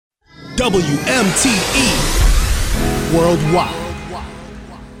WMTE Worldwide.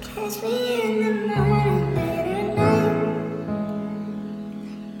 Catch me in the morning, late at night.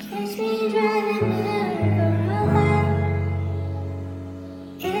 Catch me driving merry-go-round.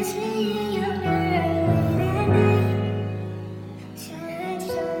 Catch me in your bed late at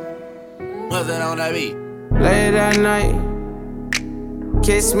night. What's that on that beat? Late at night.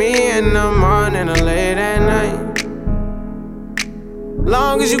 Kiss me in the morning or late at night.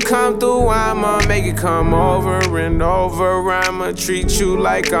 Long as you come through, I'ma make it come over and over. I'ma treat you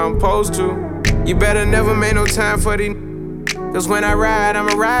like I'm supposed to. You better never make no time for these. Cause when I ride,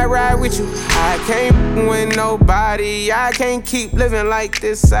 I'ma ride with you. I can't with nobody. I can't keep living like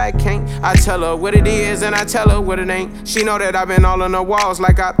this, I can't. I tell her what it is and I tell her what it ain't. She know that I've been all on the walls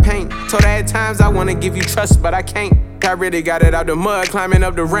like I paint. Told her at times I wanna give you trust, but I can't. I really got it out the mud, climbing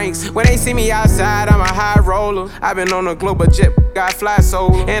up the ranks. When they see me outside, I'm a high roller. I've been on a global jet, got fly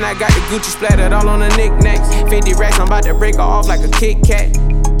solo. And I got the Gucci splattered all on the knickknacks. 50 racks, I'm about to break her off like a Kit Kat.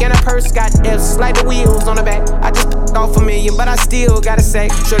 And her purse got F's, like the wheels on the back. I just off $1 million, but I still gotta say.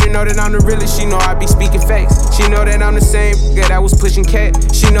 Shorty know that I'm the realest, she know I be speaking facts. She know that I'm the same nigga that was pushing cat.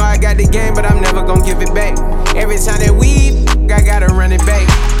 She know I got the game, but I'm never gonna give it back. Every time that we I gotta run it back.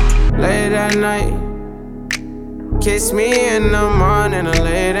 Late at night. Kiss me in the morning or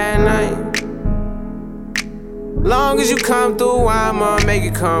late at night. Long as you come through, I'ma make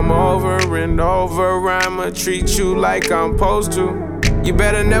it come over and over. I'ma treat you like I'm supposed to. You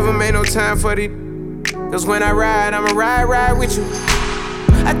better never make no time for these. Cause when I ride, I'ma ride with you.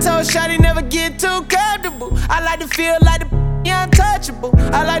 I told Shawty never get too comfortable. I like to feel like the untouchable.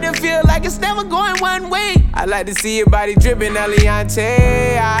 I like to feel like it's never going one way. I like to see your body dripping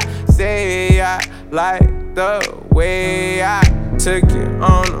Eliante. I say I like the way I took you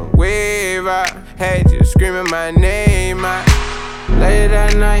on a wave. I had you screaming my name. Late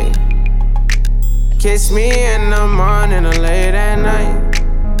at night. Kiss me in the morning or late at night.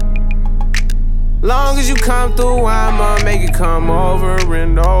 Long as you come through, I'ma make it come over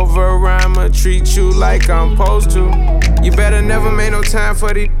and over. I'ma treat you like I'm supposed to. You better never make no time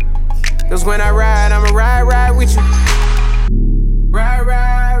for these. Cause when I ride, I'ma ride with you. Ride.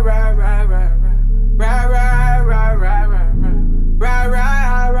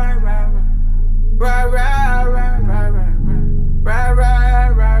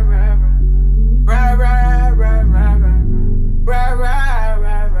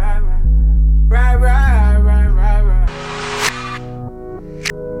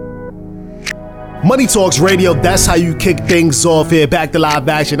 Money Talks Radio, that's how you kick things off here. Back to live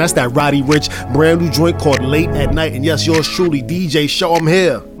action. That's that Roddy Ricch brand new joint called Late at Night. And yes, yours truly, DJ Show. I'm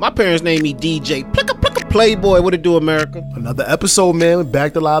here. My parents named me DJ Plicka Playboy. What it do, America? Another episode, man.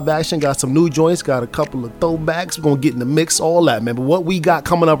 Back to live action. Got some new joints. Got a couple of throwbacks. We're going to get in the mix, all that, man. But what we got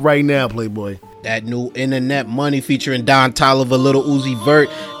coming up right now, Playboy? That new Internet Money featuring Don Toliver, Lil Uzi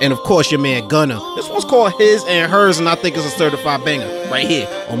Vert, and of course your man Gunna. This one's called His and Hers, and I think it's a certified banger right here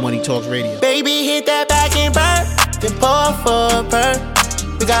on Money Talks Radio. Baby, hit that back and burn, then pour for a purr.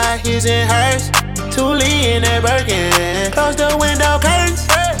 We got his and hers, Thule in that Birkin. Close the window curtains,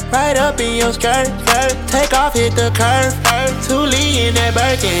 right up in your skirt. Take off, hit the curve, Thule in that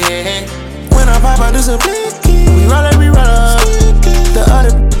Birkin. When I pop out, do some blicky. We roll up. The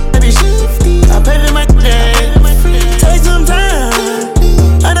other baby shifty. I pay for my game. Take some time.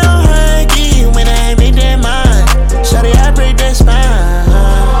 I don't hug you when I make that mind. Shawty, I break that spine.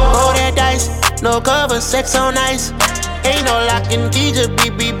 Roll that dice, no cover, sex on ice. Ain't no lock and key, just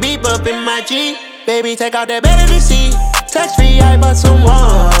beep up in my G. Baby, take out that better to see. Tax free, I bought some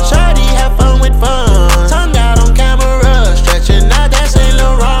one. Shawty, have fun with fun. Tongue out on camera, stretching out that Saint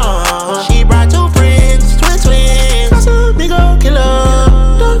Laurent. She brought two friends, twins. Big ol' killer.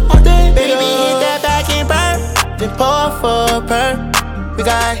 Baby, hit that back and burn, then pour for a purr. We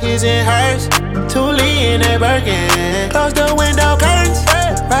got his and hers, Thule in that Birkin. Close the window curtains,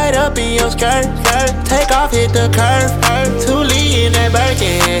 right up in your skirt. Take off, hit the curve, Thule in that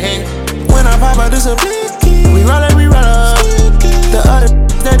Birkin. When I pop out, do some blicky. We roll up. The other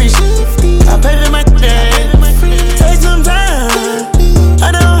they be shifty. I pay for my game. Take some time.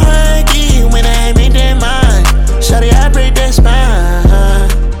 I don't hug you when I make that mind. Shawty, I break that spine.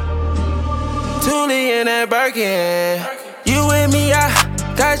 Thule in that Birkin. You with me, I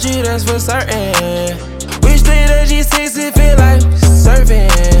got you, that's for certain. We straight at G6, it feel like surfing.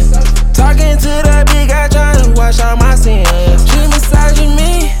 Talking to that big guy, trying to wash out my sins. She massaging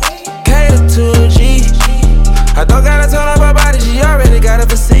me, cater to a G. I don't gotta turn up her body, she already got a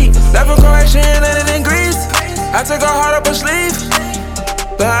physique. Left from Croatia and landed in Greece. I took her heart up her sleeve.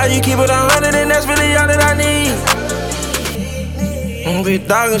 But how you keep it 100 and that's really all that I need. Big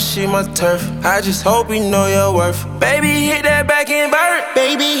dog and she my turf. I just hope you know your worth. Baby, hit that back and burn.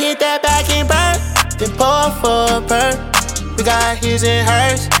 Baby, hit that back and burn. Then pour for a perk. We got his and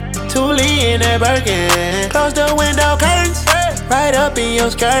hers. Toolie in that Birkin. Close the window curtains. Right up in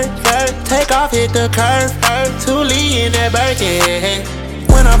your skirt. Take off, hit the curve. Toolie in that Birkin.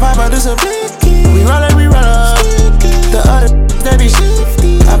 When I pop out, this a blicky. We roll up, The other that be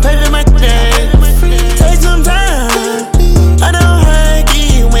shifty. I pay for my game. Take some time. I don't hurt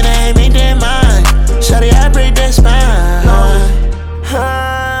you when I make that mind. Shawty, I break that spine.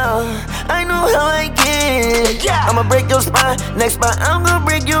 I know how I get. I'ma break your spine. Next spot, I'm gonna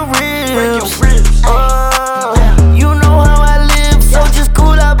break your ribs. You know how I live, so just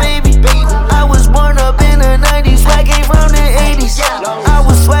cool out, baby. I was born up in the 90s, I came from the 80s. I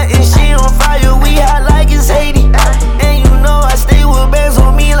was sweating, she on fire, we hot like it's Haiti. And you know I stay with bands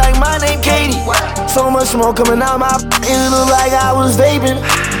on me like my name Katie. So much smoke coming out my it look like I was vaping.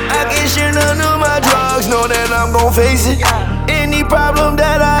 I can't share none of my drugs, know that I'm gon' face it. Any problem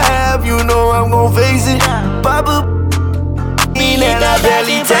that I have, you know I'm gon' face it. Papa mean that I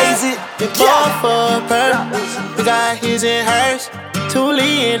barely taste it. Pour for a perk. We got his and hers.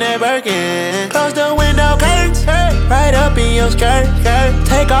 Toolie in that Birkin. Close the window curtains. Right up in your skirt.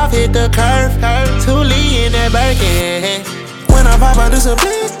 Take off, hit the curve. Toolie in that Birkin. When I pop out, this a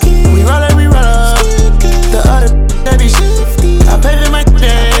blicky. We roll up. The other that be shifty. I pay for my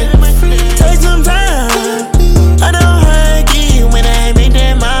game. Take some time. I don't hurt you when I make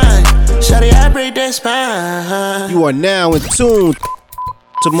that mind. Shawty, I break that spine. You are now in tune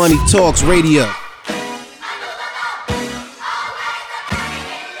to Money Talks Radio.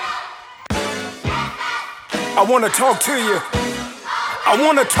 I wanna talk to you. I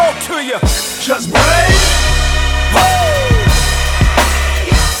wanna talk to you. Just breathe.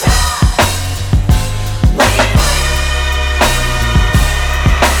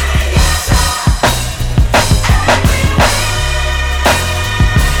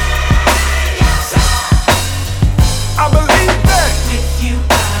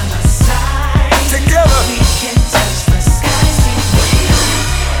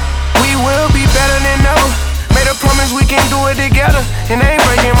 Together, and they ain't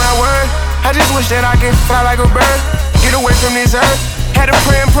breaking my word. I just wish that I could fly like a bird, get away from this earth. Had to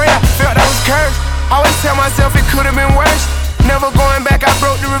pray and pray, I felt I was cursed. Always tell myself it could've been worse. Never going back, I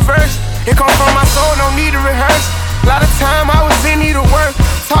broke the reverse. It come from my soul, no need to rehearse. A lot of time I was in need of work.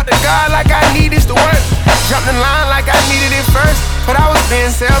 Talk to God like I need this to work. Jumped in line like I needed it first. But I was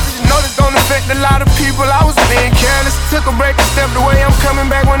being selfish, know this don't affect a lot of people. I was being careless, took a break and stepped away. I'm coming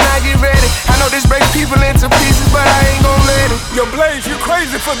back when I get ready. I know this breaks people into pieces, but I ain't gon' let it. Yo, Blaze, you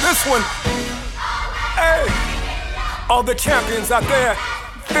crazy for this one. Hey, all the champions out there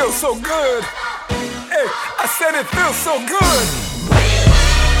feel so good. Hey, I said it feels so good.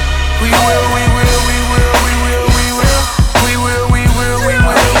 We will, we will, we will, we will, we will. We will, we will, we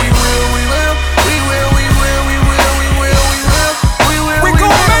will, we will, we will. We will, we will, we will, we will, we will. We will, we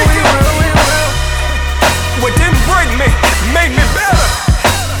gon' make it. What didn't break me made me better.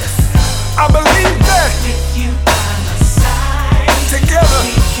 I believe that. Together,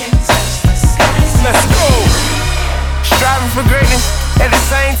 let's go. Striving for greatness, at the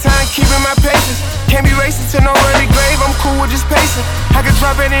same time keeping my patience. Can't be racing to no early grave, I'm cool with just pacing. I could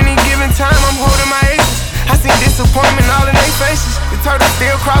drop at any given time, I'm holding my aces. I seen disappointment all in their faces. The turtle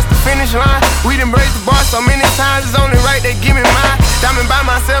still crossed the finish line. We done raised the bar so many times, it's only right they give me mine. Diamond by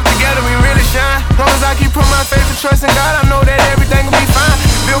myself, together we really shine. Long as I keep putting my faith and trust in God, I know that everything will be fine.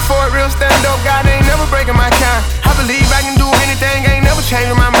 Built for it, real stand up, God ain't never breaking my kind. I believe I can do anything, ain't never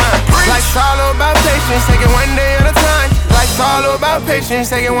changing my mind. Life's all about patience, take it one day at a time. Life's all about patience,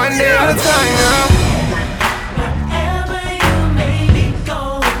 take it one day at a time, you know?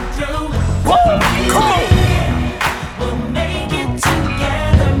 Come on.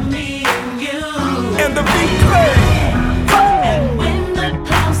 And the beat play. And when the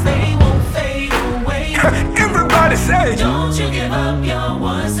clouds they won't fade away. Everybody say, don't you give up, you're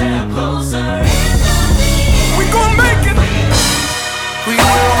one step closer. We gon' make it. We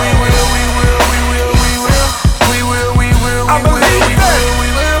will, we will, we will, we will, we will. We will, we will, I believe we that. will, we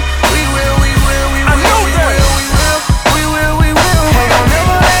will. We will, we will, we I will, know we that. will, we will. We will, we will. Hey, don't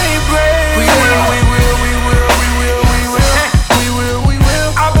never let it break. We will, we will, we will, we will, we will. We will, we will.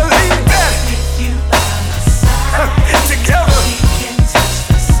 I believe that. Together.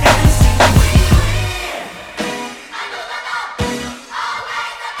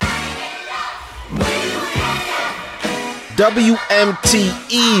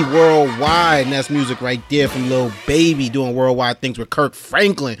 WMTE Worldwide, and that's music right there from Lil Baby doing worldwide things with Kirk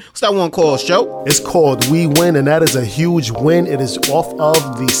Franklin. What's that one called, Show? It's called We Win, and that is a huge win. It is off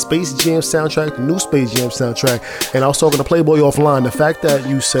of the Space Jam soundtrack, the new Space Jam soundtrack. And I was talking to Playboy offline. The fact that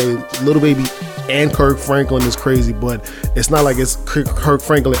you say Lil Baby and Kirk Franklin is crazy, but it's not like it's Kirk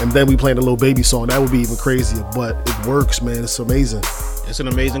Franklin and then we playing a Lil Baby song. That would be even crazier, but it works, man. It's amazing. It's an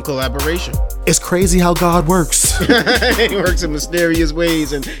amazing collaboration. It's crazy how God works. He works in mysterious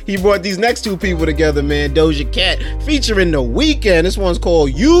ways, and he brought these next two people together, man. Doja Cat featuring The Weeknd. This one's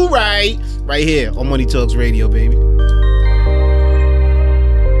called You Right here on Money Talks Radio, baby.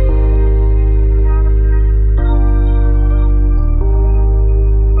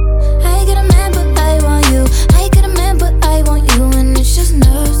 I get a man, but I want you. I get a man, but I want you. And it's just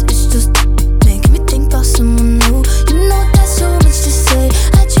nerves, it's just making me think about someone new. You know that's so much to say.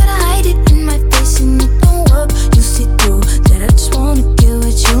 I try to hide it in my face and it don't work. You see through that I just wanna get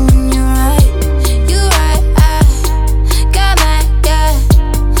with you. And you're right, you're right. I got my guy,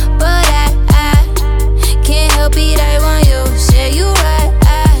 but I can't help it. I want you. Say you right.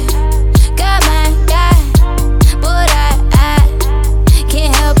 I got my guy, but I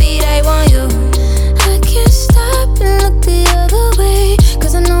can't help it. I want you. I can't stop and look the other way,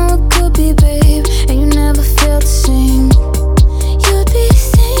 'cause I know it could be, babe, and you never feel the same. You'd be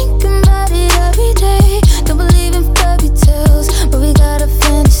thinking about it every day. Don't believe in fairy tales, but we got our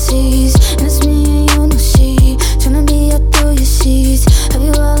fantasies, and it's me and you, no she. Tryna be out through your sheets. Have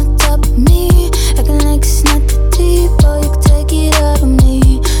you all on top of me? Acting like it's not that deep, or you can take it out of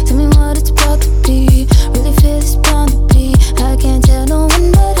me. Tell me what it's about to be. Really feel it's bound to be. I can't tell no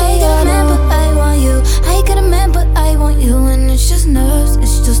one, but I got a man, but I want you. I got a man, but I want you, and it's just nerves.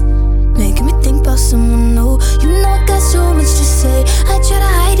 It's just making me think about someone new. You know I got so much to say. I try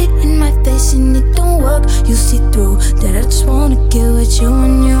to hide it in my face and it don't work. You see through that I just wanna get with you,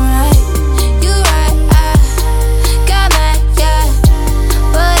 and you're right. You're right. I got my guy,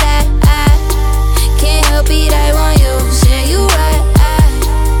 but I can't help it. I want you. Say you right. I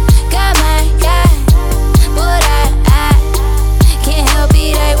got my guy, but I can't help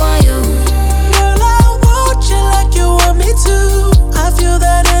it. I want you. Girl, I want you like you want me to. I feel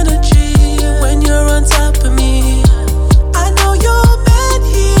that energy when you're on top of me. I know your man,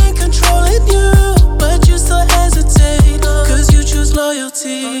 he ain't controlling you, but you still hesitate, 'cause you choose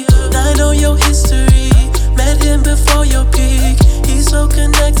loyalty. I know your history, met him before your peak. He's so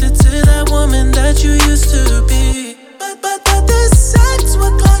connected to that woman that you used to be. But this sex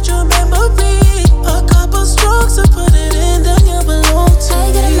will cloud your memory. A couple strokes to put it in, then you belong to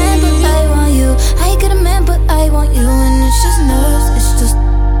I got a man, but me. I want you. I got a man, but I want you, and it's just nerves. It's just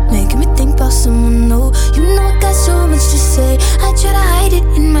making me think about someone new. You know I got so much to say. I try to hide it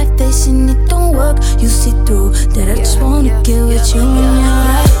in my face and it don't work. You see through that I just wanna get with you, and you're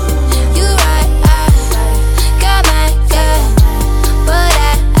right. You're right. I got my guy, but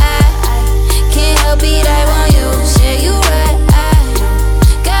I can't help it. I want you. Say you right. I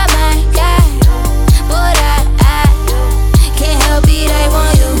got my guy, but I can't help it. I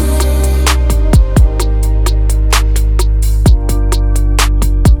want you.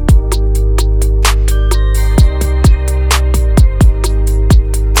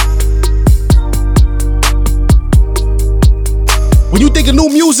 When you think of new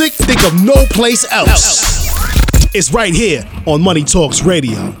music, think of no place else. It's right here on Money Talks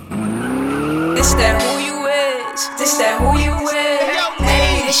Radio. This that who you is. This that who you is.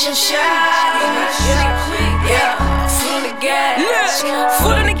 Hey, this your shot. Yeah, foot on the gas.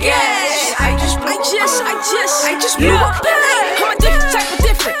 Foot on the gas. I just blew up. I'm a different type of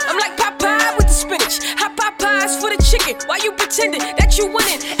different. I'm like Popeye with the spinach. Hot Popeyes for the chicken. Why you pretending that you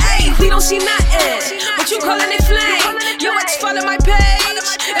winning? Hey, we don't see nothing, but you calling it flame. Your ex follow my page.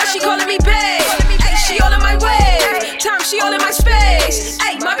 Now she calling me babe. Hey, she all in my wave. Time she all in my space.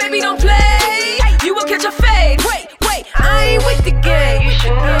 Hey, my baby don't play. You will catch a fade. Wait, I ain't with the game. You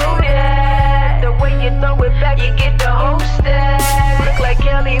should know that. The way you throw it back, you get the whole stack. Look like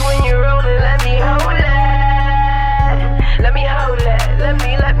Kelly when you're rolling. Let me hold that. Let me hold that. Let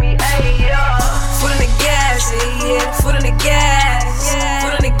me, ayy, yo. Foot on the gas, yeah. Foot on the gas.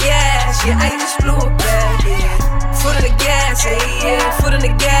 Foot on the gas, yeah. I just blew it back, yeah. Foot on the gas, yeah. Foot on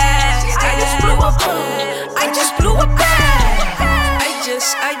the gas. I just blew up. I just blew it back. I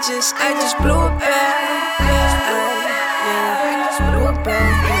just blew it back. Yeah, I just blew it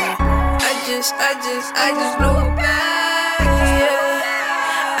back. I just blew it back. Yeah,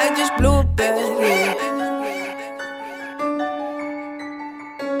 I just blew it back. Yeah.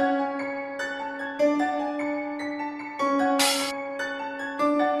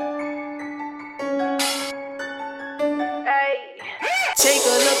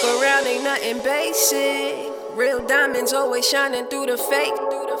 Look around, ain't nothing basic. Real diamonds always shining through the fake.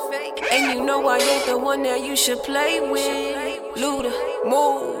 And you know I ain't the one that you should play with. Luda,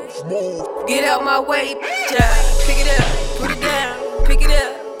 move. Get out my way. Pick it up, put it down. Pick it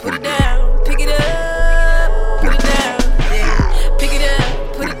up, put it down. Pick it up, put it down. Yeah. Pick it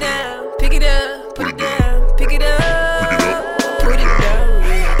up, put it down. Pick it up, put it down. Pick it up, put it down.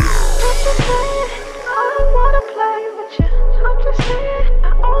 Yeah. I don't wanna play with you. I'm just saying, I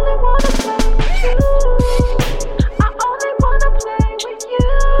only wanna play with you. I only wanna play with you.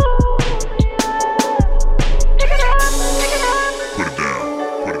 Pick it up, pick it up. Put it down,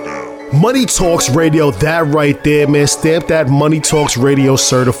 put it down. Money Talks Radio, that right there, man. Stamp that Money Talks Radio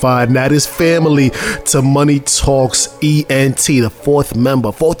certified. And that is family to Money Talks ENT, the fourth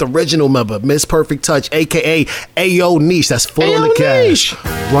original member, Miss Perfect Touch, aka Ayo Niche. That's full on the cash.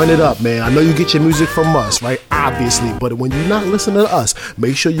 Run it up, man. I know you get your music from us, right? Obviously, but when you're not listening to us,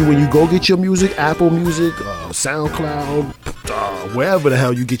 make sure when you go get your music, Apple Music, SoundCloud, wherever the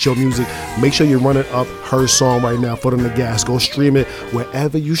hell you get your music, make sure you run it up her song right now, Foot on the Gas. Go stream it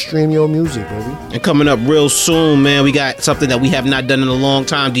wherever you stream your music, baby. And coming up real soon, man, we got something that we have not done in a long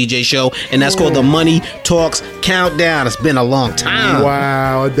time, DJ Show, and that's called the Money Talks Countdown. It's been a long time.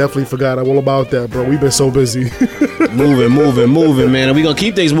 Wow, I definitely forgot all about that, bro. We've been so busy. moving, man. And we're going to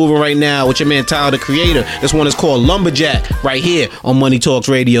keep things moving right now with your man Tyler, the Creator. This one is called Lumberjack right here on Money Talks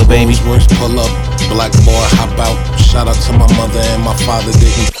Radio, baby. Rolls Royce pull up, black boy hop out. Shout out to my mother and my father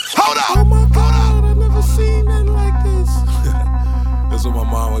didn't. Hold up! Oh my God, I never seen nothing like this. That's what my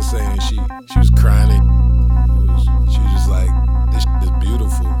mom was saying. She was crying. She was just like, this is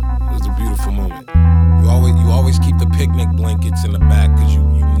beautiful. It was a beautiful moment. You always keep the picnic blankets in the back because you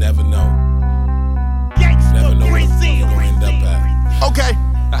never know. You never know where you're gonna end up at. Okay.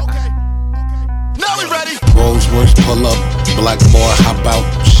 Now we ready. Rolls Royce pull up, black boy hop out.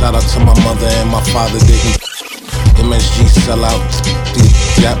 Shout out to my mother and my father didn't. MSG sell out,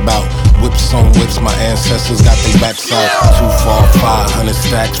 jab out. Whips on whips, my ancestors got their backs out. 2, 4, 500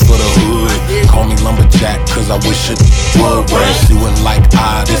 stacks for the hood. Call me Lumberjack, cause I wish it would. Whereas you wouldn't like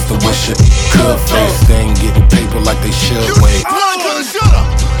this the wish it could. Face, they ain't getting paper like they should. Wait,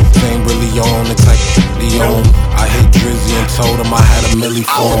 they ain't really on the type they on. I hit Drizzy and told him I had a milli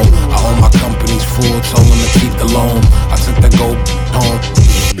for him. I own my company's full, told him to keep the loan. I took that gold home,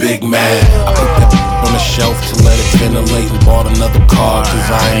 big mad. I put that on the shelf to let it ventilate and bought another car, cause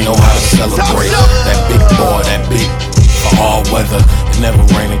I ain't know how to celebrate. That big boy, that big for all weather. It never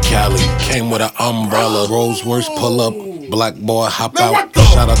rained in Cali, came with an umbrella. Rolls Royce pull up, black boy hop out.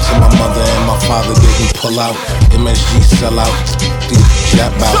 Shout out to my mother and my father didn't pull out. MSG sell out,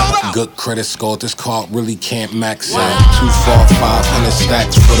 jab out. Good credit score, this card really can't max out. 2, 4, 500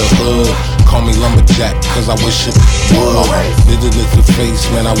 stacks for the hood. Call me Lumberjack, cause I wish it would. It's the face,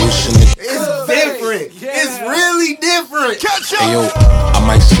 man, I wish it. It's different. It's really different. Hey yo, I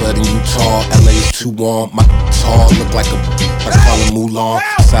might sled in Utah. LA is too warm. My tall look like I call him Mulan.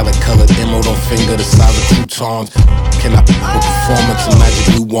 Salad colored emerald on finger the size of croutons. Can I with performance and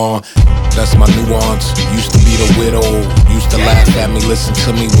magic new one? That's my nuance. Used to be the widow. Used to laugh at me, listen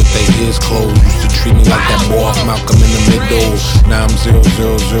to me with their ears closed. Used to treat me like that boy Malcolm in the middle. Now I'm 0,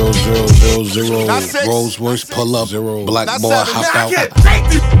 0, 0, 0, 0, 0. Rolls Royce pull up, black boy hop out. I can't take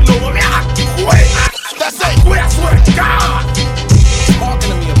this no more. I quit. That's it. I swear to God. Talking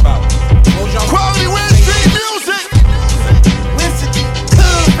to me about Quality Wednesday music. Winston,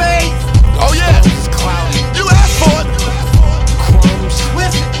 cool bass. Oh yeah. You asked for it. crumbs.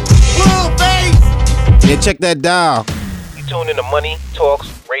 Winston, cool bass. Yeah, check that dial. You tuned in to Money Talks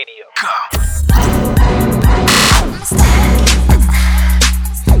Radio.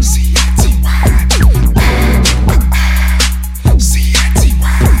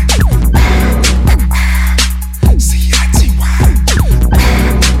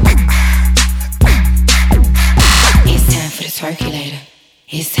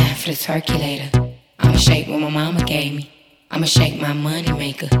 It's time for the circulator. I'ma shake what my mama gave me. I'ma shake my money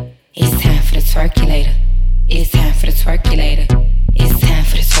maker. It's time for the circulator. It's time for the circulator. It's time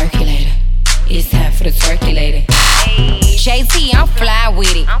for the circulator. It's time for the circulator. JT, I'm fly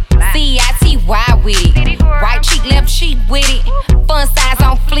with it. CITY with it. Right cheek, left cheek with it. Fun size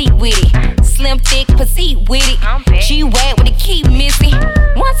on fleek with it. Slim, thick, petite with it. G-Wag with the key missing.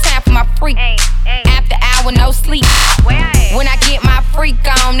 One time for my freak. After hour, no sleep. When I get my freak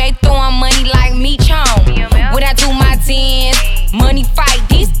on, they throwing money like me chon. When I do my dance, money fight,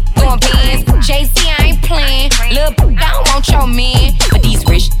 these throwing bands. JC, I ain't playing. Lil' I don't want your man. But these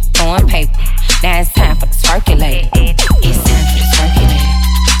rich throwing paper. Now it's time for the circulator. It's time for the circulator.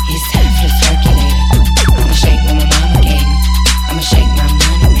 It's time for the circulator. I'ma shake what my mama gave me. I'ma shake my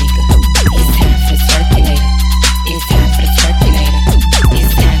money.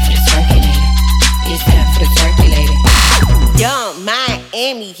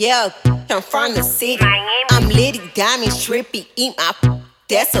 yeah, I'm from the city. I'm litty, diamonds, trippy, eat my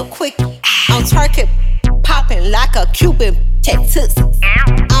that's a quickie. I'm twerking, popping like a Cuban, tattoos.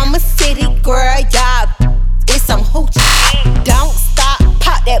 I'm a city girl, y'all, it's some hoochie. Don't stop,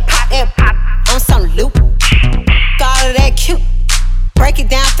 pop that, on some loop. All of that cute, break it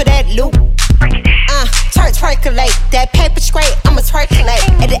down for that loop. Twerkulate, that paper straight, I'ma twerkulate.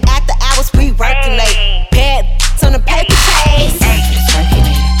 At the after hours, we working late. Bad on the paper chase.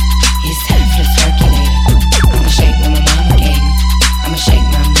 It's time for the circulator. I'ma shake what my mama gave me. I'ma shake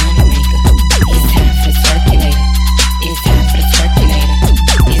my money maker. It's time for the circulator. It's time for the circulator.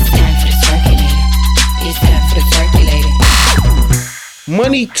 It's time for the circulator. It's time for the circulator.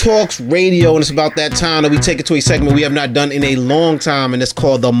 Money Talks Radio, and it's about that time that we take it to a segment we have not done in a long time, and it's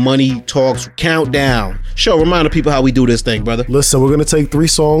called the Money Talks Countdown. Show, remind the people how we do this thing, brother. Listen, we're going to take 3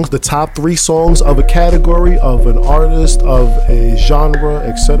 songs, the top 3 songs of a category, of an artist, of a genre,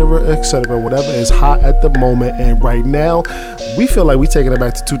 etc., whatever is hot at the moment. And right now, we feel like we're taking it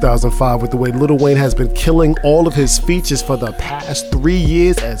back to 2005 with the way Lil Wayne has been killing all of his features for the past 3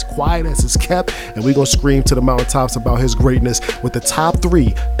 years, as quiet as it's kept. And we're going to scream to the mountaintops about his greatness with the top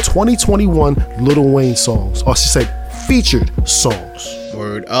 3 2021 Lil Wayne songs, or she said featured songs.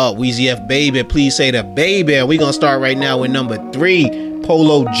 Word up, Weezy F Baby, please say the baby. And we gonna start right now with number 3,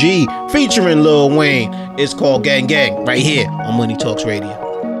 Polo G featuring Lil Wayne. It's called Gang Gang, right here on Money Talks Radio.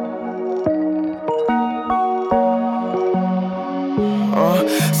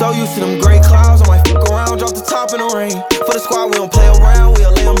 So used to them gray clouds, I might fuck around, drop the top in the rain. For the squad, we don't play around,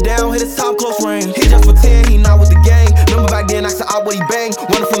 we'll lay him down, hit his top close range. He just pretend he not with the gang. Remember back then, I said out what he bang.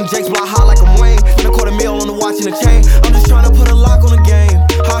 Running from Jake's block hot like I'm Wayne. When I caught a meal on the watch and the chain. I'm just trying to put a lock on the game.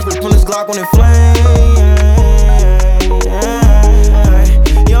 Hospital from this Glock on it flame.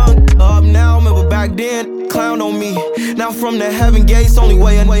 Young up now, remember back then, clown on me. Now from the heaven gates, only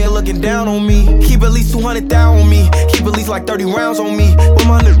way of looking down on me. Keep at least 200,000 on me. Keep at least like 30 rounds on me. With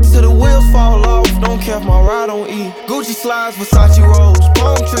my niggas till the wheels fall off. Don't care if my ride don't eat. Gucci slides, Versace rolls.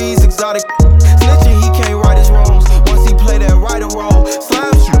 Palm trees, exotic. Snitching, he can't right his wrongs. Once he play that right or roll.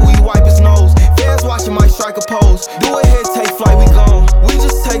 Slime shoot, we wipe his nose. Fans watching my strike a pose. Do a hit, take flight, we gone. We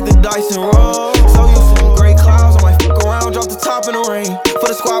just take the dice and roll. So used to them gray clouds, I might fuck around, drop the top in the rain. For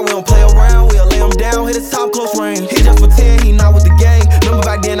the squad, we don't play around, we'll lay him down, hit his top close range. He just pretend he not with the gang. Remember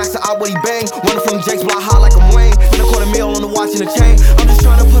back then, I said out what he bang. Running from Jake's block hot like I'm Wayne. When I caught a meal on the watch and the chain. I'm just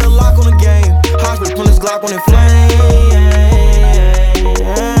trying to put a lock on the game. Hospital from this Glock on it flame.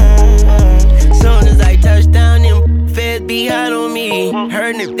 Soon as I touch down, them feds be hot on me.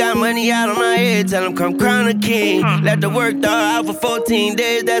 Heard niggas got money out of my head, tell them come crown a king. Let the work dog out for 14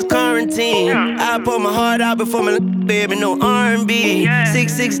 days, that's quarantine. I pour my heart out before my baby, no R&B.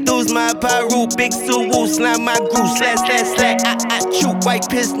 6'6" dudes, my pyro, big suit, woo, slam my groove, slash. I shoot, white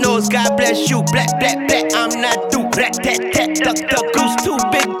piss nose, God bless you. Black, I'm not through. Black, duck, goose, too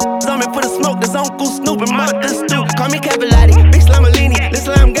big. On me for the smoke, that's Uncle Snoop and Mother Stu. Call me Cavallati, big Slamalini, Lil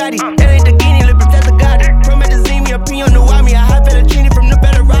Slam Gotti. That ain't the Guinea, Lil Protector Gotti. Promethazine, a P on the Wami, a high fettuccine from the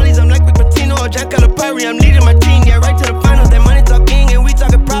better rallies. I'm like Rick Pitino or Jack Calipari. I'm leading my team, yeah, right to the finals. That money talking and we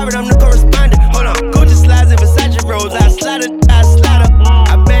talking private, I'm the correspondent. Hold on, Gucci slides and Versace rolls. I slaughter.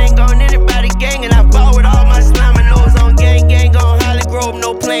 I bang on anybody gang and I ball with all my slime and nose on gang on Holly Grove,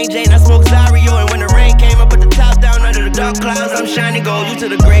 no plain Jane. I smoke Zario and when the rain came, I put the top down under the dark clouds. I'm shining gold, you to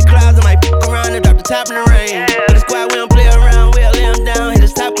the gray clouds. I might fuck around and drop the top in the rain. For the squad, we don't play around, we'll lay him down, hit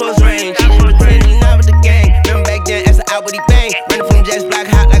his top close range. He just pretend he not with the gang. Remember back then, after out with he bang. Running from Jake's block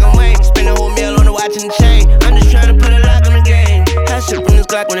hot like I'm Wayne. Spend a whole meal on the watch and the chain. I'm just trying to put a lock on the game. Hot shit from this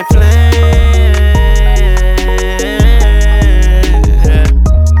Glock when it flames.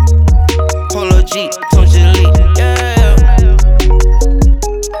 Polo G, don't you leave, yeah.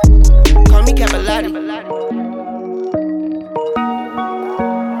 Call me Cavallati.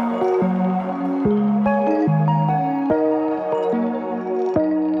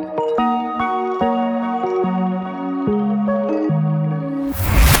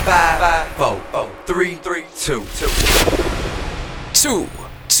 Five, four, three, two.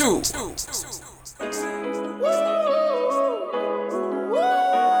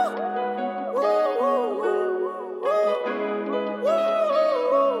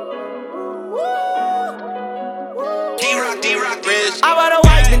 I bought a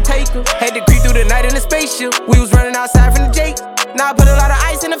wife and take her. Had to creep through the night in the spaceship. We was running outside from the Jake. Now I put a lot of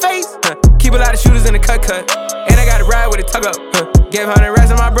ice in the face. Keep a lot of shooters in the cut. And I got a ride with a tug up. Gave 100 racks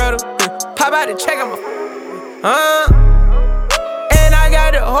to my brother. Pop out and check him. And I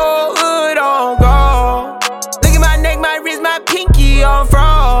got the whole hood on gold. Look at my neck, my wrist, my pinky on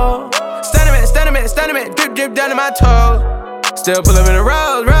fraud. Stunning man, drip down to my toes. Still pull up in the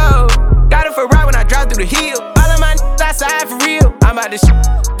road. Got it for right when I drive through the hill. All of my outside for real. I'm about to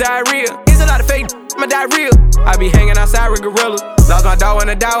diarrhea. It's a lot of fake, I'ma die real. I be hanging outside with gorillas. Lost my dog when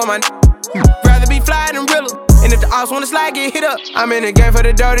I die with my rather be fly than realer. And if the ops wanna slide, get hit up. I'm in the game for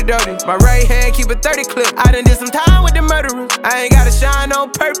the dirty. My right hand keep a 30 clip. I done did some time with the murderers. I ain't gotta shine on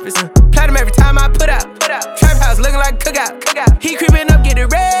purpose. Platinum every time I put out. Trap house looking like cookout. He creeping up, get the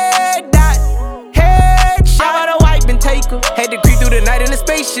red dot. Headshot. I gotta wipe and take her. Had to creep through the night in the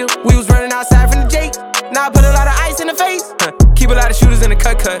spaceship. We was running outside from the Jakes. Now I put a lot of ice in the face. Keep a lot of shooters in the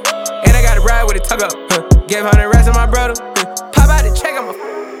cut. And I gotta ride with a tug up. Gave 100 rats to my brother. Pop out the check, I'm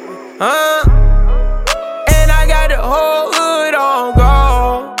and I got the whole hood on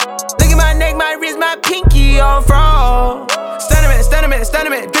gold. Look at my neck, my wrist, my pinky on froze.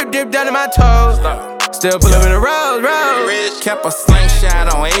 Stunnerman, drip down to my toes. Still pull up in the road. Kept a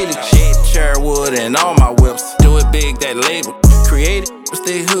slingshot on 80. Shit, Sherwood and all my whips. Do it big, that label. Created, but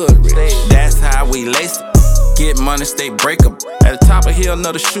stay hood rich. That's how we lace it. Get money, stay breakable. At the top of hill,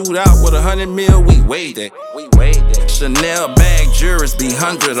 another shootout with 100 mil. We weighed that. Chanel bag jurors be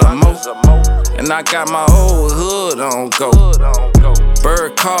 100 or more. And I got my old hood on go.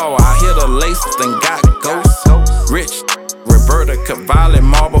 Bird call, I hit a lace and got ghosts. Rich, Roberta Cavalli,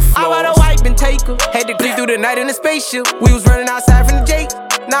 marble floors. I gotta wipe and take her. Had to creep through the night in the spaceship. We was running outside from the Jakes.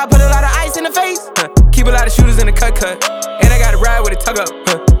 Now I put a lot of ice in the face. Keep a lot of shooters in the cut. And I gotta ride with a tug up.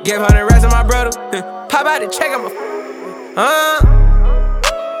 Gave 100 rats to my brother. Pop out the check, I'm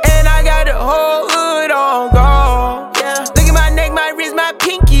and I got the whole hood on gold. Look at my neck, my wrist, my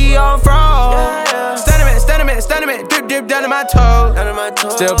pinky on froze. Stunnerman, drip down to my toes.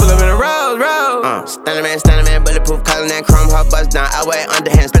 Still pull up in the road. Stunnerman, bulletproof, calling that chrome, hot bust down. I weigh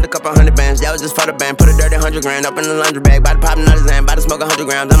underhand, spent a couple $100 bands. That was just for the band. Put a dirty 100 grand up in the laundry bag. Bout to pop another Zan, bout to smoke 100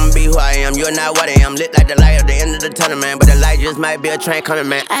 grams. I'ma be who I am, you're not what I am. Lit like the light at the end of the tunnel, man. But the light just might be a train coming,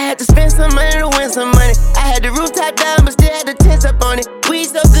 man. I had to spend some money to win some money. I had the rooftop down, but still had to tense up on it. Weed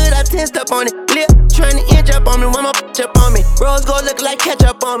so good, I tensed up on it. Lip trying to inch up on me, one more up on me. Rose gold look like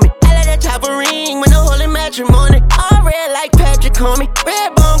ketchup on me. I let that chopper ring with no holy matrimony. All red like Patrick homie.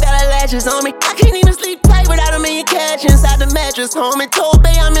 Red bone got her lashes on me. I can't even sleep tight without a million cash inside the mattress, homie. Told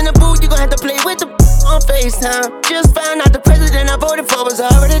Bay I'm in the booth, you gon' have to play with the on FaceTime. Just found out the president I voted for was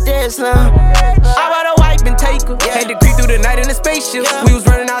already dead, slum. I gotta wipe and take her. Had to creep through the night in the spaceship. We was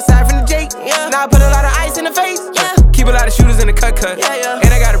running outside from the Jakes. Now I put a lot of ice in the face. Keep a lot of shooters in the cut.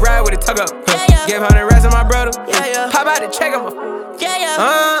 And I gotta ride with a tug up. Gave 100 rats to my brother. Pop out the check, I'm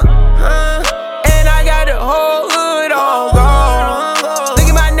and I got the whole hood on gold. Look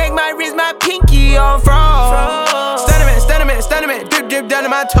at my neck, my wrist, my pinky on froze. Stunnerman, drip down to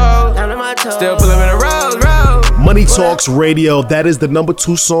my toes. Still pull up in the road. Money Talks Radio. That is the number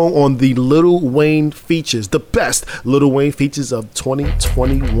 2 song on the Lil Wayne features, the best Lil Wayne features of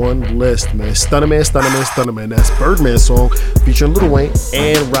 2021 list, man. Stunnerman. That's Birdman's song featuring Lil Wayne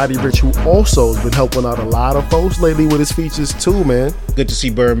and Roddy Ricch, who also has been helping out a lot of folks lately with his features too, man. Good to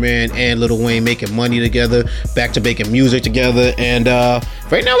see Birdman and Lil Wayne making money together, back to making music together. And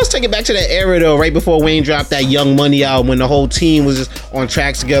right now, let's take it back to that era though, right before Wayne dropped that Young Money album, when the whole team was just on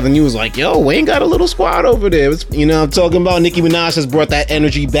tracks together, and you was like, yo, Wayne got a little squad over there. It's, you know what I'm talking about? Nicki Minaj has brought that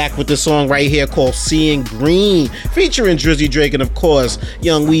energy back with this song right here called Seeing Green, featuring Drizzy Drake and of course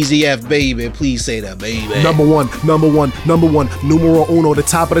Young Weezy F, baby. Please say that, baby. Number one, numero uno, the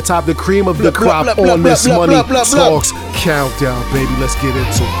top of the top, the cream of the crop on this Money Talks countdown, baby. Let's get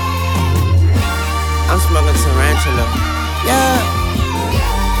into it. I'm smoking tarantula. Yeah.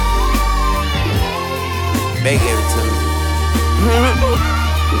 They gave it to me.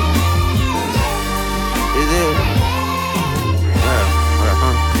 Is it?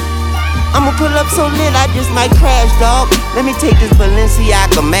 I'ma pull up so lit, I just might crash, dog. Let me take this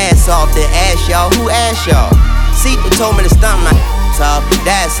Balenciaga mask off, then ask y'all, who asked y'all? Seaton told me to stomp my off,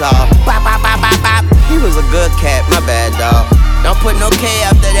 that's all. Bop, bop, bop, bop, bop. He was a good cat, my bad, dog. Don't put no K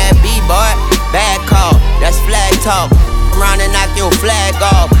after that B, boy. Bad call, that's flag talk. Around and knock your flag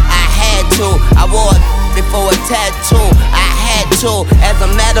off. I had to, I wore it before a tattoo. I had to, as a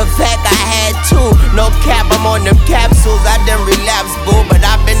matter of fact, I had to. No cap, I'm on them capsules. I done relapse, boo, but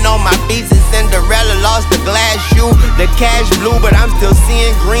I've been on my feet since Cinderella lost the glass shoe. The cash blue, but I'm still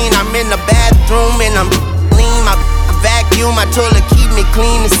seeing green. I'm in the bathroom and I'm clean. My vacuum perfume, I told her keep me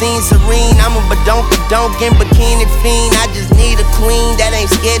clean, the scene serene. I'm a badonk in bikini fiend. I just need a queen that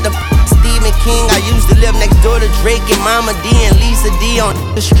ain't scared to Stephen King. I used to live next door to Drake and Mama D and Lisa D on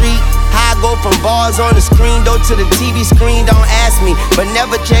the street. How I go from bars on the screen door to the TV screen, don't ask me. But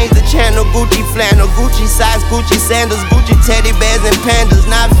never change the channel, Gucci flannel, Gucci socks, Gucci sandals, Gucci teddy bears and pandas.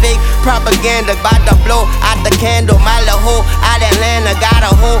 Not fake propaganda, bout to blow out the candle. My little hoe out Atlanta, got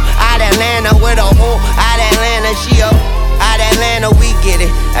a hoe out Atlanta with a hoe out Atlanta. She a out Atlanta, we get it.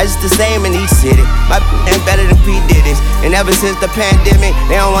 That's just the same in each city. My ain't better than P. Diddy's. And ever since the pandemic,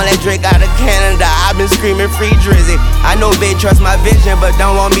 they don't want that Drake out of Canada. I've been screaming free Drizzy. I know they trust my vision, but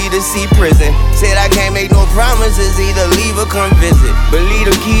don't want me to see prison. Said I can't make no promises, either leave or come visit. But leave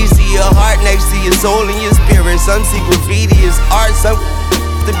the keys to your heart next to your soul and your spirit. Some see graffiti as art, some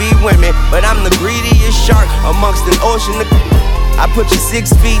to be women. But I'm the greediest shark amongst an ocean of I put you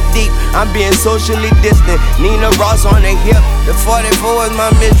 6 feet deep, I'm being socially distant. Nina Ross on the hip, the 44 is my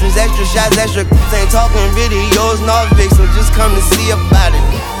mistress. Extra shots, extra ain't talking videos, no Vic, so just come to see about it.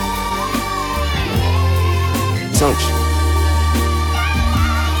 Don't you?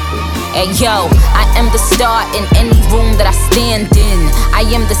 Hey yo, I am the star in any room that I stand in. I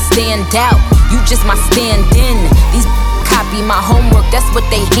am the standout, you just my stand-in. These copy my homework, that's what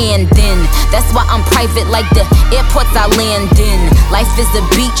they hand in. That's why I'm private like the airports I land in. Life is a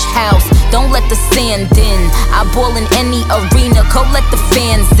beach house, don't let the sand in. I ball in any arena, go let the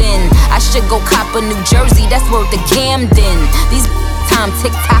fans in. I should go cop a New Jersey, that's worth the Camden. These time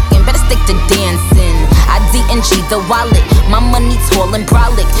tick-tocking, better stick to dancing. I D&G the wallet, my money tall and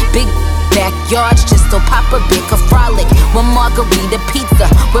brolic. Big backyards just so Papa Bear could frolic. One margarita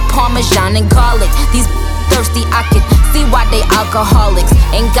pizza with Parmesan and garlic. These thirsty, I can see why they alcoholics.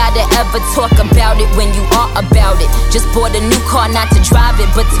 Ain't gotta ever talk about it when you are about it. Just bought a new car, not to drive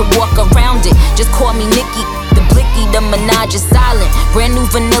it, but to walk around it. Just call me Nikki, the blicky, the Minaj is silent. Brand new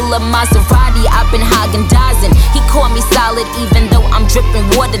vanilla Maserati, I've been Haagen-Dazsing. He called me solid even though I'm dripping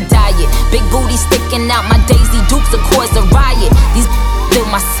water diet. Big booty sticking out, my Daisy Dukes will cause a riot. These still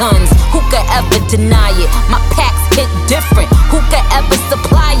my sons, who could ever deny it? My packs hit different, who could ever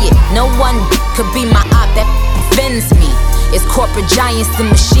supply it? No one could be my op that offends me. It's corporate giants and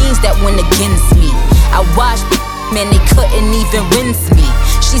machines that went against me. I watched, man, they couldn't even rinse me.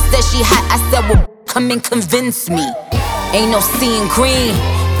 She said she hot, I said, well, come and convince me. Ain't no seeing green,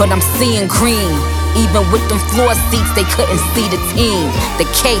 but I'm seeing green. Even with them floor seats, they couldn't see the team. The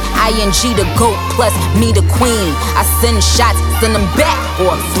K-I-N-G, the GOAT, plus me, the queen. I send shots, send them back,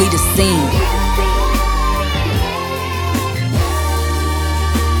 or flee the scene.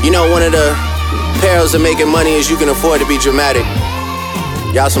 You know, one of the perils of making money is you can afford to be dramatic.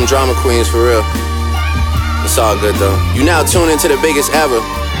 Y'all some drama queens for real. It's all good though. You now tune into the biggest ever.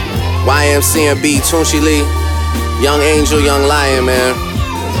 YMCMB, Tunchi Lee, Young Angel, Young Lion, man.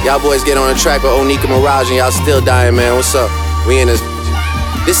 Y'all boys get on the track with Onika Mirage and y'all still dying, man. What's up? We in this.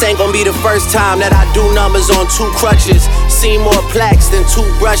 This ain't gonna be the first time that I do numbers on 2 crutches. See more plaques than 2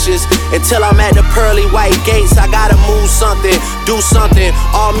 brushes. Until I'm at the pearly white gates, I gotta move something, do something.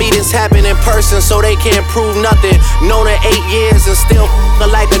 All meetings happen in person, so they can't prove nothing. Known her 8 years and still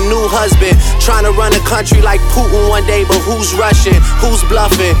like a new husband. Trying to run a country like Putin one day, but who's rushing? Who's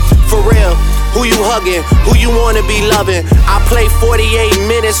bluffing? For real, who you hugging? Who you wanna be loving? I play 48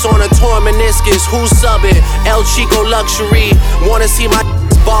 minutes on a torn meniscus. Who's subbing? El Chico Luxury. Wanna see my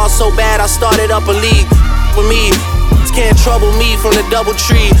ball so bad I started up a league. For me, can't trouble me from the double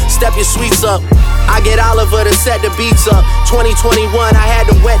tree. Step your sweets up. I get Oliver to set the beats up. 2021, I had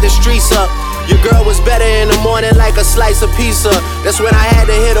to wet the streets up. Your girl was better in the morning like a slice of pizza. That's when I had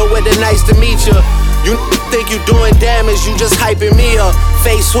to hit her with the nice to meet you. You think you doing damage, you just hyping me up.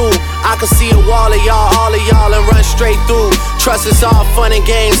 Face who? I can see a wall of y'all, all of y'all, and run straight through. Trust it's all fun and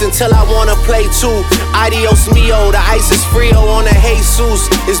games until I wanna play too. Adios mio, the ISIS Frio on the Jesus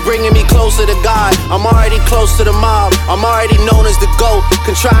is bringing me closer to God. I'm already close to the mob, I'm already known as the GOAT.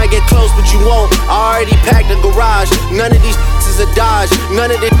 Can try and get close, but you won't. I already packed the garage. None of these is a Dodge,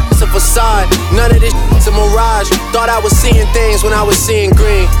 none of this is a facade, none of this is a mirage. Thought I was seeing things when I was seeing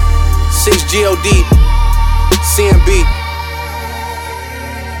green. 6 GOD, CMB.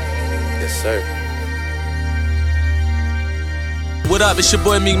 Yes, sir. What up? It's your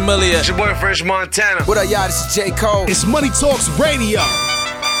boy Meek Millia. It's your boy French Montana. What up, y'all? This is J. Cole. It's Money Talks Radio.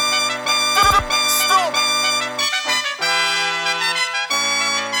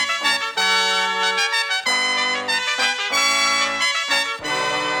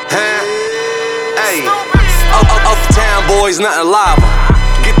 Hey, uptown boys, nothing lava.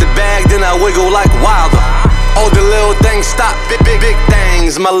 Get the bag, then I wiggle like Wilder. All the little things stop, big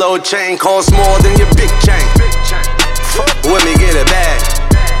things. My little chain costs more than your big chain. With me get it bag.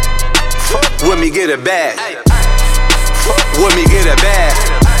 With me get it bag. With me get it bag.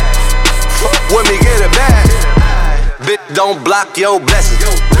 With me get it bag. Bitch, don't block your blessings.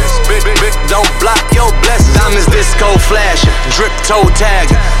 Bitch, don't block your blessings. Diamonds disco flashing, drip toe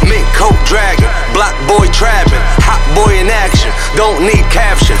tagging, mink coat dragging, block boy trapping, hot boy in action. Don't need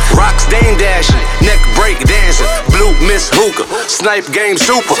caption. Rocks dame dashing, neck break dancing, blue miss hookah, snipe game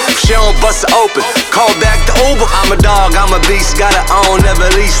super. She don't bust it open, call back the Uber. I'm a dog, I'm a beast, gotta own, never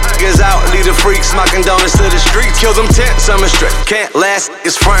lease. Niggas out, lead the freaks, smocking donuts to the streets. Kill them tents, I'm a straight. Can't last,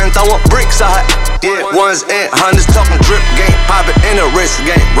 it's frontin', throwin' bricks out. Yeah, ones and hundreds, talking drip game, poppin' in a wrist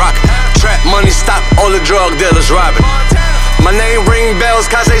game, rockin'. Trap money, stop all the drug dealers robbing. My name ring bells,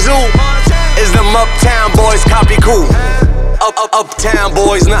 Kase Zoo. Is them uptown boys, copy cool. Uptown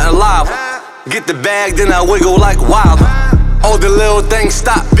boys, nothing live. Get the bag, then I wiggle like wild. All the little things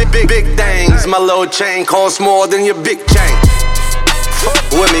stop, big things. My little chain costs more than your big chain.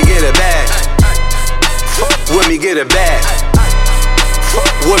 With me get it bag. With me get it bag.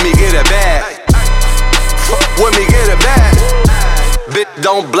 With me get it bag. With me get it bag. Bitch,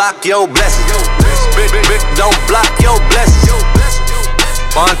 don't block your blessings. Bitch, don't block your blessings.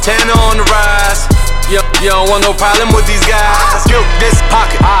 Montana on the rise. You don't want no problem with these guys. Skip this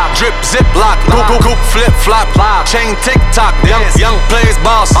pocket, drip, zip, lock, goop, flip, flop, chain, tick tock. Young players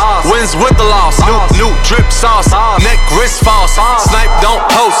boss, wins with the loss. New drip sauce, neck, wrist false. Snipe, don't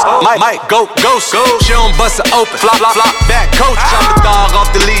post. Might go ghost. She don't bust it open. Flop, back coach. I'm the dog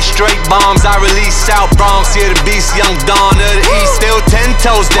off the leash, straight bombs. I release South Bronx, here the beast, young Dawn of the East. Still 10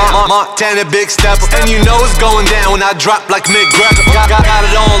 toes down. Montana big stepper, and you know it's going down when I drop like McGregor. Got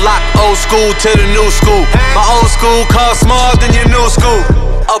it on lock, old school to the new school. My old school costs more than your new school.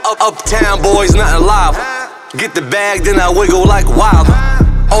 Uptown boys, nothing live. Get the bag, then I wiggle like wild.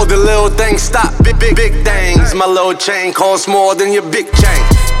 All the little things stop, big things. My little chain costs more than your big chain.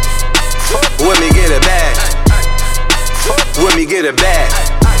 With me get it bag. With me get it bag.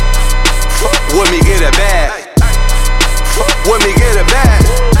 With me get it bag. With me get it bag.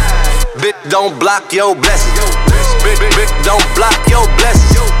 Bitch, don't block your blessings. Bitch, don't block your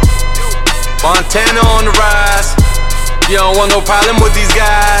blessings. Montana on the rise. You don't want no problem with these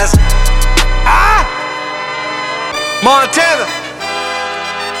guys. Montana.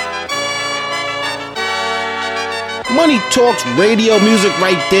 Money Talks Radio music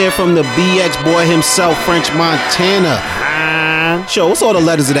right there from the BX boy himself, French Montana. Sure, what's all the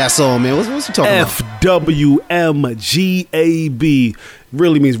letters of that song, man? What's you talking about? FWMGAB.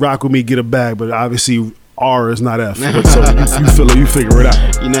 Really means rock with me, get a bag, but obviously R is not F. So you figure it out.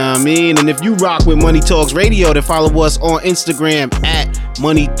 You know what I mean? And if you rock with Money Talks Radio, then follow us on Instagram at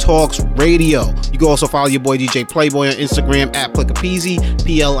Money Talks Radio. You can also follow your boy DJ Playboy on Instagram at Plickapeezy,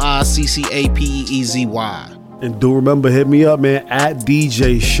 PLICCAPEEZY. And do remember, hit me up, man, at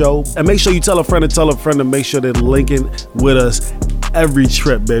DJ Show. And make sure you tell a friend to make sure they're linking with us every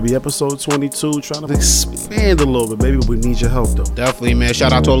trip, baby. Episode 22, trying to expand a little bit, baby, but we need your help, though. Definitely, man.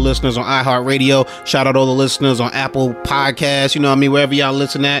 Shout out to all the listeners on iHeartRadio. Shout out to all the listeners on Apple Podcasts. You know what I mean? Wherever y'all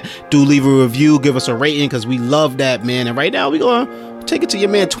listen at, do leave a review, give us a rating, because we love that, man. And right now, we going to take it to your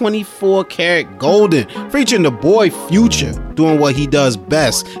man 24 Karat Golden, featuring the boy Future, doing what he does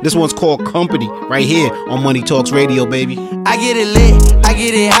best. This one's called Company, right here on Money Talks Radio, baby. I get it lit, I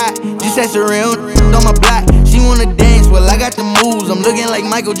get it hot, just as a real on my block. She wanna dance, well I got the moves. I'm looking like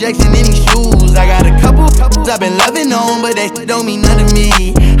Michael Jackson in these shoes. I got a couple I've been loving on, but that don't mean nothing to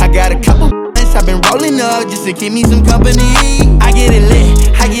me. I got a couple I've been rolling up just to keep me some company. I get it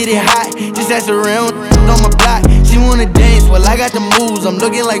lit, I get it hot, just as a real on my block. She wanna dance, well I got the moves. I'm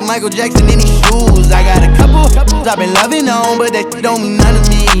looking like Michael Jackson in these shoes. I got a couple I've been loving on, but that don't mean nothing to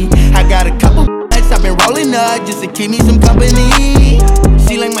me. I got a couple I've been rolling up just to keep me some company.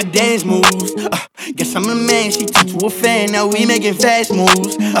 She like my dance moves. Guess I'm the man, she turned to a fan. Now we making fast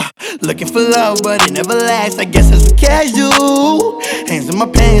moves. Looking for love, but it never lasts. I guess that's what casual. Hands in my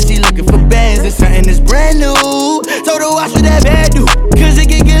pants, she looking for bands. It's something that's brand new. Told her watch what that bad do, cause it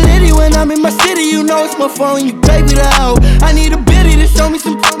can get litty when I'm in my city. You know it's my phone, you pay me out. I need a biddy to show me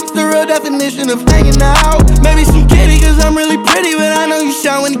some the real definition of hanging out. Maybe some kitty, cause I'm really pretty, but I know you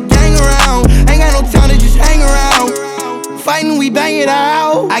shine when the gang around. Ain't got no time to just hang around. Fighting, we bang it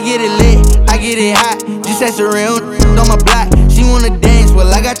out. I get it lit, I get it hot, just as a real on my block. She wanna dance, well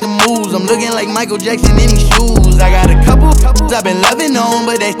I got the moves. I'm looking like Michael Jackson in these shoes. I got a couple I've been loving on,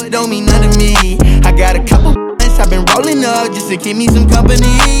 but that don't mean nothing to me. I got a couple I've been rolling up just to keep me some company.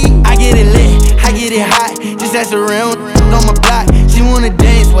 I get it lit, I get it hot, just as a real on my block. She wanna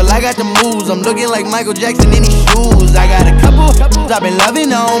dance, well I got the moves. I'm looking like Michael Jackson in these shoes. I got a couple I've been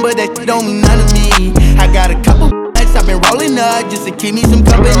loving on, but that don't mean nothing to me. I got a couple I've been rolling up just to keep me some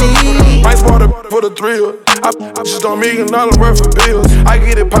company. Might spot for the thrill. I just $1 million worth of bills. I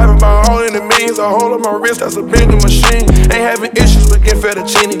get it poppin' by all in the millions. I hold up my wrist, that's a vending machine. Ain't having issues with getting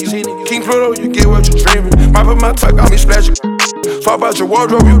fettuccine. King Pluto, you get what you're dreaming. Might put my tuck on me, splashing. Swap out your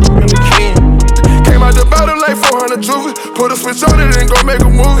wardrobe, you in the king. Came out the bottom like 400 juvie. Put a switch on it and go make a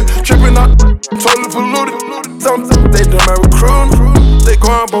movie. Trippin' out, totally polluted. Sometimes they done my recruiting. They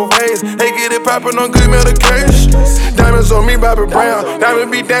going both ways. They get it poppin' on good medication. Diamonds on me, Bobby Brown.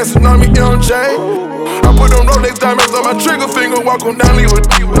 Diamond be dancing on me, MJ. I put them Rolex diamonds on my trigger finger. Walk on down, leave with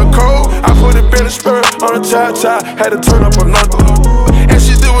a cold. I put a Bentley Spirit on a cha-cha. Had to turn up another. And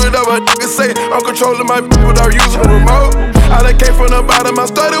she do whatever niggas say. I'm controlling my without using a remote. I done came from the bottom. I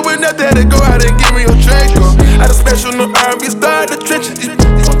started with nothing. Had to go out and give me a drink. I had a special new R&B star in the trenches. These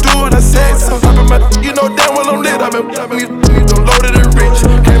don't do what I say. So you know damn well I'm lit. I've been these don't loaded and rich.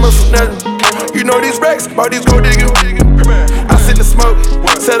 Came up from nothing. You know these racks, about these gold digging. I sit the smoke,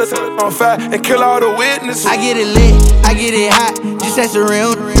 set us on fire, and kill all the witnesses. I get it lit, I get it hot. Just as a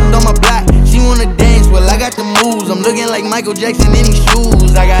real on my block. She wanna dance, well I got the moves. I'm looking like Michael Jackson in these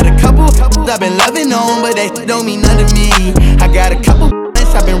shoes. I got a couple I've been loving on, but that don't mean nothing to me. I got a couple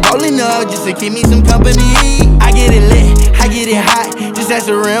I've been rolling up just to keep me some company. I get it lit, I get it hot. Just as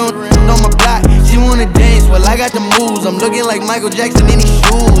a real on my block. She wanna dance, well I got the moves. I'm looking like Michael Jackson in these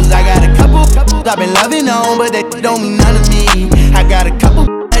shoes. I got a couple I've been loving on, but that don't mean nothing to me. I got a couple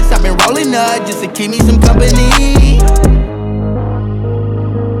I've been rolling up just to keep me some company.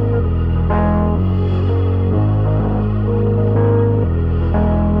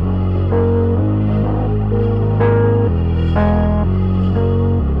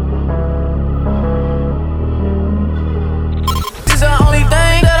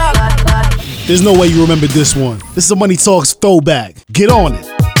 There's no way you remember this one. This is a Money Talks throwback. Get on it.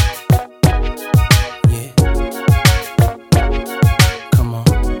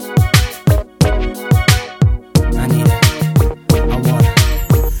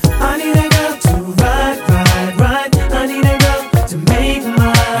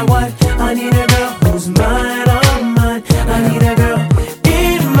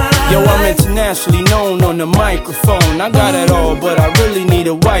 Known on the microphone. I got it all, but I really need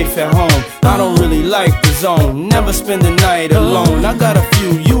a wife at home. I don't really like the zone, never spend the night alone. I got a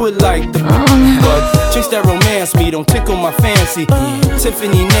few you would like the but chicks that romance me don't tickle my fancy.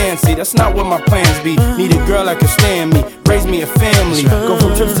 Tiffany, Nancy, that's not what my plans be. Need a girl that can stand me, raise me a family. Go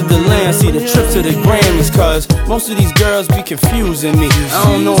from trips to the land, see the trips to the Grammys. Cause most of these girls be confusing me. I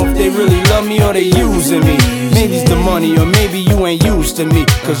don't know if they really love me or they using me. Maybe it's the money or maybe you ain't used to me.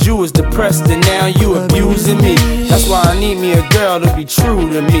 Cause you was depressed and now you abusing me. That's why I need me a girl to be true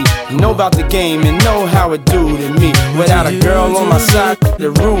to me. Know about the game and know how it do to me. Without a girl on my side, they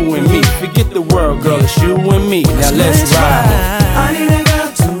ruin me. Forget the world, girl, it's you and me. Now let's ride. I need a girl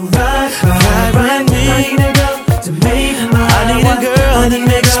to ride me. I need a girl to make my I need a girl that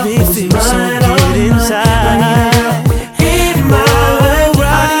makes me feel so good inside. I need a girl in my life.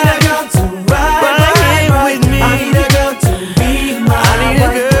 I need a girl to ride with me. I need a girl to be my I need a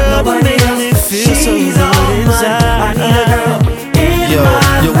girl that makes me feel so good inside. I need a girl in my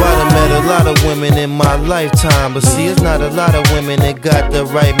life. Yo, I done met a lot of women in my lifetime, but see, it's not a lot of women that got the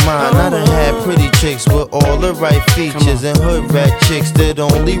right mind. I done had pretty chicks with all the right features, and hood rat chicks that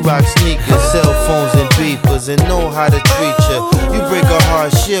only rock sneakers, cell phones and beepers, and know how to treat you. You break a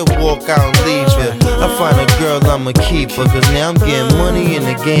heart, she'll walk out and leave you. I find a girl, I'ma keep her, cause now I'm getting money and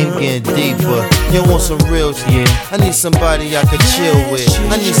the game getting deeper. You want some real shit? I need somebody I could chill with.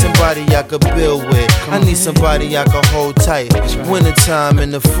 I need somebody I could build with. I need somebody I could hold tight. Wintertime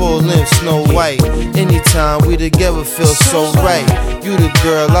in the full length, Snow White. Anytime we together feel so right. You the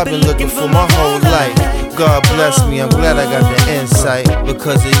girl I've been looking for my whole life. God bless me, I'm glad I got the insight.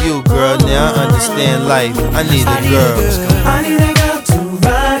 Because of you, girl, now I understand life. I need a girl. I need a girl to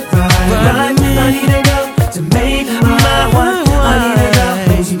ride me. I need a girl to make my wife. I need a girl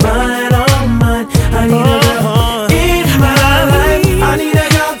who's mine, all mine. I need a girl in my life. I need a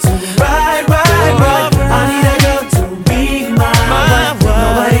girl to ride. I need a girl to be my wife.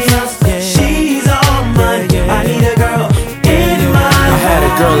 Nobody else, she's all mine. I need a girl in my life. I had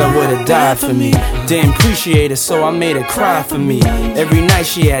a girl that would've died for me. Didn't appreciate it, so I made her cry for me. Every night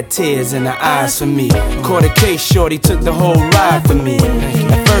she had tears in her eyes for me. Caught a case, shorty took the whole ride for me.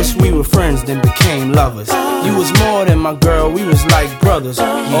 At first we were friends, then became lovers. You was more than my girl, we was like brothers.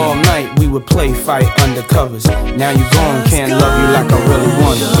 All night we would play fight undercovers. Now you gone, can't love you like I really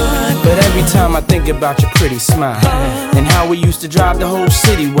wanted. But every time I think about your pretty smile and how we used to drive the whole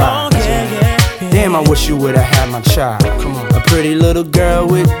city wild. Damn, I wish you would've had my child. Come on. pretty little girl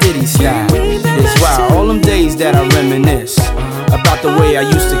with ditty style. It's wild, all them days that I reminisce about the way I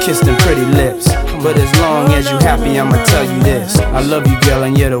used to kiss them pretty lips. But as long as you happy, I'ma tell you this: I love you, girl,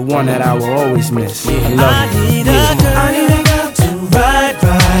 and you're the one that I will always miss. I love you. I need a girl to ride.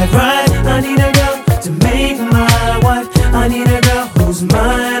 I need a girl to make my wife. I need a girl who's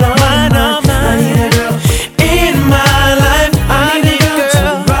mine, all mine. I need a girl in my life. I need a girl to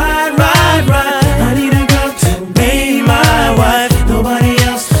ride. I need a girl to be my wife. Nobody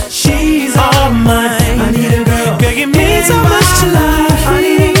else, she's all mine. I need a girl, it means so much to life. I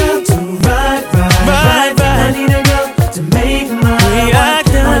need a girl to ride. I need a girl to make my wife.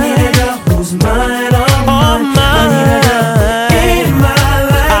 I need a girl who's mine, all mine. I need a girl in my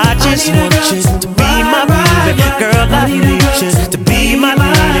life. I just want you to be my baby girl. I need you to be my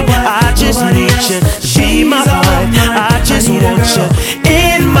lady. I just need you to be my wife. I just want you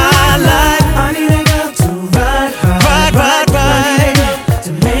in my life. I need a girl to ride.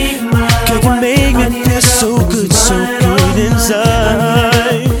 To make my wife. Can make me feel so good inside.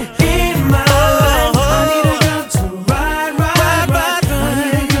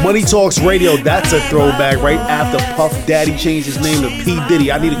 Money Talks Radio, that's a throwback. Right after Puff Daddy changed his name to P.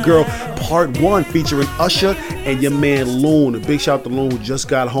 Diddy. I Need a Girl, Part 1, featuring Usher and your man Loon. A big shout out to Loon, who just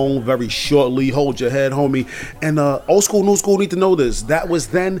got home very shortly. Hold your head, homie. And old school, new school need to know this. That was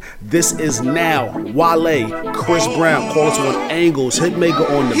then, this is now. Wale, Chris Brown, Call Us One Angles, Hitmaker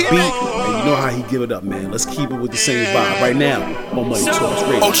on the beat. And you know how he give it up, man. Let's keep it with the same vibe right now on Money Talks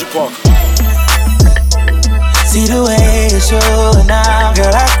Radio. See the way you're showing now,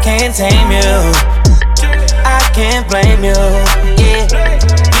 girl, I can't tame you. I can't blame you, yeah.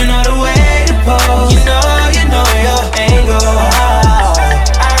 You know the way to pose, you know your angle.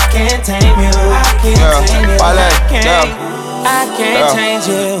 I can't tame you, I can't change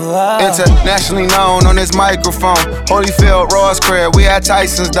you. Internationally known on this microphone. Holyfield, Ross Crab, we at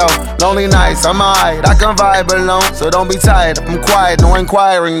Tyson's though. Lonely nights, I'm alright, I can vibe alone. So don't be tired, I'm quiet, no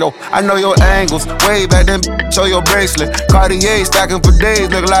inquiring though. I know your angles, way back then, show your bracelet. Cartier stacking for days,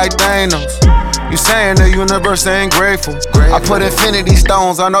 look like Thanos. You saying the universe ain't grateful. I put infinity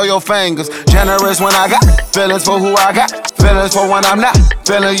stones on all your fingers. Generous when I got feelings for who I got. Feelings for when I'm not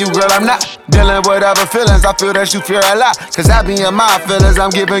feeling you, girl, I'm not dealing with other feelings. I feel that you fear a lot, cause I be in my feelings,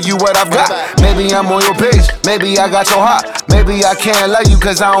 I'm giving you what I've got. Maybe I'm on your page, maybe I got your heart. Maybe I can't love you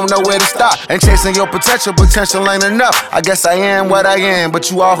cause I don't know where to start. And chasing your potential ain't enough. I guess I am what I am, but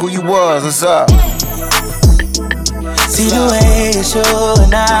you are who you was, what's up? See the way you're showing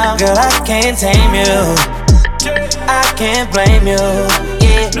now, girl, I can't tame you. I can't blame you,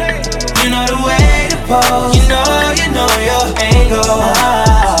 yeah. You know the way to pose, you know your angle.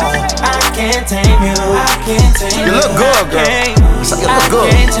 I can't tame you, I can't tame you. You look good, girl. I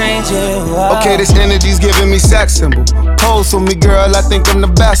can't change you. Okay, this energy's giving me sex symbol. Pose for me, girl, I think I'm the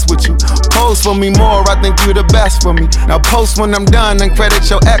best with you. Pose for me more, I think you the best for me. Now post when I'm done and credit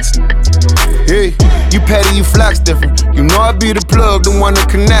your ex. Hey, you petty, you flex different. You know I be the plug, the one to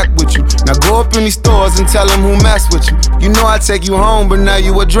connect with you. Now go up in these stores and tell them who mess with you. You know I take you home, but now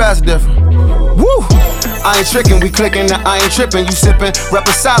you address different. Woo! I ain't tricking, we clicking, now I ain't tripping. You sipping,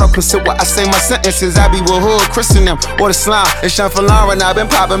 reposado, consider what I say my sentences. I be with Hood, Chris and them, or the slime. It's Sean Fallara, and I been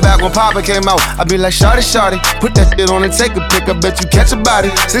popping back when Papa came out. I be like, shawty, put that shit on and take a pic. I bet you catch a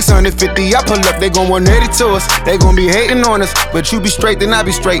body. 650, I pull up, they gon' 180 to us. They gon' be hating on us, but you be straight, then I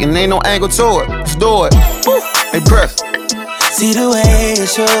be straight, and ain't no angle to it. Let's do it. Woo! Hey, press. See the way you're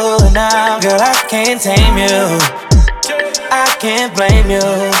showing now, girl, I can't tame you. I can't blame you,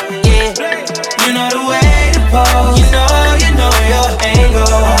 yeah. You know the way to pose, you know your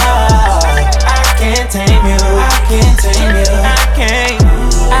angle. I can't tame you, I can't tame you.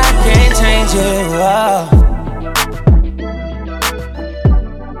 I can't change you.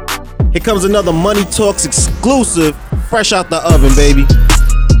 Here comes another Money Talks exclusive, fresh out the oven, baby.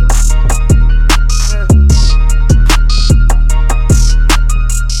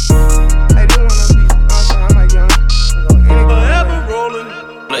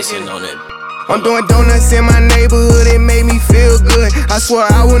 I'm doing donuts in my neighborhood, it made me feel good. I swear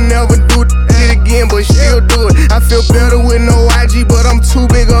I would never do it again, but still do it. I feel better with no IG, but I'm too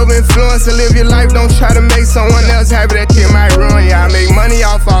big of influence to live your life. Don't try to make someone else happy, that shit might ruin ya. I make money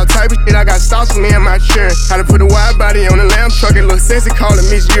off all type of shit, I got stock house for me and my children. How to put a wide body on the lamb truck, it look sexy, call it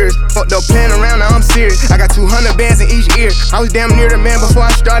Miss Years. Fucked up playing around, now I'm serious. I got 200 bands in each ear. I was damn near the man before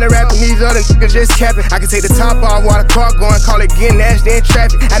I started rapping. These other niggas just capping. I can take the top off while the car going, call it getting nasty in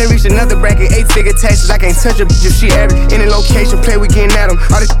traffic. I done reached another bracket, 8-figure taxes. I can't touch a bitch if she average. Any location, play, we getting at them.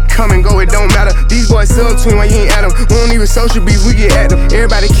 All this come and go, it don't matter. These boys sub twin while you ain't at them. We don't even social beef, we get at them.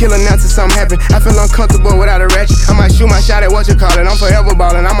 Everybody killing now till something happen. I feel uncomfortable without a ratchet. I might shoot my shot at what you call it. I'm forever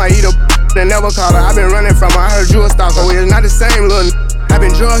ballin'. I might eat a and never call her. I been running from her. I heard you a stalker. It's not the same little I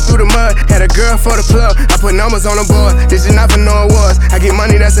been drugged through the mud. Had a girl for the plug. I put numbers on the board. This is not for no awards. I get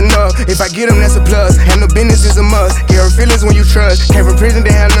money, that's enough. If I get them, that's a plus. Have no business is a must. Get her feelings when you trust. Came from prison,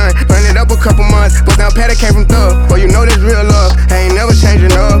 they had none. Run it up a couple months. But now Patty came from thug. Boy, you know this real love. I ain't never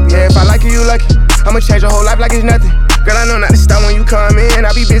changing up. Yeah, if I like you, you like it. I'ma change your whole life like it's nothing. Girl, I know not to stop when you come in.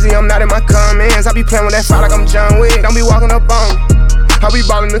 I be busy, I'm not in my comments. I be playing with that fire like I'm John Wick. Don't be walking up on me. I be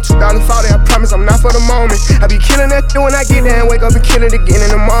ballin' the 2040, I promise I'm not for the moment. I be killing that shit when I get there and wake up and kill it again in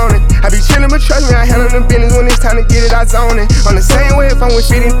the morning. I be chillin', but trust me, I handle the business when it's time to get it, I zone it. On the same way if I'm with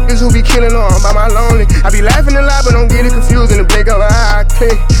 50 niggas who be killing or I'm by my lonely. I be laughing a lot, but don't get it confused in the blink of an eye. I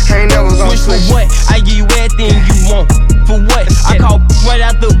click, I ain't never gonna switch. For what? I give you everything you want. For what? I call right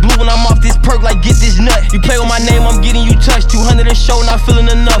out the blue when I'm off this perk like get this nut. You play with my name, I'm getting you touched. 200 a show, not feeling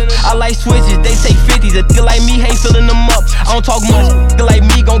enough. I like switches, they take 50s. A nigga like me ain't filling them up. I don't talk much. Nigga like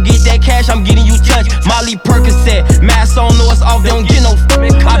me gon' get that cash, I'm getting you touched. Molly Percocet, mask on, know it's off, they don't get no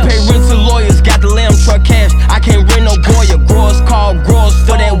I pay rent to lawyers, got the lamb truck cash. I can't rent no Goya. Growers call growers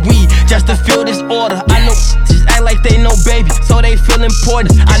for that weed, just to fill this order. I know just act like they know baby, so they feel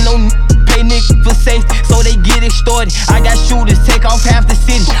important. I know pay niggas for safety, so they get extorted. I got shooters, take off half the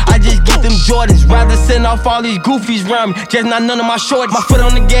city. I just get them Jordans, rather send off all these goofies round me. Just not none of my shorties. My foot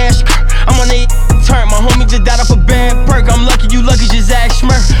on the gas, I'm on the turn. My homie just died off a bad perk. I'm lucky, you lucky, just ask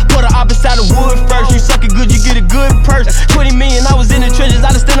Schmurf. Put her opposite of wood first. You suck it good, you get a good purse. 20 million, I was in the trenches.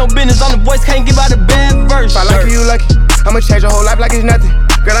 I done stand no business on the voice, can't give out a bad verse. If I like you, lucky. I'ma change your whole life like it's nothing.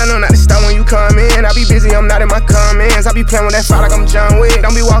 Girl, I know not to stop when you come in. I be busy, I'm not in my comments. I be playing with that fire like I'm John Wick.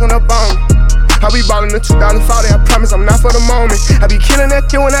 Don't be walking up on me. I be ballin' the 2040, I promise I'm not for the moment. I be killing that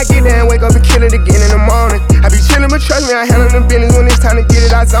shit when I get there and wake up and kill it again in the morning. I be chillin', but trust me, I handle the business when it's time to get it,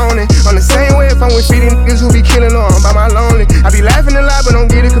 I zone it. On the same way if I'm with 50 niggas who be killing or I'm by my lonely. I be laughing a lot, but don't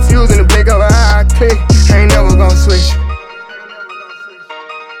get it confused in the blink of an eye. I click, I ain't never gonna switch.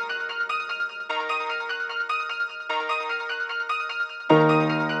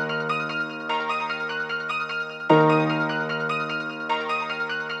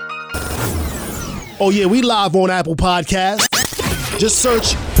 Oh yeah, we live on Apple Podcasts. Just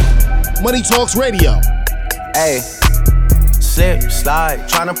search Money Talks Radio. Hey, slip, slide,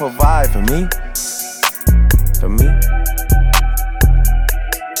 tryna provide for me. For me.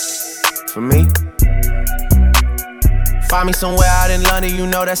 For me. Find me somewhere out in London, you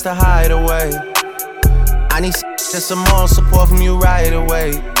know that's the hideaway. I need some more support from you right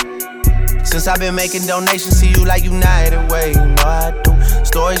away. Since I've been making donations to you like United Way, you know I do.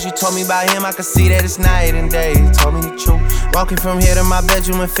 Stories you told me about him, I can see that it's night and day. You told me the truth. Walking from here to my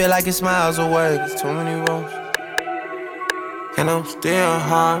bedroom and feel like it's miles away. There's too many roads. And I'm still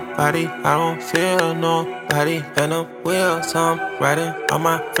hard body, I don't feel nobody. And I'm wheels, I'm riding on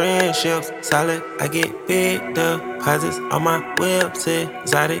my friendships. Solid, I get big deposits on my whips,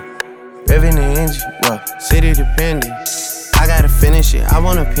 exotic. Revving the engine, well, city dependent. I gotta finish it, I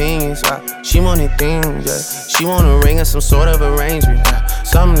want opinions, she wanted things, yeah. She want a ring or some sort of arrangement, yeah.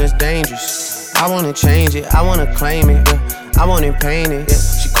 Something that's dangerous, I wanna change it, I wanna claim it, yeah. I want it painted, yeah.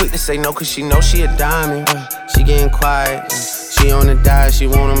 She quick to say no cause she know she a diamond, yeah. She getting quiet, yeah. She on the diet, she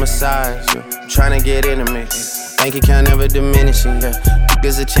want a massage, yeah. I'm tryna get intimate, yeah. Bank account never diminishing, yeah.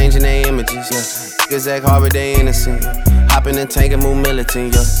 Niggas are changing their images, yeah. Niggas act hard but they innocent, yeah. Hop in the tank and move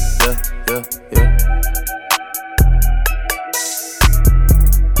militant, yeah.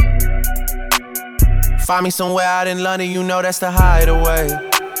 Find me somewhere out in London, you know that's the hideaway.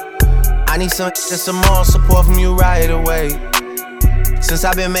 I need some more support from you right away. Since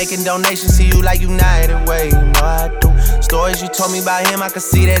I've been making donations to you like United Way, you know I do. Stories you told me about him, I can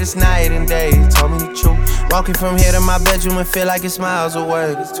see that it's night and day. You told me the truth. Walking from here to my bedroom and feel like it's miles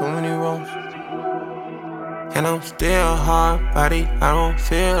away. There's too many rooms. And I'm still hard body, I don't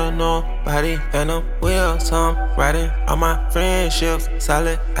feel nobody. And I'm wheels, I'm riding on my friendships.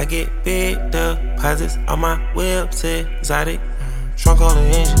 Solid, I get big deposits on my whips, exotic. Trunk on the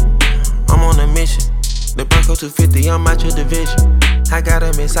engine, I'm on a mission. The Bronco 250, I'm out your division. I got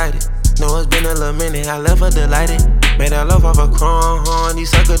them excited, know it's been a little minute. I left her delighted, made her love off a chrome.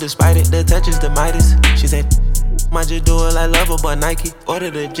 These sucker despite it, the touch is the Midas. She said, Might just do it like Lover but Nike.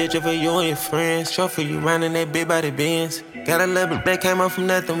 Ordered a jet for you and your friends. Show for you roundin' that big body Benz. Got a little bit that came up from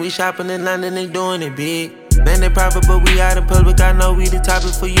nothing. We shopping in London and doing it big. Man, they private, but we out in public. I know we the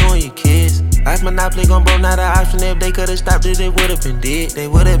topic for you and your kids. Ice Monopoly gon' blow, not an option. If they could've stopped it, they would've been dead. They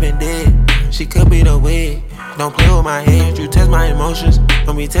would've been dead. She could be the wig. Don't play with my head, you test my emotions.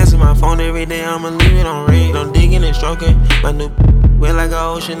 Don't be testing my phone every day, I'ma leave it on red. Don't digging and stroking. My new wet like an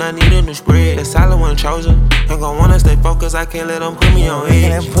ocean, I need a new spread. The solid one chosen. I'm gon' wanna stay focused, I can't let them put me on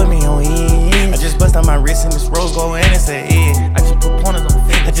edge. Can't put me on edge. I just bust on my wrist and this rose gold and it's an edge. I just put pointers on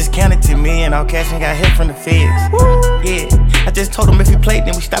feds. I just counted to me and all cash and got hit from the feds. Yeah, I just told them if he played,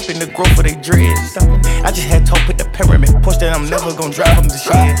 then we stop in the growth for they dreads. I just had to put the pyramid push that I'm never gon' drive them to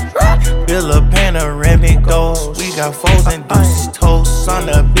shit. Build a panoramic doors. We got foes and deuces toast. On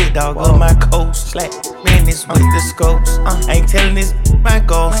the big dog of my coast. Slack, man, this with the scopes. I ain't telling this my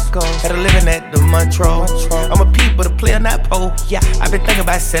goals. Had a living at the Montreux. I'm a peep, but a player, not pole. Yeah, I been thinking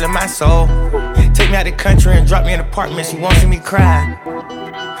about selling my soul. Take me out the country and drop me in apartments. You won't see me cry.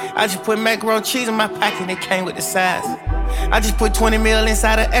 I just put macaroni cheese in my pocket and it came with the size. I just put 20 mil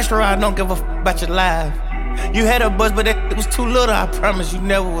inside an extra. I don't give a f about your life. You had a buzz, but it was too little. I promise you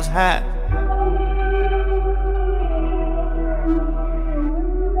never was hot.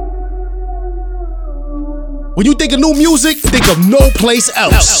 When you think of new music, think of no place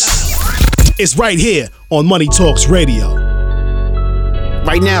else. It's right here on Money Talks Radio.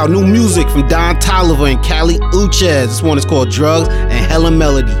 Right now, new music from Don Toliver and Kali Uchis. This one is called Drugs and Hella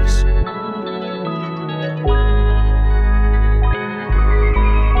Melodies.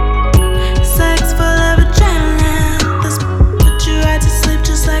 Sex full of adrenaline. This put you right to sleep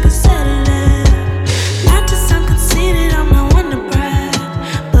just like a sedative. Not just I'm conceited, I'm not one to brag,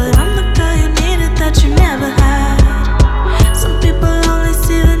 but I'm the girl you needed that you never had. Some people only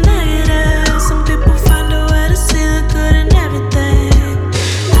see the negative. Some people find a way to see the good in everything.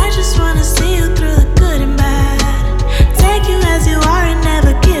 I just wanna see you through the good and bad. Take you as you are and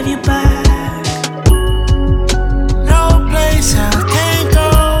never give you back. No place I can't go.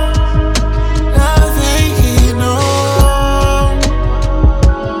 Nothing here, no.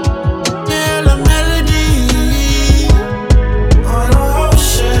 Feel a melody on the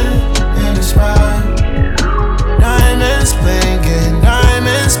ocean in the sky. Diamonds blinking,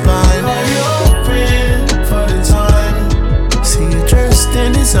 diamonds blinding. Are you open for the time? See you dressed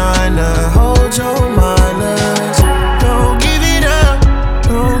in designer. Hold your minders. Don't give it up.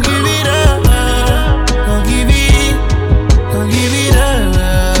 Don't give it up. Don't give it. Don't give it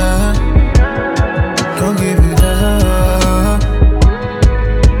up. Don't give it up.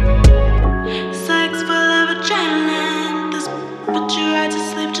 Sex full of adrenaline. This put you right to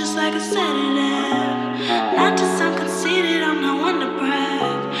sleep just like a sedative. Not just I'm conceited, I'm not one to brag,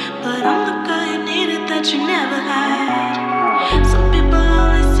 but I'm the girl you needed that you never had. Some people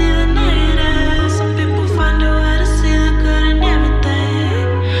only see the negative. Some people find a way to see the good in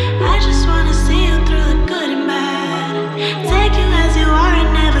everything. I just wanna see you through the good and bad. Take you as you are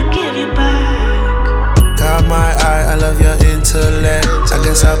and never give you back. Got my eye, I love your intellect. I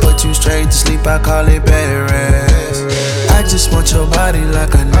guess I put you straight to sleep, I call it bed rest. I just want your body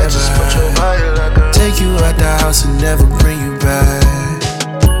like I never had. Take you out the house and never bring you back.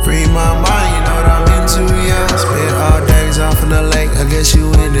 Free my mind, you know what I'm into, yeah. Spent all days off in the lake, I guess you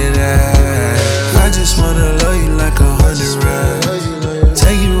into that. I just wanna love you like 100 racks.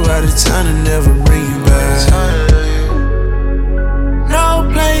 Take you out of town and never bring you back. No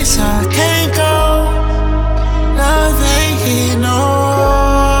place I can't go. Nothing here, no.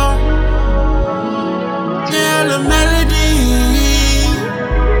 Feel a melody.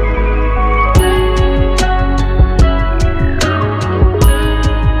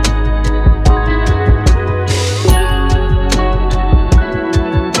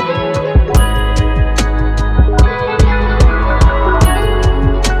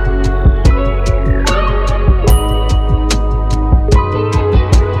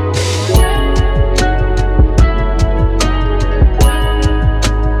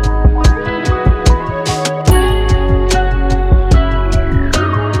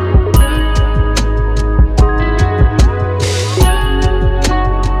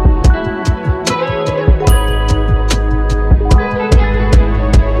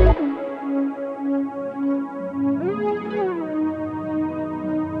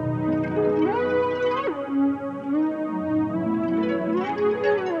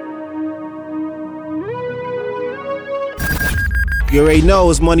 You already know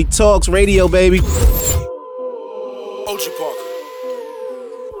it's Money Talks Radio, baby. And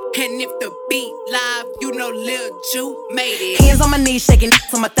if the beat live, you know Lil Ju made it. Hands on my knees, shaking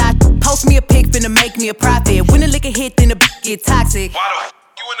on my thigh. Post me a pic, finna make me a profit. When the liquor hit, then the get toxic. Why the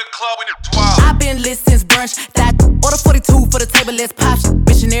you in the club when it's wild? I've been lit since brunch. That order 42 for the table, let's pop shit.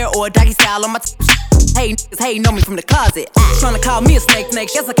 Missionaire or doggy style on my Hey, niggas hating on me from the closet. Tryna call me a snake.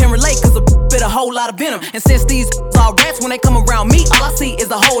 Guess I can relate, cause a bit a whole lot of venom. And since these all rats, when they come around me, all I see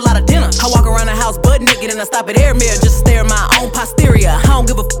is a whole lot of dinner. I walk around the house butt naked and I stop at air mirror just to stare at my own posterior. I don't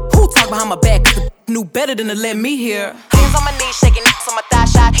give a who talk behind my back, cause the knew better than to let me hear. Hands on my knees, shaking on my thigh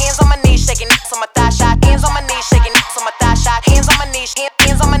shot. Hands on my knees, shaking on my thigh shot. Hands on my knees, shaking on my thigh shot. Hands on my knees,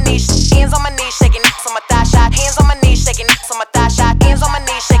 hands on my knees, hands on my knees, shaking on my thigh shot. Hands on my knees, shaking on my thigh shot. Hands on my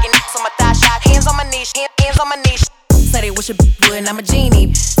knees, shaking on my thigh shot. Hands on my knees, hands on my knees. Say they wish a would and I'm a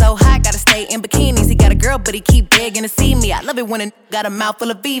genie. So hot, gotta stay in bikinis. He got a girl, but he keep begging to see me. I love it when a got a mouth full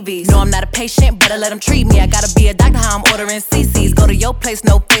of VVs. No, I'm not a patient, but I let him treat me. I gotta be a doctor, how I'm ordering CCs. Go to your place,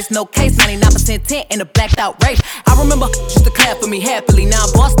 no face, no case. 99% tint in a blacked out race. I remember used to clap for me happily. Now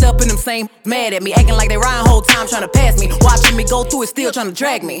I'm bossed up and them same mad at me. Acting like they riding whole time trying to pass me. Watching me go through it, still trying to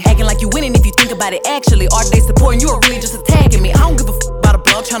drag me. Acting like you winning if you think about it actually. Are they supporting you or really just attacking me? I don't give a about a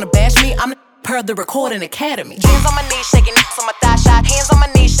blog trying to bash me. I'm per the Recording Academy. Hands on my knees, shaking on my thigh shot. Hands on my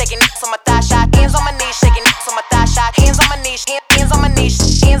knees, shaking on my thigh shot. Hands on my knees, shaking on my thigh shot. Hands on my knees, hands on my knees,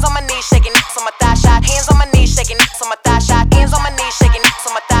 hands on my knees, shaking on my thigh shot. Hands on my knees, shaking on my thigh shot. Hands on my knees, shaking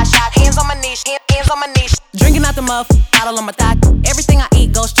on my thigh shot. Hands on my knees, hands on my knees. Drinking out the bottle on my thigh. Everything I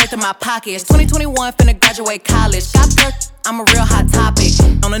eat goes straight to my pockets. 2021, finna graduate college. Got dirt, I'm a real hot topic.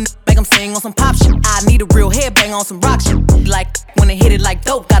 On a make them sing on some pop shit. I need a real headbang on some rock shit. Like when they hit it like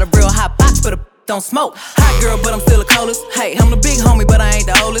dope. Got a real hot box, but don't smoke. Hot girl, but I'm still the coldest. Hey, I'm the big homie, but I ain't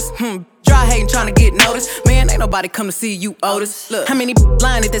the oldest. Dry hating, trying to get noticed. Man, ain't nobody come to see you, Otis. Look, how many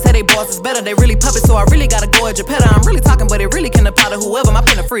lying if they say they boss is better? They really puppets, so I really gotta go at Geppetto. I'm really talking, but it really can apply to whoever. My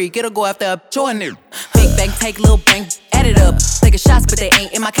pen a freak, it'll go after a Jordan. Big bang, take little bang, add it up. Taking shots, but they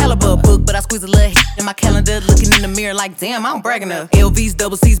ain't in my caliber book. But I squeeze a little hit in my calendar, looking in the mirror like, damn, I don't brag enough. LVs,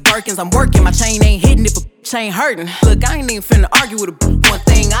 double C's, Birkins, I'm working. My chain ain't hitting if a chain hurting. Look, I ain't even finna argue with a one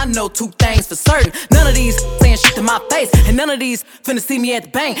thing. I know two things for certain. None of these saying shit to my face, and none of these finna see me at the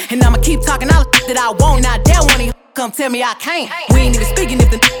bank. And I'ma keep talking all the shit that I want. Not damn when he come tell me I can't. We ain't even speaking if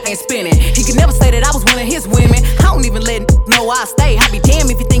the ain't spinning. He could never say that I was one of his women. I don't even let know I stay. I be damn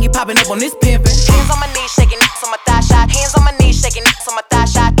if you think you popping up on this pimpin'. Hands on my knees, shaking on my thigh shot. Hands on my knees, shaking on my thigh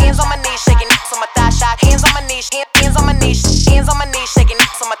shot. Hands on my knees, shaking on my thigh shot. Hands on my knees, hands on my knees, hands on my knees, shaking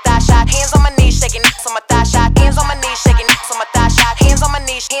on my thigh shot. Hands on my knees, shaking on my thigh shot. Hands on my knees, shaking on my thigh shot. Hands on my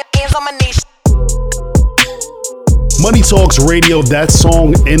knees, hands on my knees. Money Talks Radio, that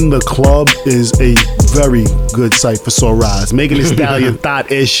song In the Club is a very good sight for sore eyes. Megan Thee Stallion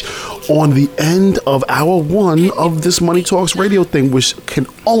thought-ish on the end of hour one of this Money Talks Radio thing, which can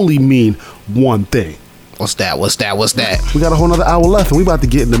only mean one thing. What's that? We got a whole nother hour left, and we about to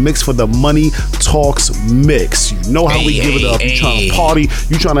get in the mix for the Money Talks mix. You know how we give it up. You trying to party,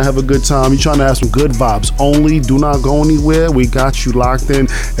 you trying to have a good time, you trying to have some good vibes only. Do not go anywhere. We got you locked in,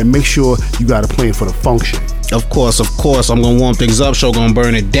 and make sure you got a plan for the function. Of course, I'm gonna warm things up, show gonna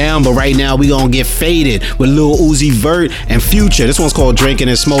burn it down, but right now we gonna get faded with Lil Uzi Vert and Future. This one's called Drinking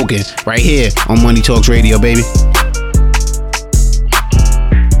and Smoking, right here on Money Talks Radio, baby.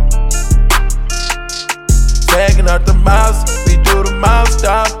 Tagging up the mouse, we do the mouse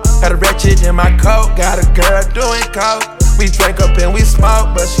stop. Got a ratchet in my coat, got a girl doing coke. We drink up and we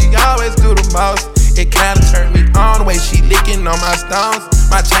smoke, but she always do the most. It kinda turned me on the way she licking on my stones.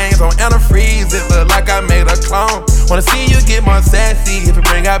 My chains on antifreeze, it look like I made a clone. Wanna see you get more sassy if it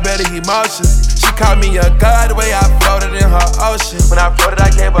bring out better emotions. She called me a god the way I floated in her ocean. When I floated,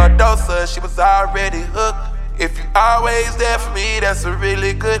 I gave her a dose of, she was already hooked. If you always there for me, that's a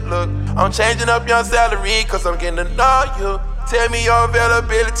really good look. I'm changing up your salary, cause I'm getting to know you. Tell me your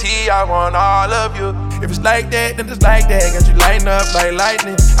availability, I want all of you. If it's like that, then it's like that. Got you lighting up like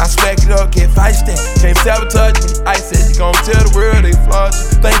lightning. I swag it up, get feisty. Can't sabotage me, I said you gon' tell the world they flaws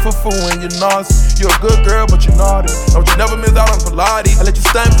you. Thankful for when you're nauseous. You're a good girl, but you're naughty. Don't you never miss out on Pilates. I let you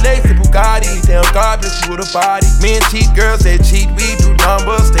stunt flex in Bugatti. Damn God bless you with a body. Me and cheat girls, they cheat, we do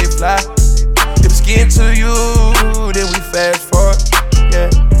numbers, they fly. If it's getting to you, then we fast forward, yeah.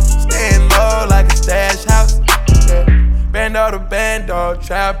 Staying low like a stash house, yeah. Bando,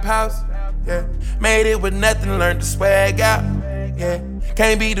 trap house, yeah. Made it with nothing, learned to swag out, yeah.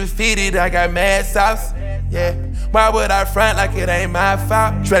 Can't be defeated, I got mad sauce, yeah. Why would I front like it ain't my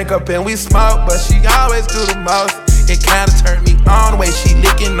fault? Drink up and we smoke, but she always do the most. It kinda turned me on the way she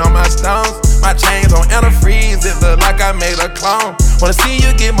licking on my stones. My chains on antifreeze, it look like I made a clone. Wanna see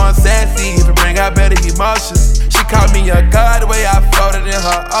you get more sassy if it bring out better emotions. She called me a god the way I floated in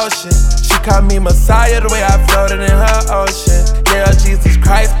her ocean. She called me Messiah the way I floated in her ocean. Yeah, Jesus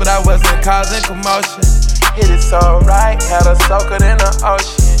Christ, but I wasn't causing commotion. Hit it so right, had her soaking in the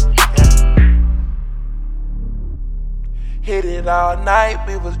ocean. Yeah. Hit it all night,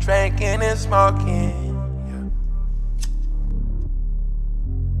 we was drinking and smoking.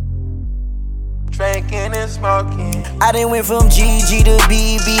 Drinking and smoking. I done went from GG to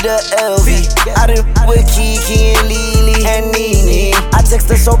BB to LV. I done with Kiki and Lily and Nene. I text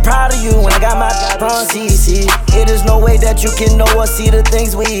her so proud of you when I got my on CC. It is no way that you can know or see the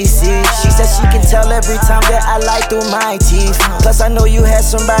things we see. She said she can tell every time that I lie through my teeth. Plus I know you had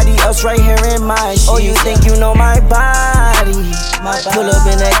somebody else right here in my sheets. Oh, you think you know my body? Pull up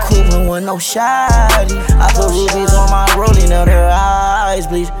in that coupe and with no shawty. I put rubies on my rolling out her eyes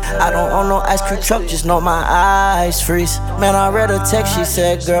bleed. I don't own no ice cream truck, just know my eyes freeze. Man, I read her text, she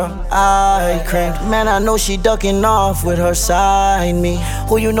said, girl, I creamed. Man, I know she ducking off with her side me.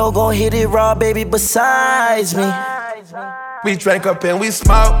 Who you know gon' hit it raw, baby, besides me? We drank up and we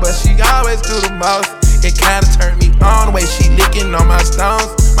smoked, but she always do the most. It kinda turned me on the way she licking on my stones.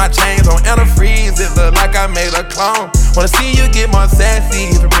 My chains on antifreeze, it look like I made a clone. Wanna see you get more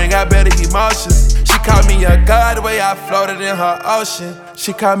sassy, to bring out better emotions. She called me a god the way I floated in her ocean.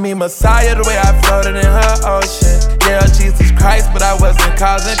 She called me Messiah the way I floated in her ocean. Yeah, Jesus Christ, but I wasn't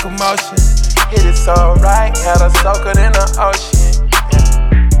causing commotion. Hit it so right, had her soaking in the ocean.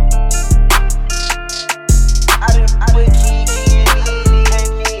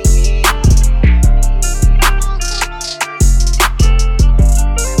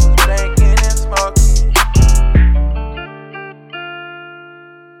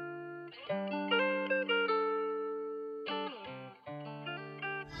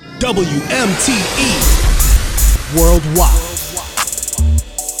 WMTE Worldwide.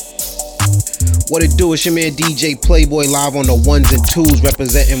 What it do? It's your man DJ Playboy live on the ones and twos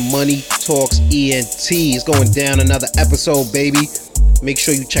representing Money Talks ENT. It's going down another episode, baby. Make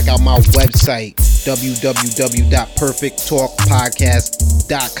sure you check out my website,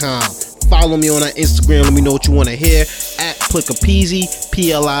 www.perfecttalkpodcast.com. Follow me on our Instagram. Let me know what you want to hear at Plickapeezy,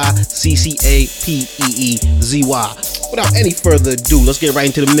 PLICCAPEEZY. Without any further ado, let's get right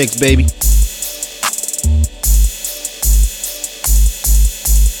into the mix, baby.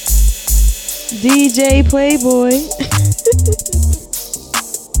 DJ Playboy.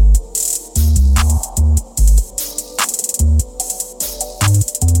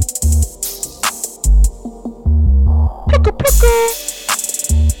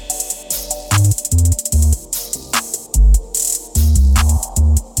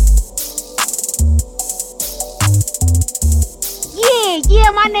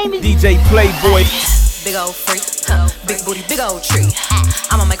 Yeah, my name is DJ Playboy. Big old freak, big booty, big old tree.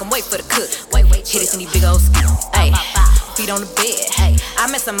 I'ma make him wait for the cook. Wait, hit it in these big old skis. Ayy, feet on the bed. Hey, I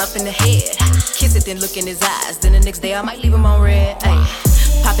mess him up in the head. Kiss it, then look in his eyes. Then the next day I might leave him on red. Ayy,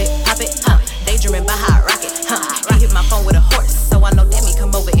 pop it, daydreaming by hot rocket. He hit my phone with a horse, so I know that me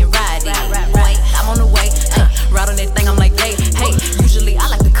come over and ride it. Wait, I'm on the way. Ride on that thing, I'm like, hey. Usually I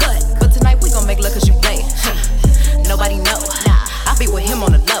like to cut, but tonight we gon' make love 'cause you play. Nobody know. I be with him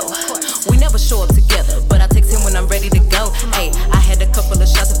on the low. We never show up together, but I text him when I'm ready to go. Hey, I had a couple of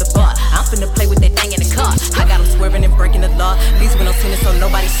shots at the bar. I'm finna play with that thing in the car. I got him swerving and breaking the law. Least with no tennis, so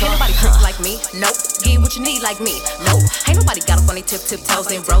nobody saw. Ain't nobody freak like me. Nope. Get what you need like me. Nope. Ain't nobody got up on they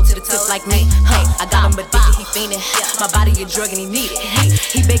tiptoes and roll to the tip like me. Hey, I got him addicted, he fiending. My body a drug and he need it.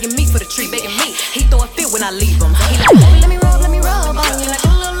 He begging me for the treat, begging me. He throw a fit when I leave him. He like, baby, let me rub on you. Like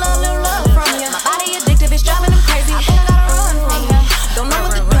a little love from you. My body addictive, it's driving him crazy. I think I gotta run from you. Don't know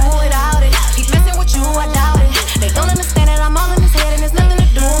what to do without it. He messing with you, I doubt it. They don't understand that I'm all in his head and there's nothing to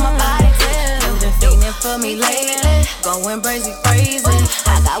do with my body. You've been feeling for me lately, going crazy.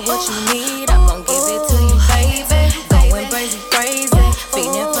 I got what you need, I'm gon' give it to you, baby. Going crazy,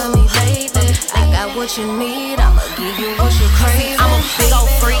 feeling for me lately. I got what you need, I'ma give you what you crave. I'm a big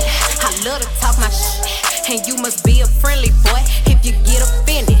old freak, I love to talk my shit, and you must be a friendly boy if you get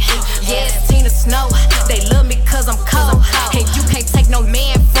offended. Yeah, it's Tina Snow, they love me 'cause I'm cold, and you can't take no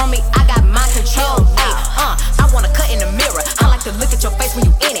man from me. I got mind control. Ay, I wanna cut in the mirror. I like to look at your face when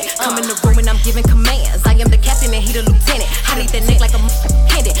you in it. Come in the room and I'm giving commands. I am the captain and he the lieutenant. I need that neck like a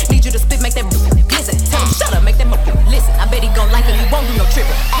pendant. Need you to spit, make that listen. Tell him shut up, make that listen. I bet he gon' like it, he won't do no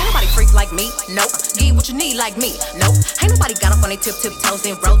tripping. Ain't nobody freak like me, nope. Get what you need like me, nope. Ain't nobody got up on they tiptoes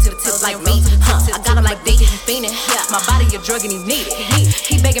and roll to the tip like me. I got him like this, he fiending. My body a drug and he need it.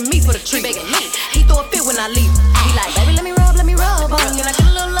 He begging me for the treat, begging me. He throw a fit when I leave. He like, baby, let me rub on you. Like a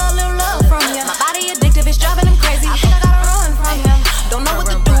little love from you. My body addictive, it's driving him crazy. I think I gotta run from you. Don't know what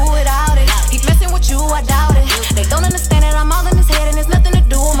to do without it. He messing with you, I doubt it. They don't understand that I'm all in his head and there's nothing to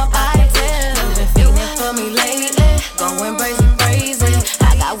do with my body.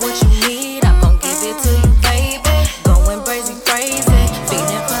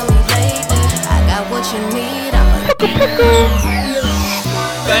 Thank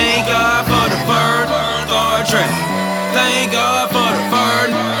God for the bird, Star Trek. Thank God for the bird,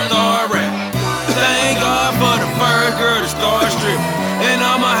 Star Rap. Thank God for the bird, girl, the Star Strip. And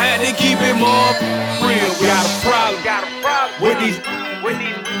I'ma have to keep it more real. We got a problem with these.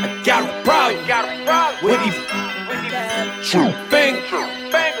 I got a problem with these. True finger,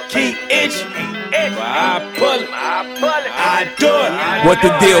 keep itching. I pull it, I do it. What the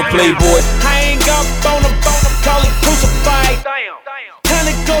deal, Playboy? I ain't got on the phone, I'm calling crucified. Time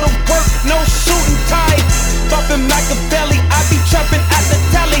to go to work, no suit and tie. Bumpin' Machiavelli, I be trapping at the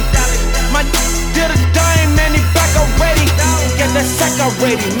telly. My did a dime, man, he back already. Get that sack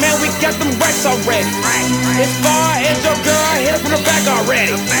already, man, we got them racks already. As far as your girl, hit her from the back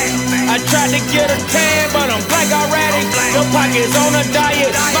already. I tried to get a tan, but I'm black already. Your pocket's on a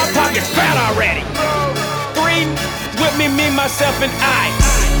diet, my pocket's fat already. 3 with me, myself, and I.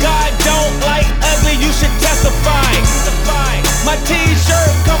 God don't like ugly, you should testify. My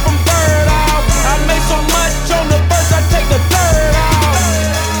t-shirt come from Bird off. I made so much on the verse, I take the third off.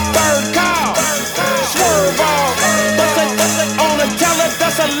 Bird call, swerve off. Bust it on the teller,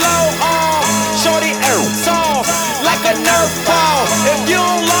 that's a low off. Shorty soft, like a Nerf ball. If you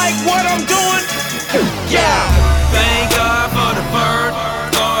don't like what I'm doing, yeah. Thank God for the bird,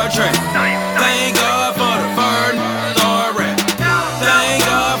 Star Trek. Thank God for the bird, Star Rap. Thank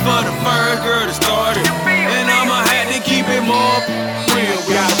God for the bird, girl, the Star Trek. And I'ma have to keep it more real.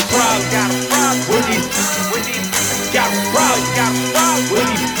 We got a problem with these. Got a problem with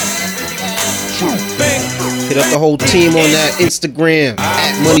these. True thing. Hit up the whole team on that Instagram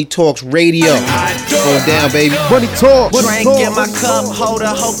at Money Talks Radio. Going down, baby. Money Talks. Drink in my cup holder,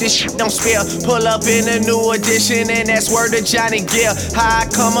 hope this shit don't spill. Pull up in a new edition, and that's word to Johnny Gill. How I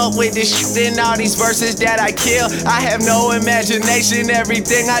come up with this shit and all these verses that I kill. I have no imagination,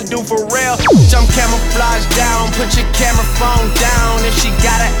 everything I do for real. Jump camouflage down, put your camera phone down. If she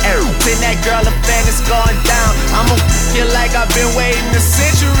got an arrow, then that girl a fan is going down. I'ma feel like I've been waiting a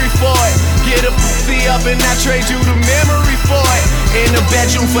century for it. Get a pussy up and I trade you the memory for it. In the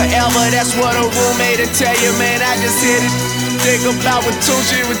bedroom forever, that's what a roommate will tell you. Man, I just hear this think about what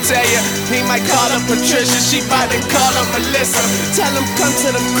Tucci would tell you. He might call her Patricia, she bout to call her Melissa. Tell him come to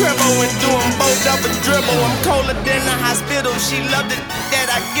the cribbo and do them both up a dribble. I'm colder than the hospital, she loved it that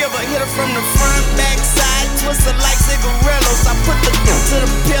I give her. Hit her from the front, back, side, twist her like cigarillos. I put the gun to the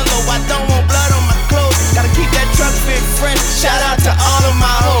pillow, I don't want blood on my clothes. Gotta keep that truck fit fresh, shout out to all of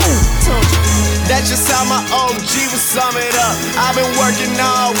my hoes. That's just how my OG would sum it up. I've been working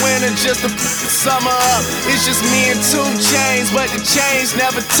all winter just to summer up. It's just me and 2 Chainz, but the chains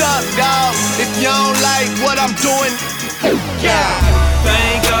never tough, dawg. If you don't like what I'm doing, yeah.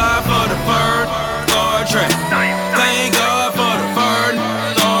 Thank God for the bird, Star Trek. Thank God for the bird,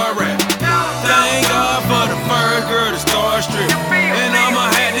 Star Rap. Thank God for the bird, girl, the Star Strip. And I'ma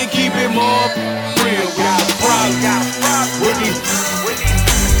have to keep it more real. We got a problem with these.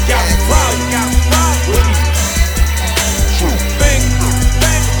 Got a problem with these. True thing,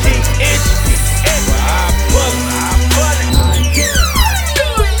 keep itching. I pull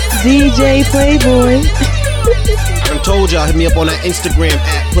it. DJ Playboy. I told y'all, hit me up on that Instagram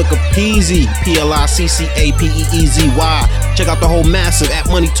at Plickapeezy, PLICCAPEEZY. Check out the whole massive at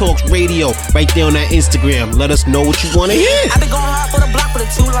Money Talks Radio right there on that Instagram. Let us know what you want to hear. I been going hard for the block for the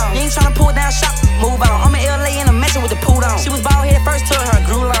too long. You ain't tryna pull down shop, move on. I'm in LA and I'm messing with the pool on. She was bald head first, took her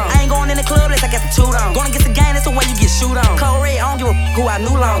grew long. I ain't going in the club, let's I got the toot on. Going against the game, that's the way you get shoot on. Code red, I don't give a who I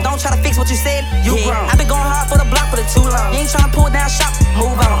knew long. Don't try to fix what you said, you grown. I been going hard for the block for the too long. You ain't tryna pull down shop,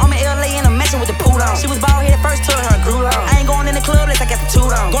 move on. I'm in LA and I'm messing with the pool on. She was bald head first, took her grew long. I ain't going in the club, let's I got the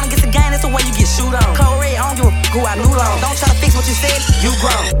toot on. Going against the game, that's the way you get shoot on. Code red, I don't give a who I knew long. Don't try to fix what you said, you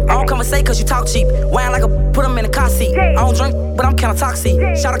grown. I don't come and say cause you talk cheap. Whine like a put him in a car seat. I don't drink, but I'm kinda toxic.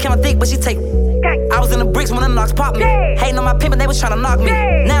 Shout out kinda thick, but she take. I was in the bricks when the knocks popped me. Hating on my pimp, they was tryna knock me.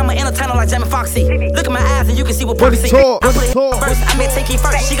 Now I'm an entertainer like Jamie Foxy. Look at my eyes and you can see what Percy. I put it first, I may take it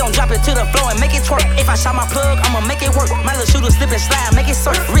first. She gon' drop it to the floor and make it twerk. If I shot my plug, I'ma make it work. My little shooter slip and slide, make it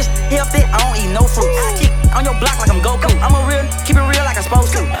surf. Rich, healthy, I don't eat no fruit. I kick on your block like I'm Goku. I'm a real, keep it real like I'm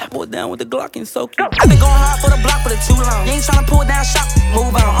supposed to. Pull down with the Glock and soak you. I been going hard for the block for the too long. You ain't tryna pull down shop,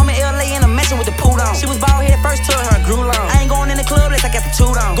 move on. I'm in LA and I'm messing with the pool on. She was bald head first, took her grew long. I ain't going in the club, let's I got the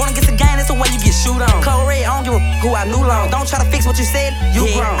toot on. Going against the game, that's the way you get shoot on. Code red, I don't give a who I knew long. Don't try to fix what you said, you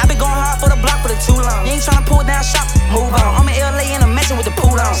grown. I been going hard for the block for the too long. You ain't tryna pull down shop, move on. I'm in LA and I'm messing with the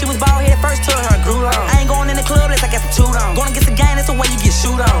pool on. She was bald head first, took her grew long. I ain't going in the club, let's I got the toot on. Going against the game, that's the way you get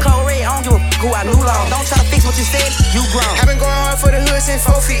shoot on. Code red, I don't give a who I knew long. Don't try to fix what you said, you grown. I been going hard for the hood since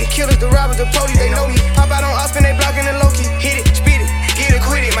 4 feet. Killers, the robbers, the police, they know me. Pop out on us and they blocking the low key. Hit it, spit it, get it,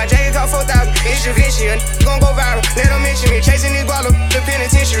 quit it. My jacket cost 4,000. It's it's Da Vinci. A gon' go viral, let them mention me. Chasing this ball up the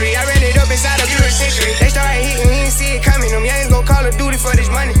penitentiary. I ran it up inside a pure century. They started hitting, he ain't see it coming. Them youngins gon' Call of Duty for this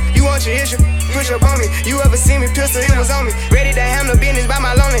money. You want your issue? Push up on me. You ever see me pistol? It was on me. Ready to handle business by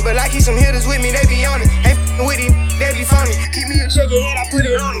my lonely. But I keep some hitters with me, they be on it. Ain't f***ing with it, they be phony. Keep me a check your head, I put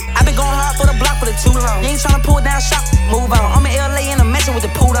it on it. I been going hard for the block for the too long. You ain't tryna pull down shop, move on. I'm in LA and I'm messing with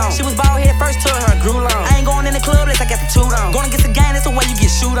the pool on. She was bald head first, took her grew long. I ain't going in the club unless I got the toot on. Going against the gang, that's the way you get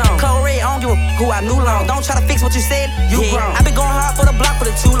shoot on. Code red, I don't give a who I knew long. Don't try to fix what you said, you grown. I been going hard for the block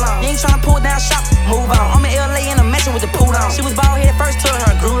for the too long. You ain't tryna pull down shop, move on. I'm in LA and I'm messing with the pool on. She was bald head first, took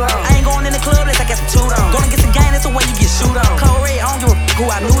her grew long. I ain't going in the club unless I got the toot on. Going against the gang, that's the way you get shoot on. Code red, I don't give a who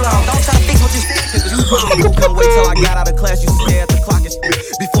I knew long. Don't try to fix what you said. Couldn't wait till I got out of class, you stare at the clock and shit.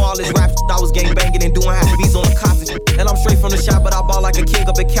 Before all this rap shit, I was gang banging and doing half beats on the cops and shit. And I'm straight from the shop, but I ball like a king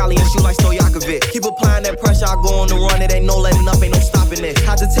up in Cali and shoot like Stojakovic. Keep applying that pressure, I go on the run, it ain't no letting up, ain't no stopping it.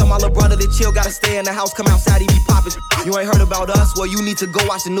 Had to tell my little brother to chill, gotta stay in the house, come outside, he be poppin'. You ain't heard about us, well you need to go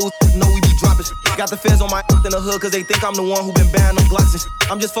watch the news, know we be dropping shit. Got the feds on my in the hood, cause they think I'm the one who been banning them Glocks and shit.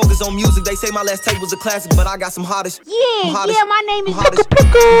 I'm just focused on music, they say my last tape was a classic, but I got some hottest. Yeah, my name is hottest.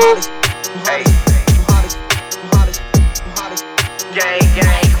 Hey. Gang,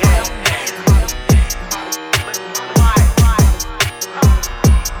 gang, gang.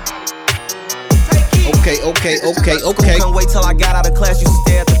 Okay. Couldn't wait till I got out of class, used to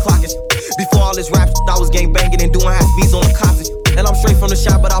stare at the clock and shit. Before all this rap shit, I was gang banging and doing half beats on the cops and shit. And I'm straight from the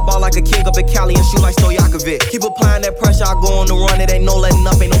shop, but I ball like a king up in Cali and shoot like Stojakovic. Keep applying that pressure, I go on the run, it ain't no letting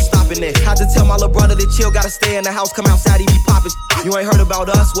up, ain't no stopping it. Had to tell my little brother to chill, gotta stay in the house, come outside, he be poppin'. You ain't heard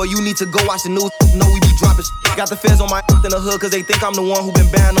about us, well you need to go watch the news, know we be dropping shit. Got the feds on my in the hood, cause they think I'm the one who been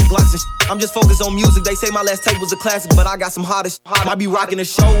banning them Glocks and shit. I'm just focused on music, they say my last tape was a classic, but I got some hottest. Might be rocking the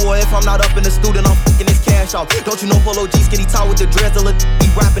show, or if I'm not up in the studio, I'm f***ing this cash off. Don't you know Polo G skinny tall with the dreads, be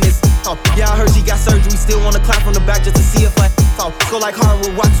rapping this off. Yeah, I heard she got surgery, still wanna clap from the back just to see if I off. Go like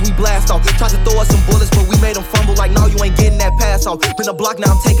hardwood rocks, we blast off. Tried to throw us some bullets, but we made them fumble like, no, you ain't getting that pass off. Been a block,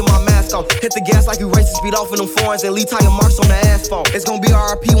 now I'm taking my mask off. Hit the gas like you racing speed off in them foreigns and leave tire marks on the asphalt. It's gonna be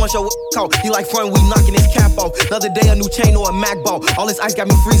RIP once your caught. He like front, we knocking his cap off. The other day, a new chain or a Mac ball. All this ice got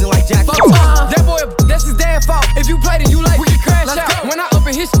me freezing like Jack Frost. That boy, that's his damn fault. If you played it, you like, we can crash out. When I up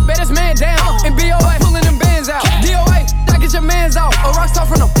in his shit, bet this man down. And BOA, pulling them bands out. DOA, I get your mans out. A rock star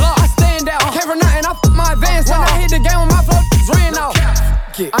from the block, I stand out. Came from nothing, I f*** my advance out. When I hit the game with my flow, ran out.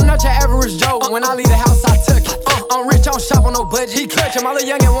 I'm not your average Joe. When I leave the house, I tuck it. I'm rich, I don't shop on no budget. He clutching, my little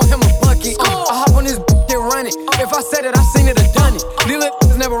youngin' want him a bucket. I hop on this and run it. If I said it, I seen it, I done it. These little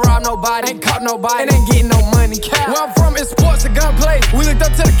never robbed nobody, ain't caught nobody, and ain't getting no money. Where I'm from, it's sports and gunplay. We looked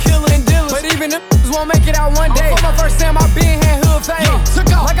up to the killer and dealers, but even them won't make it out one day. For my first time, I been had hood fade.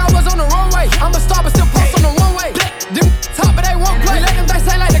 Took off like I was on the runway. I'm a star, but still post on the one way. Them top, but they won't play. We let them dice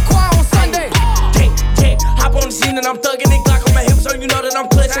say like the choir on Sunday. Hop on the scene and I'm thugging it, Glock on my hips, so you know that I'm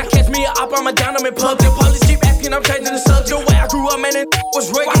clutching. Catch me up, I'm a down, I'm in public. Police keep asking, I'm changing the subject. The way I grew up, man, it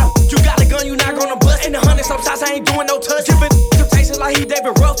was rigged. You got a gun, you not gonna bust. In the 100 some shots, I ain't doing no touch. Giving temptations like he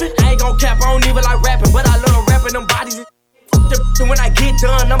David Ruffin. I ain't gon' cap, I don't even like rapping, but I love rapping them bodies. And when I get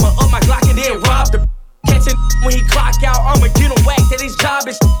done, I'ma up my Glock and then rob the catching when he clock out, I'ma get him whacked at his job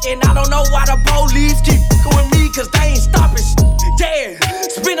and and I don't know why the police keep with me, cause they ain't stopping Yeah,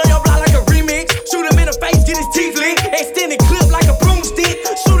 spin on your block like a remix. Shoot him in the face, get his teeth licked. Extend the clip like a broomstick.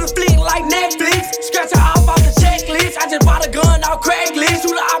 Shoot a flick like Netflix. Scratch her off the checklist. I just bought a gun off Craigslist.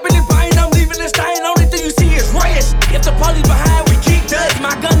 Shoot her up in the brain, I'm leaving the stain. Only thing you see is red. If the police behind, we kick dust.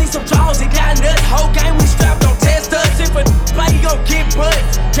 My gun needs some jaws, it got nuts. Whole game we strapped, don't test us. If a play, you gon' get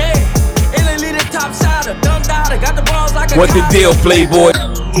butts. Yeah, Illa lead the top side, dumb daughter. Got the balls like a what the deal, Playboy?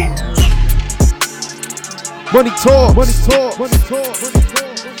 Money talk.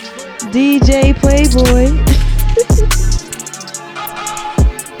 DJ Playboy.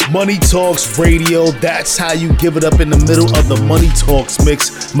 Money Talks Radio, that's how you give it up in the middle of the Money Talks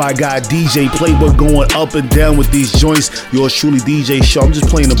mix. My guy DJ Playboy going up and down with these joints. Yours truly DJ Show. I'm just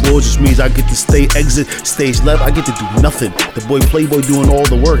playing the board, just means I get to exit stage left. I get to do nothing. The boy Playboy doing all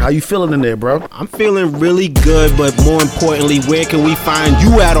the work. How you feeling in there, bro? I'm feeling really good, but more importantly, where can we find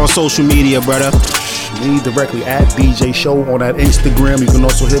you at on social media, brother? Me directly at DJ Show on that Instagram. You can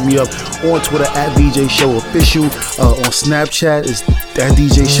also hit me up on Twitter at DJ Show Official. On Snapchat is at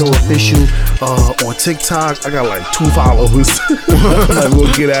DJ Show Official. On TikTok, I got like 2 followers. We'll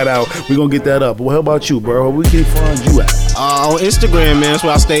get that out. We're gonna get that up. But how about you, bro? Where we can find you at? On Instagram, man. That's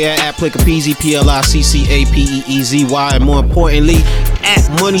where I stay at Plickapeezy, PLICCAPEEZY, and more importantly, at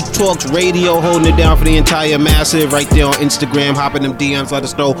Money Talks Radio, holding it down for the entire massive. Right there on Instagram, hop in them DMs, let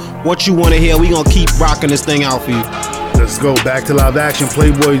us know what you want to hear. We gonna keep rocking this thing out for you. Let's go back to live action,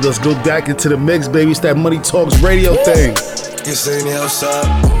 Playboy. Let's go back into the mix, baby. It's that Money Talks radio thing. You saying the outside.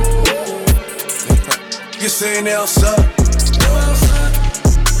 You saying the outside.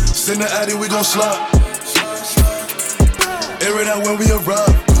 Send the addy, we gon' slide. Air it out when we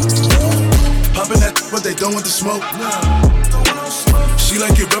arrive. Poppin' that, what they done with the smoke. She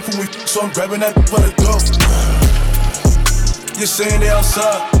like it rough when we, so I'm grabbing that for the dope. You saying they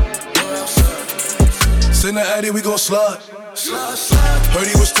outside. Send the addy, we gon' slide. Heard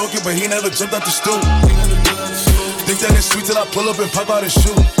he was talking, but he never jumped out the stool. Think that it's sweet till I pull up and pop out his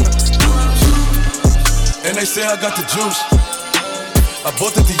shoe. And they say I got the juice. I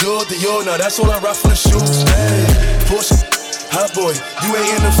bought the Dior, now that's all I rock for the shoes. Hey, Porsche, hot boy, you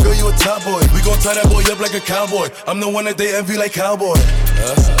ain't in the field, you a top boy. We gon' tie that boy up like a cowboy. I'm the one that they envy like cowboy.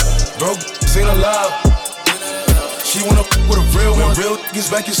 Bro, ain't allowed. She wanna with a real one, real gets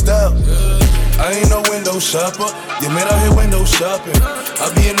back your style. I ain't no window shopper, you man out here window shopping.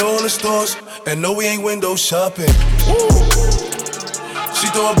 I be in all the stores, and no we ain't window shopping. She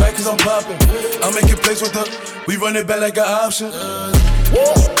throw it back cause I'm popping. I make it plays with her, we run it back like an option.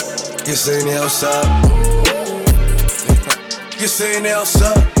 You saying the outside. You saying the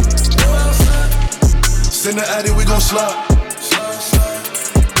outside. Send the addy, we gon' slide.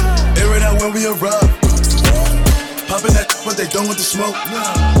 Air it out when we arrive. Poppin' that, what they done with the smoke.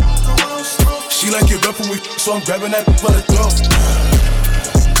 She like it rough when we, so I'm grabbing that for the throat.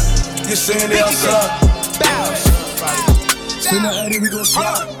 You saying the outside. Send the addy, we gon'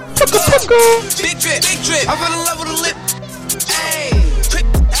 slide. Big drip, I fell in love with a lip. Ayy,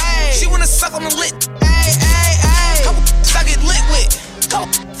 she wanna suck on the lip. Ayy, couple I get lit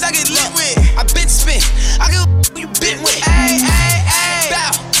with. I been spin, I get you been with. Ayy,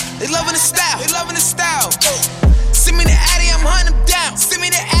 bow, they loving the style. Send me the addy, I'm hunting them down.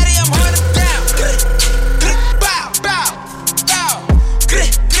 Bow,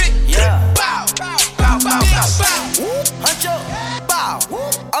 Huncho, bow.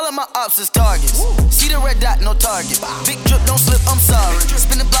 All of my ops is targets. See the red dot, no target. Big drip, don't slip, I'm sorry.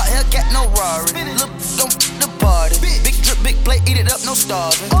 Spin the block, Hellcat, no Rari. Look, don't the party. Big drip, big plate, eat it up, no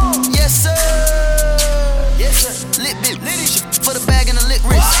starving. Yes, sir. Lit bit, litty shit for the bag and the lit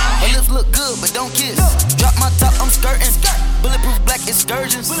wrist. Her lips look good, but don't kiss. Drop my top, I'm skirting. Bulletproof black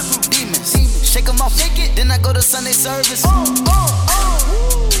excursions. Demons, shake them off, then I go to Sunday service.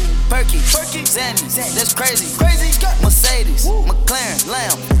 Perky, Zanny, that's crazy. Mercedes, McLaren,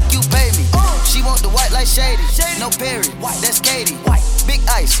 Lamb, you pay me. She want the white like Shady. No Perry, that's Katie. Big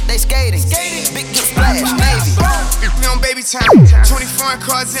ice, they skating. Big drip splash, Navy. We on baby time, 20 foreign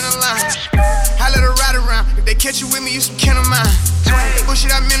cars in a line. I let her ride around. If they catch you with me, you some kin of mine.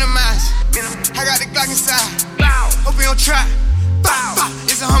 Bullshit I minimize. I got the Glock inside. Hope you don't try.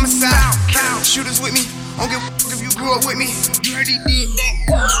 It's a homicide. Shooters with me. Don't give a f if you grew up with me. You heard he did that.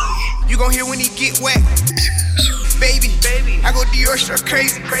 You gon' hear when he get wet. Baby, I go Dior struck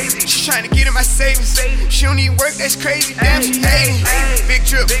crazy. She tryna get in my savings. She don't even work, that's crazy. Damn, she hating. Big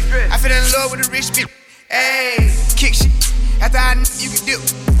drip, I fell in love with a rich bitch. Ayy, kick shit. After I know you can dip.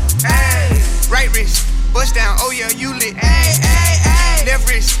 Ayy, right wrist, bust down. Oh yeah, you lit. Ayy, left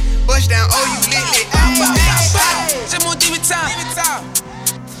wrist, bust down. Oh you lit. Just more demon time.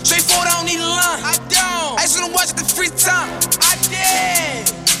 Straightforward, I don't need a line. I don't. I just wanna watch it the free time. I did.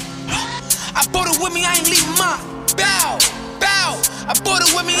 I bought it with me, I ain't leaving mine. Bow. I bought it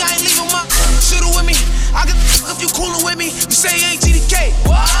with me, I ain't leaving mine. Shoot it with me, I can if you coolin' with me. You say you ain't GDK.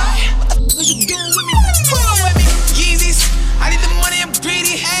 What the you doing with me? Coolin' with me. Yeezys, I need the money, I'm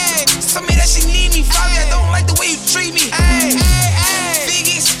greedy. Hey, tell me that she need me. Probably I don't like the way you treat me. Hey,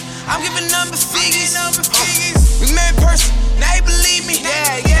 Figgies, I'm giving number figures. We met in person, now you believe me.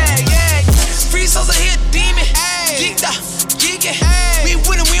 Yeah. Free souls are here, demon. Geeked up, geeking. We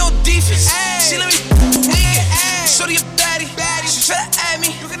winning, we on defense. She let me win. Shorty a baddie. She try to add me.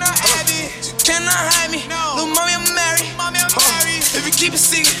 You cannot add me. She cannot hide me. Little mommy, I'm married. If you keep it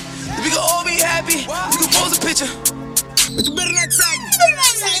secret, then we can all be happy. You can pose a picture, but you better not tag me.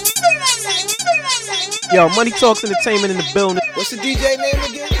 Yo, Money Talks Entertainment in the building. What's the DJ name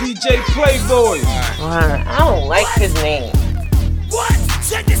again? DJ Playboy. I don't like his name. What?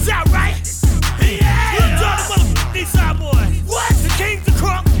 Check this out, right? Yeah! You talking about these side boys. What? The King's the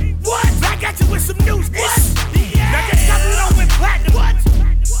Crunk. What? I got you with some news. What? Yeah! Now just cause we don't win platinum. What?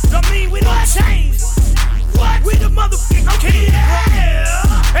 Don't mean we don't change. What? We the motherfucking okay.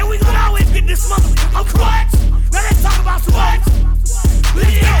 Yeah! And we gonna always get this motherfucking what? Now let's talk about some what?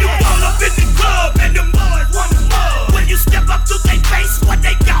 If you roll up in the club and the boys want the mud, when you step up to their face, what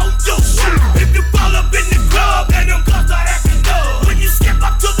they gon' do? If you roll up in the club and them girls start acting up, when you step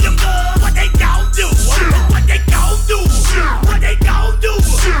up to them girls.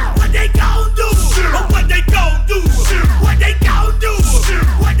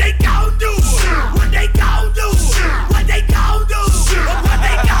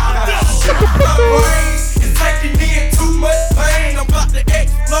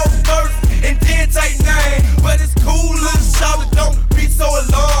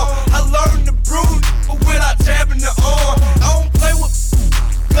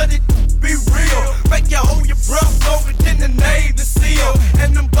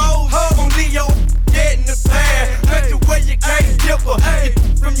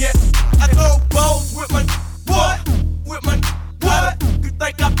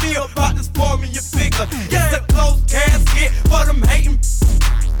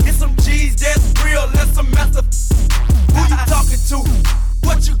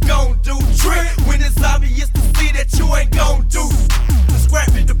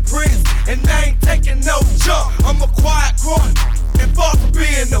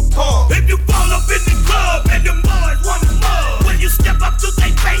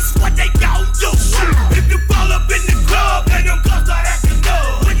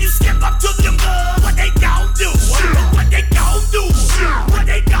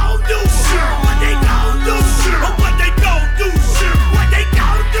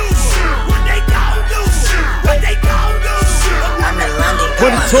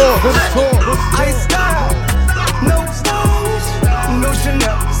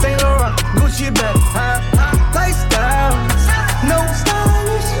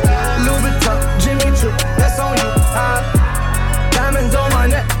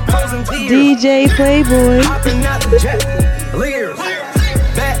 DJ Playboy. Hopping out the jet, leers.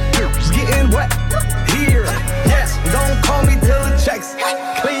 Back, getting wet. Here, yes, don't call me till the checks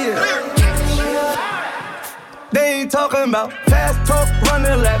clear. They ain't talking about fast talk,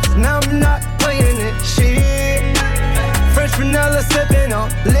 running laps. Now I'm not playing it. Shit. French vanilla sipping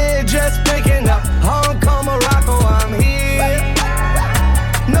on, lid just picking up. Hong Kong, Morocco, I'm here.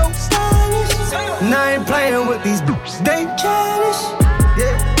 No stylish. Now I ain't playing with these bitches. They childish.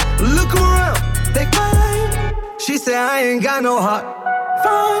 Yeah. Look around, they fine. She said I ain't got no heart.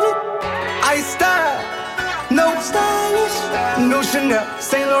 Find it. I style. No stylish. No Chanel,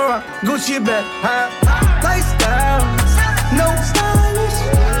 Saint Laurent, Gucci bag. Lifestyle. No stylish.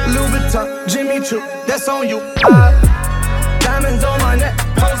 Louis Vuitton, Jimmy Choo, that's on you. Diamonds on my neck,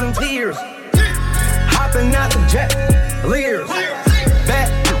 posing tears. Hopping out the jet, leers. Back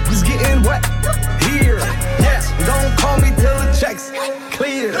is getting wet. Here, yes, don't call me till the checks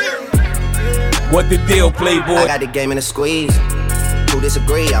clear. What the deal, Playboy? I got the game in a squeeze. Who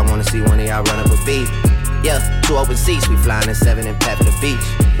disagree? I wanna see one of y'all run up a beat. Yeah, 2 open seats, we flying in 7 and pat for the beach.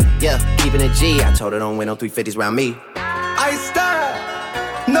 Yeah, keeping it G. I told her don't win no 350s round me. I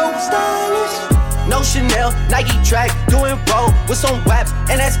style, no stylish. No Chanel, Nike track, doing roll with some waps,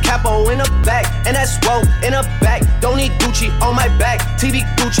 and that's capo in the back, and that's roll in the back. Don't need Gucci on my back, TV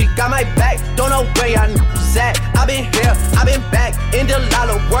Gucci got my back. Don't know where I at. I been here, I been back, in the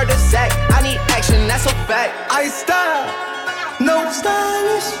lala, word to Zach. I need action, that's a fact. I style, no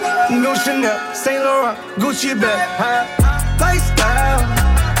stylish. No Chanel, Saint Laurent, Gucci bag. Lifestyle,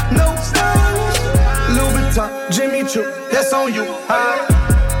 no stylish. Louis Vuitton, Jimmy Choo, that's on you.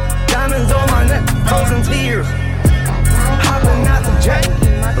 Diamonds on my neck, posing tears. Hopping out the jet,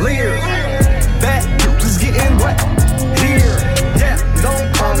 leers. Back is getting wet. Here, yeah,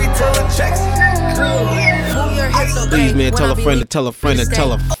 don't call me till the checks. Please, man, tell a friend to tell a friend to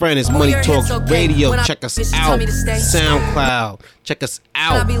tell a friend. It's Money Talks Radio. Check us out. SoundCloud. Check us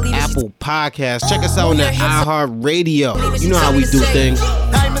out. Apple Podcasts. Check us out on the iHeartRadio. You know how we do things.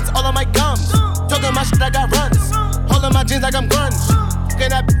 Diamonds all on my gums. Talking my shit, I got runs. Holding my jeans like I'm grunge. Get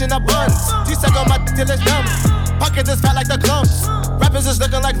that in the buns. G-Sec on my till it's dumb. Pockets is fat like the clumps. Rappers is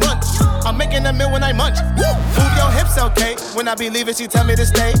looking like lunch. I'm making a meal when I munch. Move your hips, okay? When I be leaving, she tell me to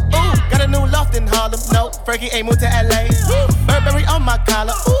stay. Ooh, got a new loft in Harlem. No, Fergie ain't moved to LA. Burberry on my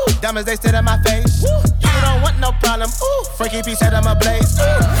collar. Ooh, diamonds they sit in my face. You don't want no problem. Ooh, Frankie P said I'm a blaze.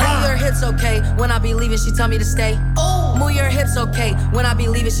 Move your hips, okay? When I be leaving, she tell me to stay. Move your hips, okay? When I be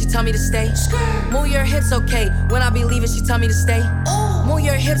leaving, she tell me to stay. Move your hips, okay? When I be leaving, she tell me to stay. Move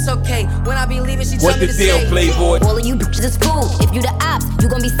your hips, okay? When I be leaving, she tell me to stay. What the deal, Playboy? All of you bitches is food. If you the ops, you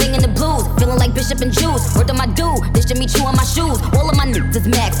gon' be singing the blues. Feeling like Bishop and Juice. Word on my dude, this Jimmy Choo on my shoes. All of my niggas is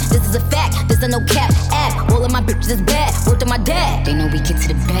max. This is a fact. This is no cap app. All of my bitches is bad. Word on my dad. They know we get to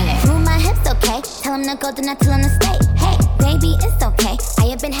the bag. Move my hips, okay? Tell him to go, then I tell him to stay. Hey, baby, it's okay.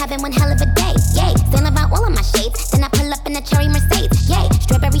 I have been having one hell of a day. Yay, stand about all of my shades. Then I pull up in a cherry Mercedes. Yay,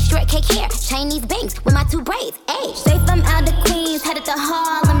 strawberry shortcake hair. Chinese banks with my 2 braids. Ayy, straight from out the Queens, headed to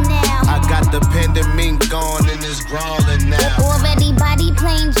Harlem now. I got the pandemic gone and it's crawling now. Already body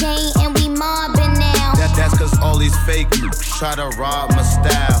plain Jane and we mobbing now. That's cause all these fake try to rob my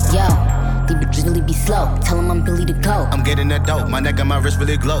style. Yo, these bitches really be slow. Tell them I'm Billy to go. I'm getting that dope. My neck and my wrist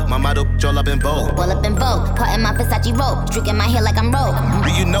really glow. My model all up in vogue. All up in vogue. Caught in my Versace robe. Streaking my hair like I'm Rogue.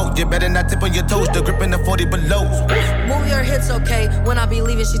 Do you know you better not tip on your toes? The grip in the 40 below. Move your hips, okay? When I be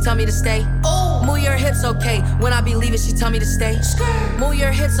leaving, she tell me to stay. Move your hips, okay? When I be leaving, she tell me to stay. Move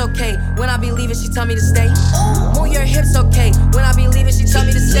your hips, okay? When I be leaving, she tell me to stay. Move your hips, okay? When I be leaving, she tell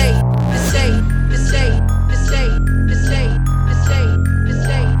me to stay. To stay, to stay, to stay, to stay, to stay, to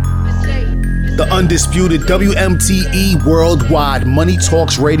stay, to stay. The undisputed WMTE Worldwide Money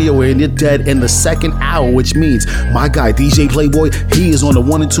Talks Radio, and you're dead in the second hour, which means my guy DJ Playboy, he is on the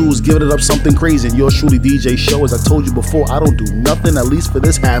 1 and 2s, giving it up something crazy. And yours truly, DJ Show. As I told you before, I don't do nothing, at least for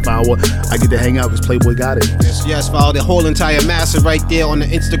this half hour. I get to hang out because Playboy got it. Yes, follow the whole entire massive right there on the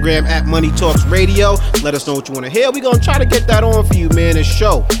Instagram at Money Talks Radio. Let us know what you want to hear. We're going to try to get that on for you, man, and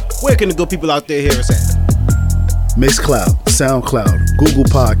show. Where can the good people out there hear us at? Mixcloud, SoundCloud, Google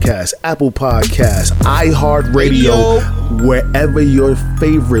Podcasts, Apple Podcasts, iHeartRadio, wherever your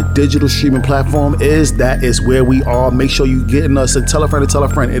favorite digital streaming platform is, that is where we are. Make sure you getting us and tell a friend to tell a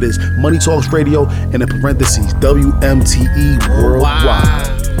friend. It is Money Talks Radio and in parentheses WMTE Worldwide.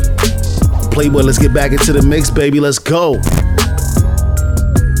 Playboy, let's get back into the mix, baby. Let's go.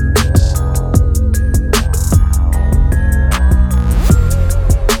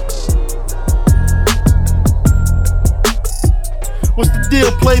 What's the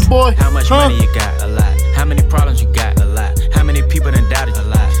deal, Playboy? How much money you got? A lot. How many problems you got? A lot. How many people done doubted you? A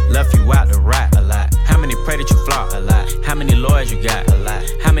lot. Left you out to rot? many lawyers you got? A lot.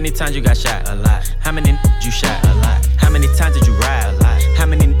 How many times you got shot? A lot. How many you shot? A lot. How many times did you ride? A lot. How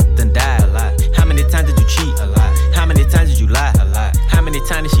many done died? A lot. How many times did you cheat? A lot. How many times did you lie? A lot. How many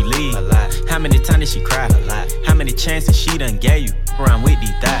times did she leave? A lot. How many times did she cry? A lot. How many chances she done gave you? Around with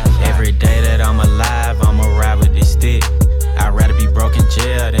these thighs. Every day that I'm alive, I'ma ride with this stick. I'd rather be broke in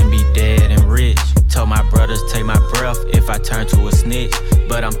jail than be dead and rich. Told my brothers take my breath if I turn to a snitch.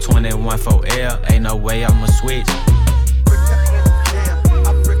 But I'm 21 for L, ain't no way I'ma switch.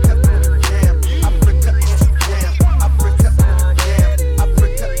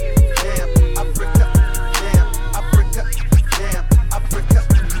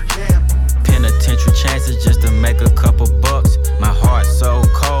 Penitentiary chances just to make a couple bucks. My heart so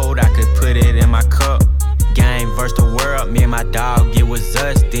cold, I could put it in my cup. Game versus the world, me and my dog, it was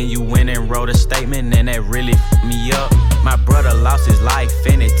us. Then you went and wrote a statement and that really f***ed me up. My brother lost his life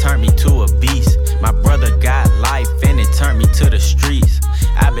and it turned me to a beast. My brother got life and it turned me to the streets.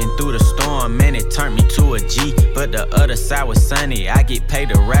 I've been through the storm and it turned me to a G. But the other side was sunny, I get paid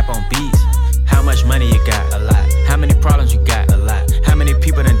to rap on beats. How much money you got? A lot. How many problems you got? A lot. How many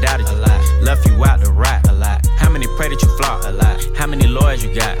people done doubted you? A lot. Left you out to rot? A lot. How many pray that you flop? A lot. How many lawyers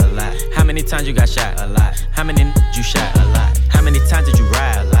you got? A lot. How many times you got shot? A lot. How many you shot? A lot. How many times did you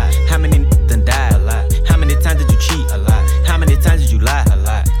ride? A lot. How many done died? A lot. How many times did you cheat? A lot. How many times did you lie? A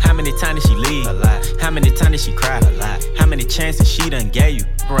lot. How many times did she leave? A lot. How many times did she cry? A lot. How many chances she done gave you?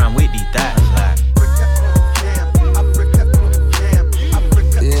 Around with these thighs? A lot.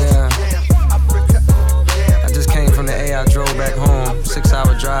 I drove back home,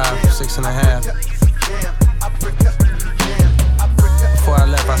 6-hour drive, 6.5. Before I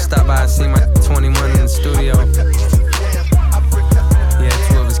left, I stopped by and seen my 21 in the studio. He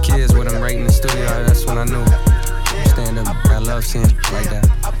had 2 of his kids with him right in the studio. That's when I knew. Stand up, I love seeing like that.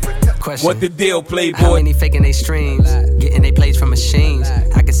 Question. What the deal, Playboy? How many faking they streams, getting they plays from machines?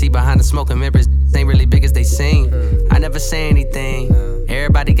 I can see behind the smoke and mirrors, ain't really big as they seem. I never say anything,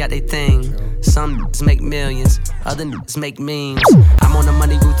 everybody got their thing. Some make millions, other make memes. I'm on a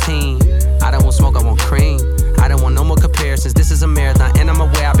money routine. I don't want smoke, I want cream. I don't want no more comparisons. This is a marathon, and I'm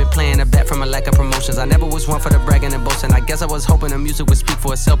aware I've been playing a bet from a lack of promotions. I never was one for the bragging and boasting. I guess I was hoping the music would speak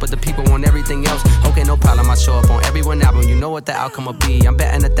for itself, but the people want everything else. Okay, no problem, I show up on every one album. You know what the outcome will be. I'm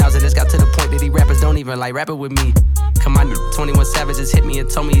betting 1,000. It's got to the point that these rappers don't even like rapping with me. Come on, 21 Savages hit me and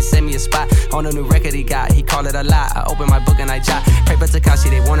told me he sent me a spot on a new record he got. He called it a lie. I opened my book and I jot. Paper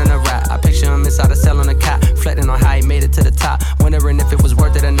Takashi, they wanting a rap. I picture him inside a cell on a cot, reflecting on how he made it to the top, wondering if it was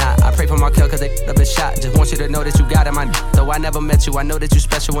worth it or not. I pray for my kill cause they up been shot. Just want you to know that you got it, my new. Though I never met you, I know that you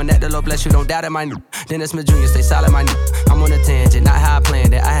special and that the Lord bless you. Don't doubt it, my new. Dennis Smith Jr., stay solid, my new. I'm on a tangent, not how I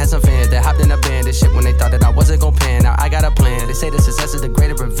planned it. I had some fans that hopped in a band and shit when they thought that I wasn't gon' pan. Now I got a plan. They say the success is the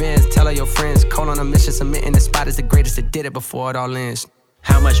greatest revenge. Tell all your friends, call on a mission, submitting the spot is the greatest that did it before it all ends.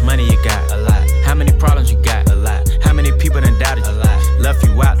 How much money you got? A lot. How many problems you got? A lot. How many people done doubted you? A lot. Left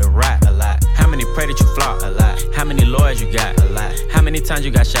you out to rot? A lot. How many pray that you flop? A lot. How many lawyers you got? A lot. How many times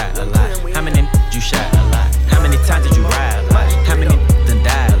you got shot? A lot. How many you shot? A lot. How many times did you ride? A lot. How many done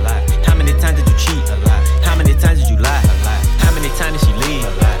died? A lot. How many times did you cheat? A lot. How many times did you lie? A lot. How many times did she leave? A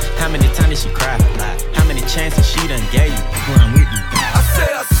lot. How many times did she cry? A lot. How many chances she done gave you? Run with you. I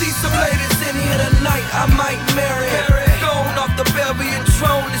said I see some ladies in here tonight, I might marry. Going off the Belgian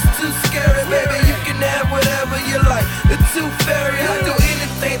throne, it's too scary, baby. You can have whatever you like. The tooth fairy, I do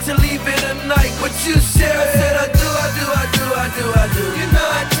anything to leave it a night. What you share? I said I do, I do, I do, I do, I do. You know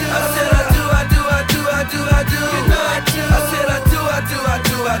I do. I said I do, I do, I do, I do, I do. You know I do. I said I do, I do, I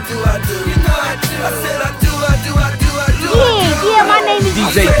do, I do, I do. You know I do. I said I do, I do, I do, I do. Yeah, my name is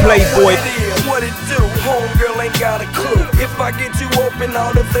DJ Playboy. What it do? Homegirl ain't got a clue. If I get you open,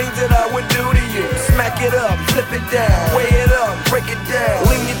 all the things that I would do to you. Smack it up, flip it down, weigh it up, break it down.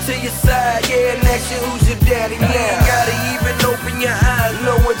 Lean you to your side, yeah, and ask you who's your daddy now. You ain't gotta even open your eyes,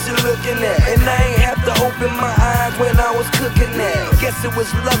 know what you're looking at. And I ain't have to open my eyes when I was cooking that. Guess it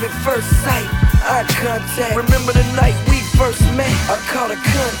was love at first sight, eye contact. Remember the night we first met, I caught a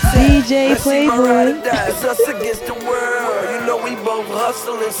contact. DJ Playboy. It's us against the world. You know we both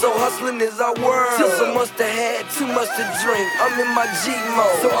hustling, so hustling is our world. Till so much to have, too much to drink. I'm in my G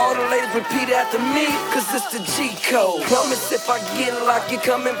mode. So all the ladies repeat after me, cause it's the G code. Promise if I get locked, you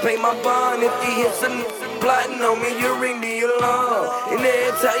come and pay my bond. If you hit some plotting on me, you ring the alarm. And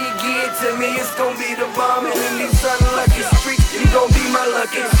every time you get to me, it's gonna be the bomb. And in these unlucky streets, you gon' be my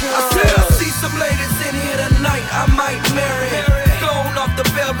lucky charm. I said I see some ladies in here tonight, I might marry. Going off the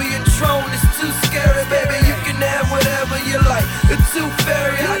Belgian throne, it's too scary, baby. You can have whatever you like. The tooth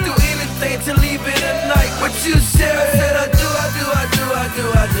fairy, I do anything to leave it at night. What you share? I said I do, I do, I do, I do,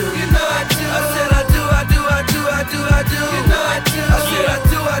 I do. You know I do. I said I do, I do, I do, I do, I do.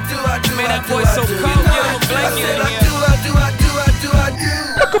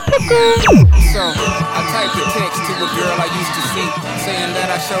 So, I typed a text to a girl I used to see, saying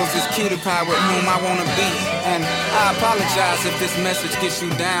that I chose this cutie pie with whom I wanna be. And I apologize if this message gets you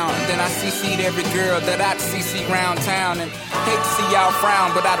down. Then I CC'd every girl that I'd CC round town. And hate to see y'all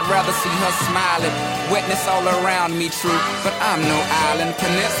frown, but I'd rather see her smiling. Wetness all around me, true, but I'm no island,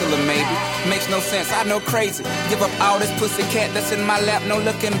 peninsula maybe. Makes no sense, I know crazy. Give up all this pussy cat that's in my lap, no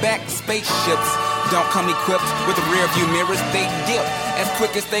looking back. Spaceships don't come equipped with rear view mirrors, they dip as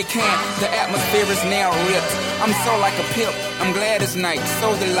quick as they can. The atmosphere is now ripped. I'm so like a pimp, I'm glad it's night.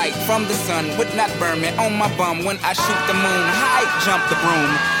 So the light from the sun would not burn me on my bum when I shoot the moon. High jump the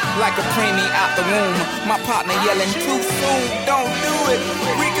broom like a preemie out the womb. My partner yelling too soon, don't do it.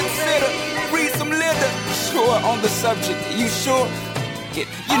 Reconsider, read some litter. Sure on the subject, you sure?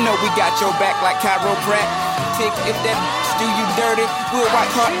 You know we got your back like chiropractic. If that do you dirty, we'll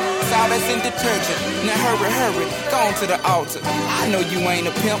wipe her out as in detergent. Now hurry, go on to the altar. I know you ain't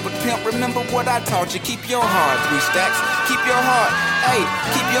a pimp, but pimp, remember what I taught you. Keep your heart, 3 stacks. Keep your heart, hey,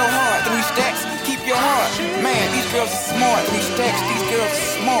 keep your heart, 3 stacks. Keep your heart, man, these girls are smart. 3 stacks, these girls are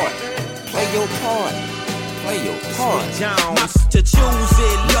smart. Play your part, play your part. To choose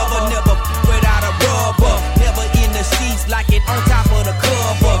it, lover, never without a rubber. Never in the sheets like it on top of the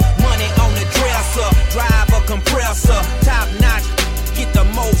cover. Money on the dresser, drive a compressor. Top notch, get the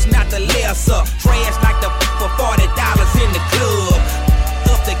most, not the lesser. Trash like the for $40 in the club.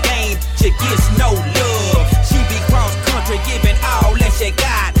 Up the game, she gets no love. She be cross country, giving all that she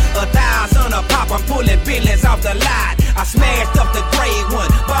got. 1,000 a pop, I'm pulling billions off the lot. I smashed up the gray one,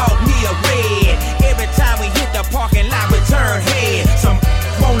 bought me a red. Every time we hit the parking lot, we turn head. Some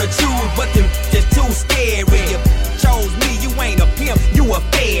wanna choose, but them just too scary. You chose me, you ain't a pimp, you a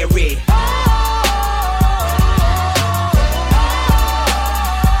fairy.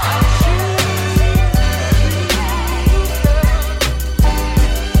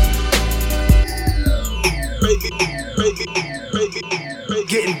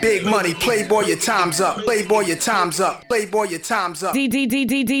 Getting big money, Playboy, your time's up. Playboy, your time's up. Playboy, your time's up. It's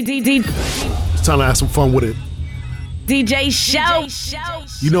time to have some fun with it. DJ Show.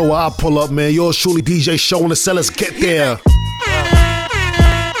 You know why I pull up, man. Yours truly, DJ Show, and the sellers get there.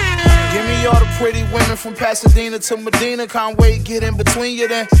 Give me all the pretty women from Pasadena to Medina. Can't wait, get in between you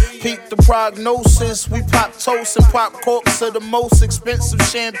then. Peep the prognosis. We pop toast and pop corks of the most expensive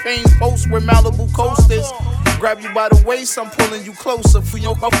champagne post where Malibu Coast is. Grab you by the waist, I'm pulling you closer. Feel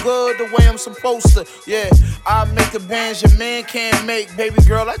your cup good the way I'm supposed to. Yeah, I make the bands your man can't make. Baby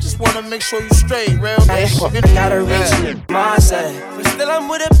girl, I just wanna make sure you straight. Real nice. Got a rich mindset, but still I'm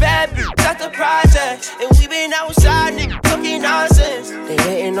with a bad bitch at the project. And we been outside, niggas talking nonsense. They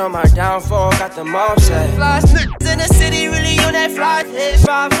hating on my downfall, got the mom set. Flies niggas in the city, really on that fly tip.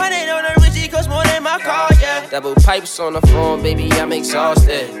 500 on a Richie, cost more than my car, yeah. Double pipes on the phone, baby, I'm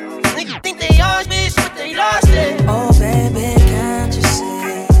exhausted. Niggas think they yours, bitch, but they lost it. Oh, baby, can't you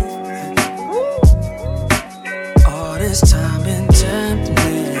see? All this time been tempting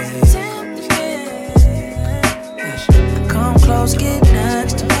me. Come close, get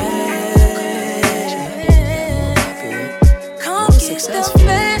next to me. Come get the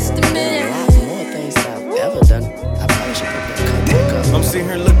best of me. More things that I've ever done. I probably should put that I'm sitting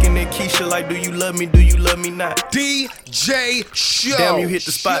here looking at Keisha like, do you love me? Do you love me not? DJ Show. Damn, you hit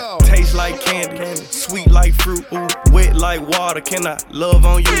the spot. Taste like candy, sweet like fruit, ooh, wet like water. Can I love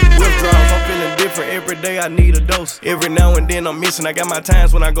on you? Withdrawals, I'm feeling different every day. I need a dose. Every now and then I'm missing. I got my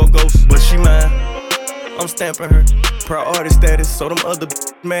times when I go ghost, but she mine. I'm stamping her. Proud artist status, so them other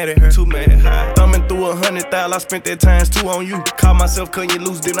mad at her. Too mad, high. Thumbing through 100,000, I spent that times 2 on you. Caught myself cutting you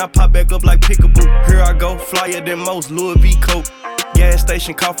loose, then I pop back up like Pickaboo. Here I go, flyer than most, Louis V. Coke. Gas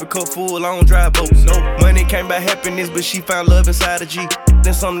station, coffee cup full, I don't drive boats. No money came by happiness, but she found love inside a G.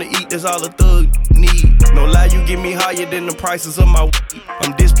 Then something to eat, that's all a thug need. No lie, you get me higher than the prices of my weed.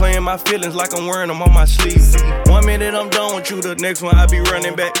 I'm displaying my feelings like I'm wearing them on my sleeve. 1 minute I'm done with you, the next one I be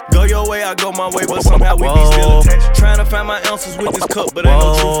running back. Go your way, I go my way, but somehow we be still attached. Trying to find my ounces with this cup, but ain't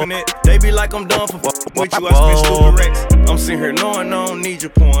no truth in it. They be like I'm done for with you, I spend stupid racks. I'm sitting here knowing I don't need you,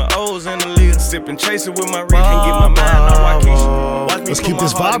 pouring O's in the lid, sipping, chasing with my rig, can't get my mind on Waukesha. Let's keep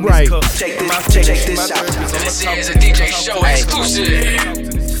this vibe right. Check this out. This is a DJ Show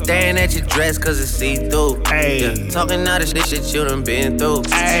exclusive. Staring at your dress cause it's see-through. Hey. Yeah. Talking all the shit you done been through.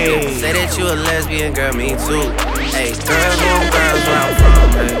 Hey. Yeah. Say that you a lesbian, girl, me too. Hey, girls want girls where I'm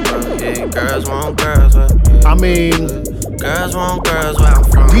from. Hey, yeah, girls want girls where I mean, girls want girls where I'm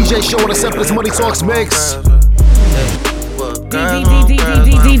from. DJ Show on the Simplest Money Talks mix. Hey, well, girls want girls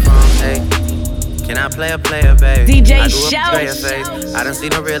where I'm from. Hey. Can I play a player, baby? DJ I grew up in Show. face. I done seen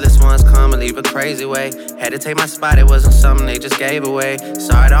the realest ones come and leave a crazy way. Had to take my spot, it wasn't something they just gave away.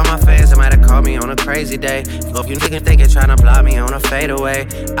 Sorry to all my fans, they might have called me on a crazy day. If you niggas thinking tryna block me on a fadeaway,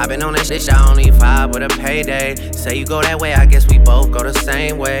 I been on that shit, I only vibe with a payday. Say you go that way, I guess we both go the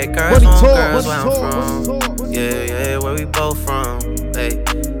same way. Girls on girls, where I'm from. Yeah, where we both from. Hey.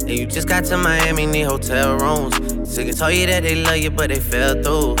 And you just got to Miami, need hotel rooms. Niggas told you that they love you, but they fell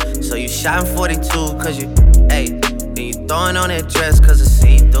through. So you shot in 42, cause you, ayy. Then you throwing on that dress, cause it's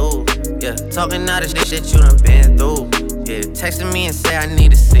see-through. Yeah, talking all this shit you done been through. Yeah, texting me and say I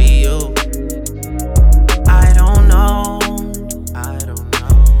need to see you. I don't know.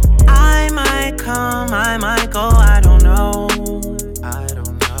 I might come, I might go, I don't know.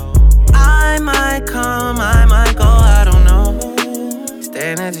 I might come, I might go, I don't know.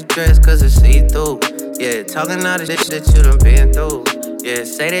 Staring at your dress cause it's see-through. Yeah, talking all the shit that you done been through. Yeah,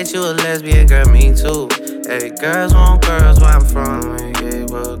 say that you a lesbian, girl, me too. Hey, girls want girls where I'm from. Yeah,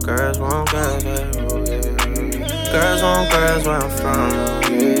 well, girls want girls, yeah. Girls want girls where I'm from.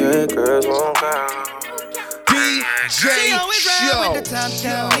 Yeah, girls want girls. DJ Show. With the top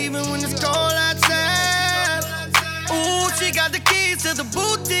down, even when it's cold outside. Ooh, she got the keys to the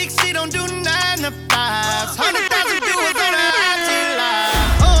boutique. She don't do 9 to 5s. 100,000 viewers on her IG live.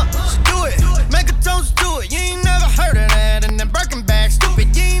 She do it, make a toast to it. You ain't never heard of that. And then Birkin bag,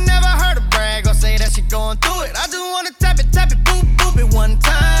 stupid. You ain't never heard her brag or say that she going through it. I just wanna tap it, boop, boop it one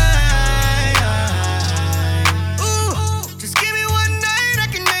time. Ooh, just give me one night, I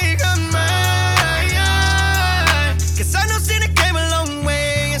can make her mine. Cause I know she done came a long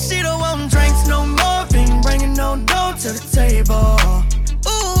way, and she don't want drinks no more. Been bringing no dough to the table.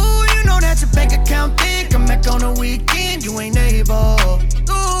 Ooh, you know that your bank account big. Come back on the weekend, you ain't able.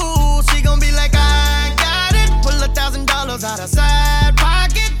 Ooh, she gon' be like, I got it. Pull $1,000 out her side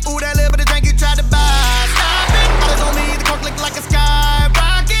pocket. Ooh, that little bit of drink you tried to buy. Stop it. Eyes on me, the coke look like a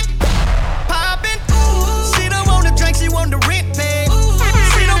skyrocket. Poppin'. Ooh, she don't want the drink, she want the rent paid.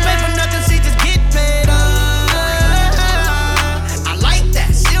 She don't pay for nothing, she just get paid. I like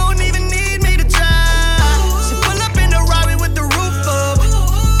that. She don't even need me to try. She pull up in the Rari with the roof up.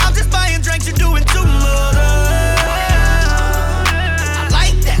 I'm just buying drinks, you're doing too much. I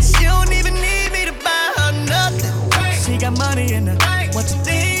like that. She don't even need me to buy her nothing. She got money in her. What you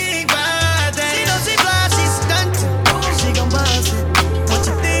think about that? She knows she fly, she stuntin'. She gon' buzz it. What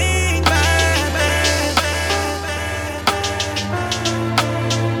you think about that?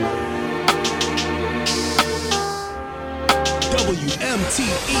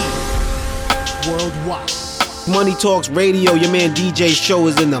 WMTE Worldwide. Money Talks Radio, your man DJ Show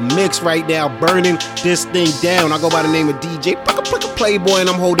is in the mix right now, burning this thing down. I go by the name of DJ Playboy, and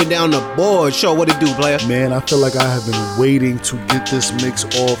I'm holding down the board. Show, what it do, player? Man, I feel like I have been waiting to get this mix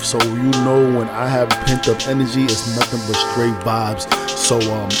off, so you know when I have pent up energy, it's nothing but straight vibes. So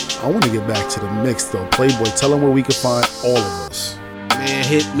I want to get back to the mix though. Playboy, tell them where we can find all of us. Man,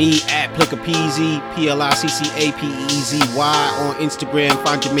 hit me at Plickapeezy, PLICCAPEEZY on Instagram.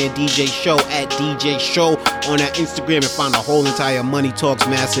 Find your man DJ Show at DJ Show on that Instagram, and find the whole entire Money Talks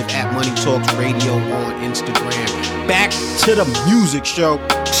Massive at Money Talks Radio on Instagram. Back to the music show.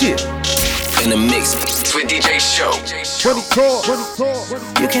 Chill. In the mix with DJ Show.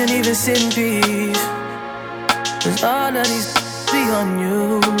 You can't even sit in peace, cause all of these be on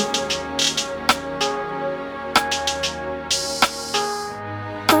you.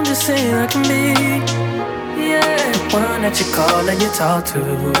 I'm just saying I can be, yeah, the one that you call and you talk to,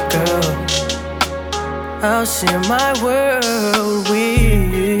 girl. I'll share my world with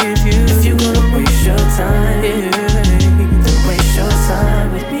you. If you gonna waste your time, then waste your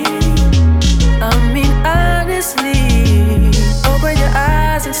time with me. I mean honestly, open your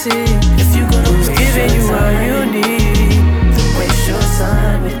eyes and see. If you gonna waste giving you all you need, then waste your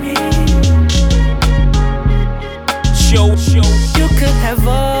time with me. Show. You could have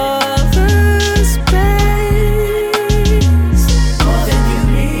all the space, more than you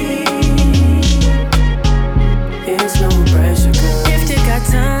need. There's no pressure, girl. If you got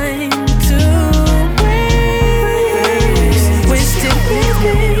time to waste it with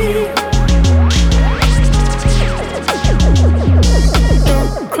me.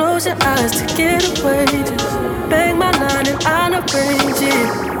 Don't close your eyes to get away. Just bang my line and I'll arrange it.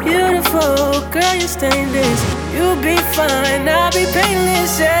 Beautiful girl, you're stainless. You'll be fine, I'll be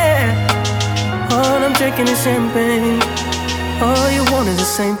painless, yeah. All I'm drinking is champagne. All you want is the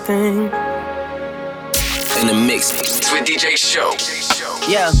same thing. In the mix with DJ Show.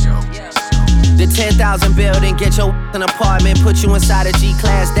 Yeah. The 10,000 building, get your an apartment, put you inside a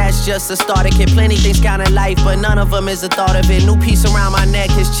G-class, that's just a starter kit. Plenty things count in life, but none of them is the thought of it. New piece around my neck,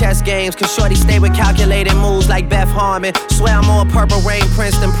 his chess games, cause shorty stay with calculated moves like Beth Harmon. Swear I'm more Purple Rain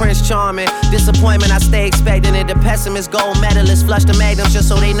Prince than Prince Charming. Disappointment, I stay expecting it. The pessimist, gold medalist, flush the magnums just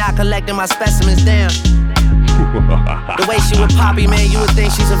so they not collecting my specimens, damn. The way she with Poppy, man, you would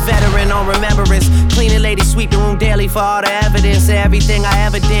think she's a veteran on remembrance. Cleaning lady, sweep the room daily for all the evidence of everything I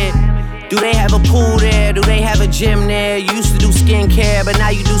ever did. Do they have a pool there? Do they have a gym there? You used to do skincare, but now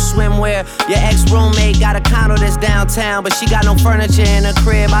you do swimwear. Your ex-roommate got a condo that's downtown, but she got no furniture in her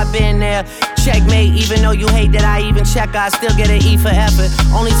crib. I've been there. Checkmate, even though you hate that I even check, I still get an E for effort.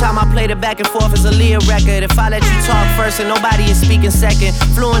 Only time I play the back and forth is a Leah record. If I let you talk first and nobody is speaking second.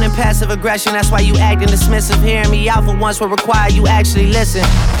 Fluent in passive aggression, that's why you acting dismissive. Hearing me out for once will require you actually listen.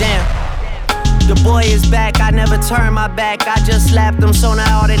 Damn. The boy is back, I never turn my back. I just slapped them, so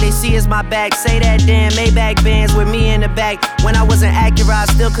now all that they see is my back. Say that damn Maybach Benz with me in the back. When I wasn't accurate, I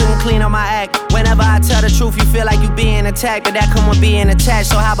still couldn't clean on my act. Whenever I tell the truth, you feel like you being attacked, but that come with being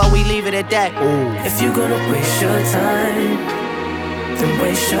attached, so how about we leave it at that? Ooh. If you gonna waste your time, then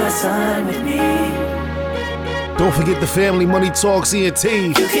waste your time with me. Don't forget the Family Money Talks ENT.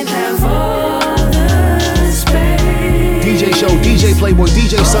 You can have all the space. DJ Show, DJ Playboy,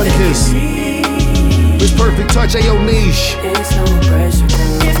 DJ Sunkiss. It's Perfect Touch, Ayo Niche.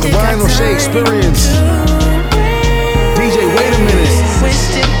 The Ryan O'Shea Experience. DJ, wait a minute.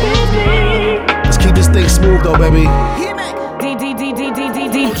 Let's keep this thing smooth though, baby.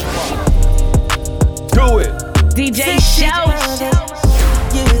 Do it. DJ Show.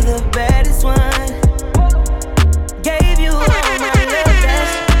 You're the baddest one. Gave you all my love,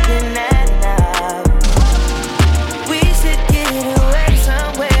 that's been that now. We should get away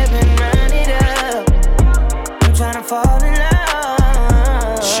somewhere and run it up. I'm tryna fall in love.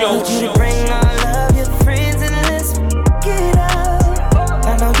 Need you to bring all of your friends and let's get up. I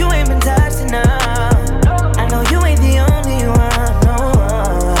know you ain't been touched enough. I know you ain't the only one, no.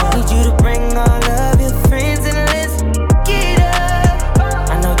 Need you to bring all of your friends and let's get up.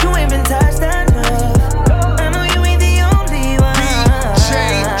 I know you ain't been touched enough. I know you ain't the only one.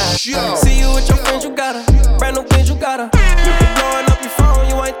 See you with your friends, you got her. Brand new friends, you got her. You be blowing up your phone,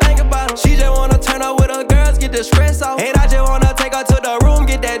 you ain't think about her. She just wanna turn up with her girls, get the stress off. And I just wanna take her to the room,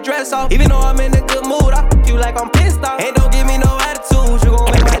 get that dress off. Even though I'm in a good mood, I fuck you like I'm pissed off. And don't give me no attitude, you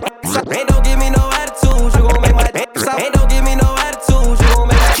gon' make my stop. And don't give me no attitude, you gon' make my stop. And don't give me no attitude, you gon'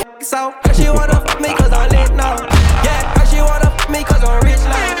 make my stop. Cause she wanna fuck me cause I'm lit now. Yeah, cause she wanna fuck me cause I'm rich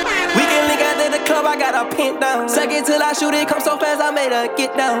now. We can link out at the club, I got her pinned down. Suck it till I shoot it, come so fast, I made her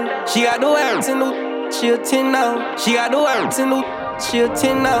get down. She got no ass in new, she a 10 now. She got no ass in new, she a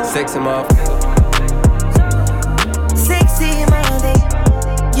 10 now. Sexy motherfucker. Sexy mother,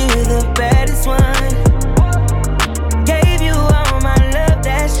 you're the baddest one. Gave you all my love,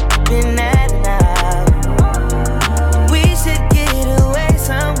 that's been that now. We should get away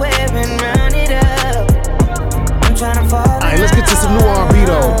somewhere and run it up. I'm tryna fall in love. Alright, let's get to some new R&B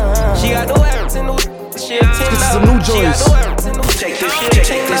though. She got no ass in new, she a 10 now. Let's get to some new joints. Check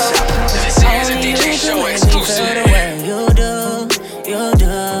this out. This is a DJ Show exclusive.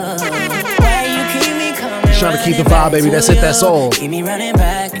 Trying to keep the vibe, baby. That's it, that's all. Keep me running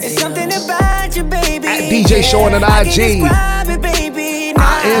back. It's something about you, baby. At DJ Show on an IG.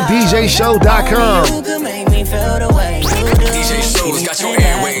 IamDJShow.com. DJ Show's got your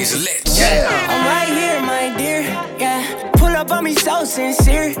airways lit. Yeah. I'm right here, my dear. Yeah. Pull up on me so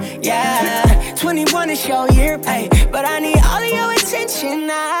sincere. Yeah. 21 is your year, ay. But I need all of your attention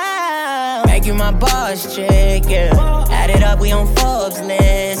now. Make you my boss chick, yeah. Add it up, we on Forbes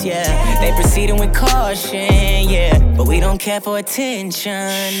list, yeah. They proceeding with caution, yeah. But we don't care for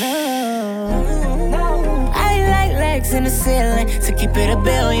attention, no. I like legs in the ceiling to keep it a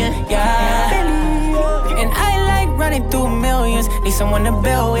billion, yeah. And I like running through millions. Need someone to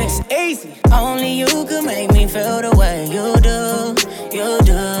build with. It's easy. Only you could make me feel the way you do, you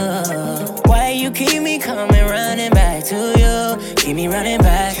do. Why you keep me coming, running back to you? Keep me running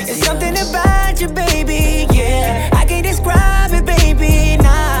back. It's something about you, baby, yeah. I can't describe it, baby,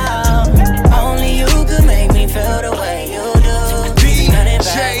 now. Only you could make me feel the way you do. Keep me running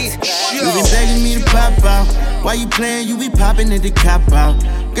back. You been begging me to pop out. Why you playing? You be popping at the cop out.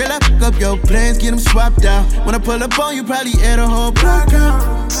 Girl, I fuck up your plans, get them swapped out. When I pull up on you, probably air the whole block out.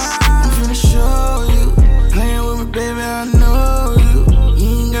 I'm finna show you. Playing with me, baby, I know you. You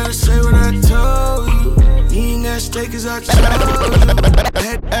ain't gotta say what I told you. You ain't gotta stay cause I told you.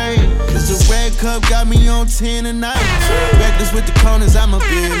 Hey, cause the red cup got me on 10 tonight. Reckless with the corners, I'm up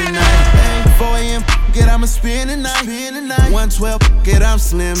here tonight. Hey, 4 a.m. it, I'ma spend the night. 112, it, I'm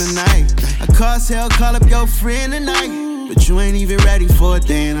slim tonight. I cost hell, call up your friend tonight. But you ain't even ready for a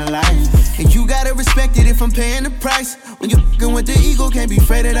day in a life. And you gotta respect it if I'm paying the price. When you fucking with the ego, can't be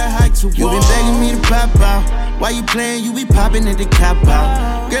afraid of the height. So you been begging me to pop out. Why you playing? You be popping at the cop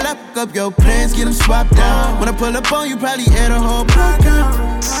out. Girl, I fuck up your plans, get them swapped out. When I pull up on you, probably air the whole block out.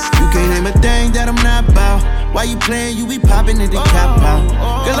 You can't name a thing that I'm not about. Why you playing? You be popping at the cop out.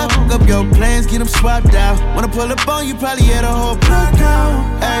 Girl, I fuck up your plans, get them swapped out. When I pull up on you, probably air the whole block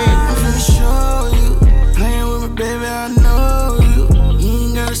out. Hey, I'm finna show you. Playing with me, baby, I know you. You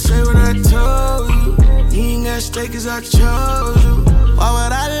ain't gotta say what I told you. You ain't gotta stay cause I chose you. Why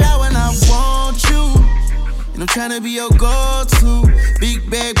would I lie when I want you? And I'm tryna be your go-to. Big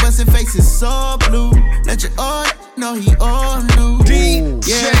bag, bustin' faces so blue. Let your all know he all new. DJ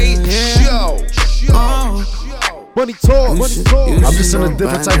Show. Money talk. I'm just in a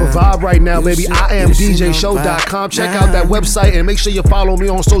different type of vibe right now, baby. I am DJShow.com. Check out that website and make sure you follow me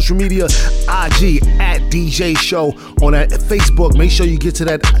on social media. IG at DJ Show on that Facebook. Make sure you get to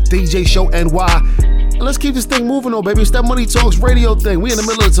that DJ Show NY. And let's keep this thing moving on, baby. It's that Money Talks radio thing. We in the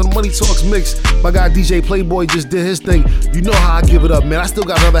middle of some Money Talks mix. My guy DJ Playboy just did his thing. You know how I give it up, man. I still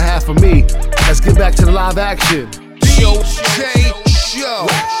got another half of me. Let's get back to the live action. DJ Show.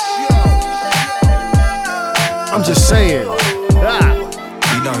 I'm just saying. Ah.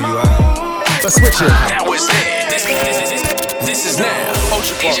 You know you are. Let's switch it. That was it. This is now.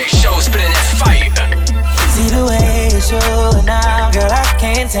 DJ Show spitting that fire. See the way you're showing now, girl, I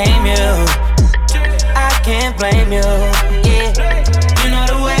can't tame you. I can't blame you. Yeah. You know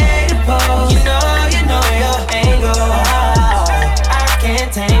the way to pose. You know your angle. I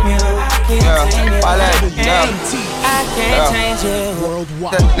can't tame you. I can't tame you. I can't change you.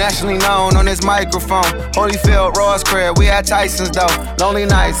 Worldwide. Nationally known on this microphone. Holyfield, Ross Crab, we at Tyson's though. Lonely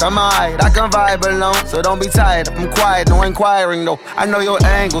nights, I'm alright, I can vibe alone. So don't be tired, I'm quiet, no inquiring though. I know your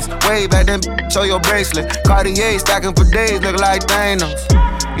angles, way back then, show your bracelet. Cartier stacking for days, look like Thanos.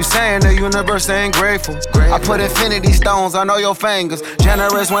 You saying the universe ain't grateful. I put infinity stones on all your fingers.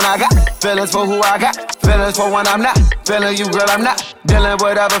 Generous when I got feelings for who I got. Feelings for when I'm not feeling you, girl, I'm not dealing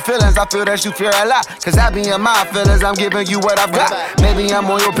with other feelings. I feel that you fear a lot. Cause I be in my feelings, I'm giving you what I've got. Maybe I'm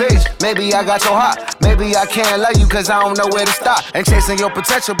on your page, maybe I got your heart. Maybe I can't love you cause I don't know where to stop. Ain't chasing your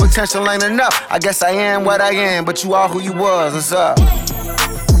potential ain't enough. I guess I am what I am, but you are who you was, what's up?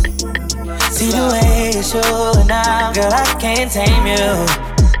 See the way you're showing now, girl, I can't tame you.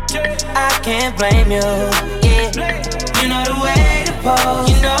 I can't blame you, yeah. You know the way to pose.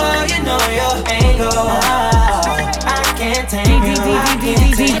 You know your angle. I can't tame you. I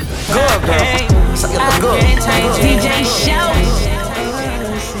can't tame you. Good, girl. I can't change you. DJ Show.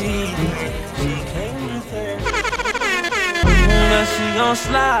 But she gon'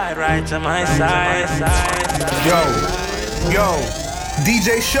 slide right to my side. Yo,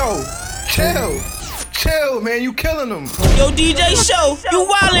 DJ Show, chill, man, you killing them. Yo, DJ Show, you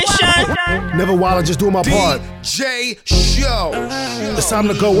wildin', Sean. Never wildin', just doing my part. DJ Show. It's time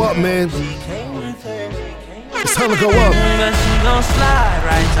to go up, man. It's time to go up. But she gon' slide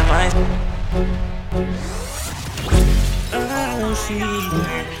right to my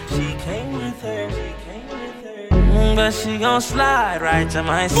But she gon' slide right to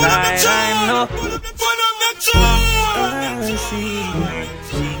my side. I know.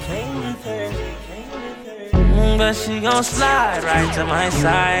 But she gon' slide right to my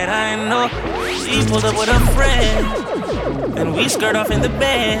side. I know. She pulled up with a friend, and we skirt off in the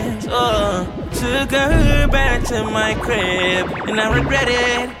Benz. Took her back to my crib, and I regret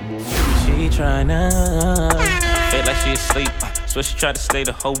it. She tryna feel like she asleep. So she tried to stay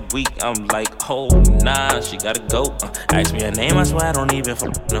the whole week. I'm like, oh nah, she gotta go. Ask me her name, I swear I don't even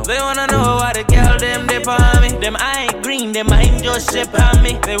know. They wanna know why the girl them dip on me. Them I ain't green, them mind just sip on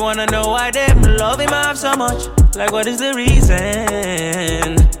me. They wanna know why them love him off so much. Like what is the reason?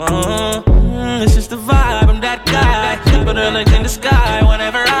 It's just the vibe, I'm that guy. Put her legs in the sky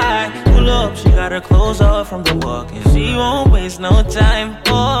whenever I pull up. She got her clothes off from the walk, and she won't waste no time.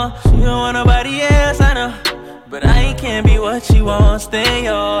 She don't want nobody else, I know. But I can't be what she wants. They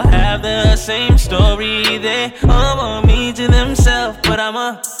all have the same story. They all want me to themselves, but I'm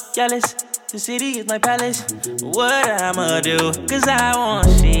a jealous. The city is my palace. What I'ma do? Cause I want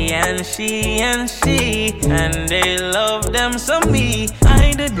she and she and she. And they love them some me. I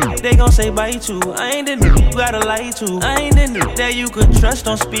ain't the dude they gon' say bye to. I ain't the dude you gotta lie to. I ain't the dude that you could trust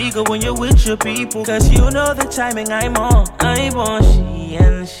on speaker when you're with your people. Cause you know the timing I'm on. I want she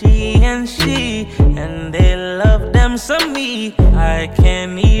and she and she. And they love them sense of me. I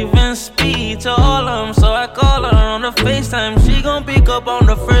can't even speak to all of them, so I call her on the FaceTime. She gon' pick up on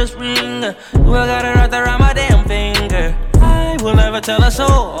the first ring. Well, I got it wrapped around my damn finger. I will never tell her so,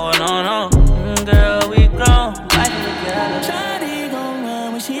 oh no. Girl, we grown, like together. Shawty gon'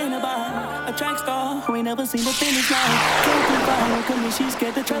 run when she in the bar. A track star who ain't never seen the finish line. Can't keep on, come in, she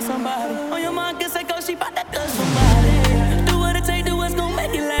scared to trust somebody. On your mind, guess I go, she bout to touch somebody. Do what it take, do what's gon'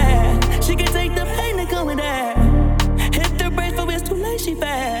 make it last. She can take the pain that come with that. Hit the brakes, but it's too late, she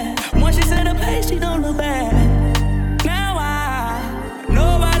fast. Once she set the pace, she don't look back. Now I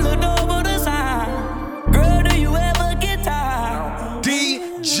know I looked over the side. Girl, do you ever get tired?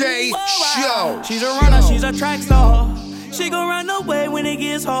 DJ Show. She's a runner, she's a track star. She gon' run away when it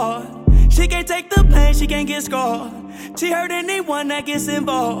gets hard. She can't take the pain, she can't get scarred. She hurt anyone that gets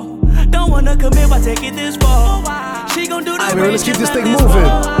involved. Don't wanna commit, why take it this far? She gon' do the Alright, man, let's keep this thing this moving.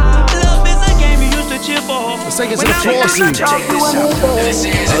 Love is a game you used to chip off. Let's take it to the floor seat. This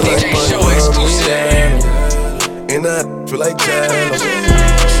is a DJ Show exclusive. And I feel like Jello.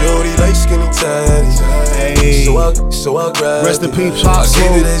 Shorty like skinny tatties. Hey. So I grabbed Rest in it. peace, Pop I gave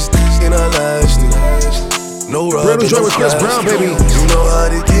Smoke. it this and I lashed it. No rub, Brandon Joy with Chris Brown, baby. You know how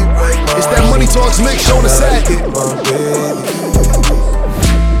to get right, my It's that Money Talks mix on the set.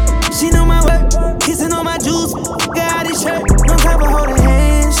 She know my work, kissing on my juice. Got his shirt, no time for holding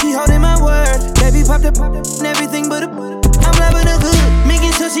hands. She holding my word. Baby popped up and everything but a. I'm loving her good,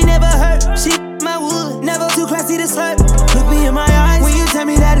 making sure she never hurt. She my wood, never too classy to slurp. Look me in my eyes when you tell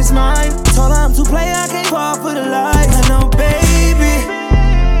me that it's mine. Told her I'm too play, I can't fall for the lies. I know, baby,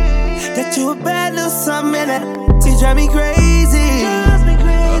 that you a bad little something and that you drive me crazy.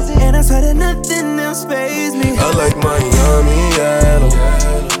 And I swear that nothing else fazes me. I like Miami yellow,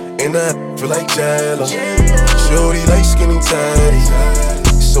 and I feel like Jello. Shorty like skinny tatties.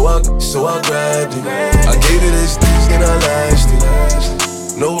 So I grabbed it. I gave it this and I lashed it.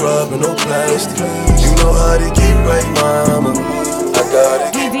 No rubber, no plastic. You know how to get right, mama. I gotta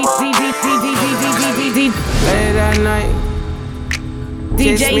get late at night.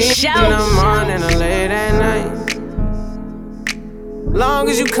 DJ Show. In the morning or late at night. Long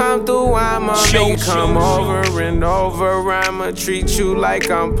as you come through, I'ma make you come over and over. I'ma treat you like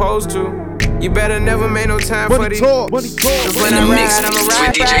I'm supposed to. You better never make no time for these. When I ride, I'ma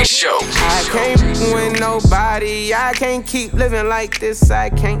ride with DJ Show. I can't with nobody. I can't keep living like this. I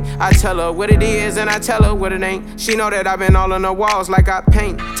can't. I tell her what it is and I tell her what it ain't. She know that I've been all on the walls like I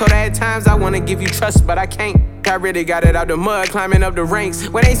paint. Told her at times I wanna give you trust, but I can't. I really got it out the mud, climbing up the ranks.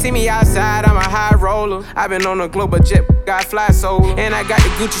 When they see me outside, I'm a high roller. I've been on a global jet, got fly solo. And I got the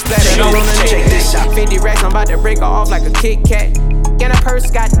Gucci splatter on the neck. 50 racks, I'm about to break her off like a Kit Kat. And her purse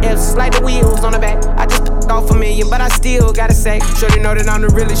got F's, like the wheels on the back. I just off $1 million, but I still gotta say. Shorty know that I'm the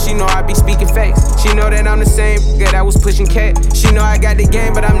realest, she know I be speaking facts. She know that I'm the same nigga that was pushing cat. She know I got the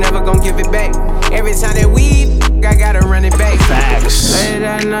game, but I'm never gonna give it back. Every time that we I gotta run it back. Facts. Late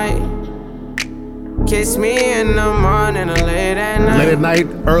at night. Kiss me in the morning or late at night. Late at night,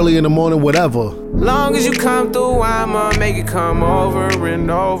 early in the morning, whatever. Long as you come through, I'ma make it come over and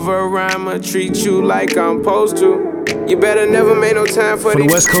over. I'ma treat you like I'm supposed to. You better never make no time for the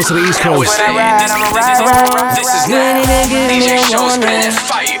West Coast to the East Coast. This is now. DJ Show's been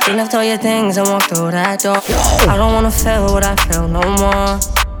fire. You left all your things and walked through that door. I don't wanna feel what I feel no more.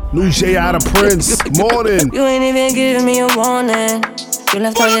 New J out of Prince, morning. You ain't even giving me a warning. You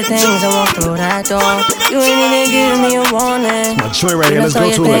left all your things and walked through that door. You ain't even giving me a warning. My joint right here, let's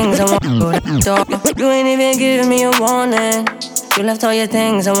go to it. You ain't even giving me a warning. You left all your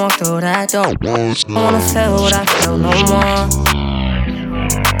things and walked through that door. I don't wanna feel what I feel no more.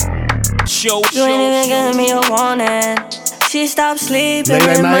 You ain't even giving me a warning. She stopped sleeping late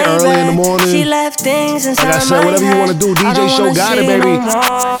at night, early in the morning. She left things inside like I said, whatever you wanna do, DJ Show got it, baby.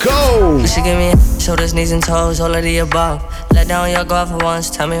 Go! You should give me shoulders, knees, and toes, all of the above. Let down your guard for once,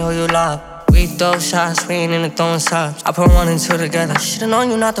 tell me who you love. We throw shots, we ain't into throwing subs. I put 1 and 2 together. Should've known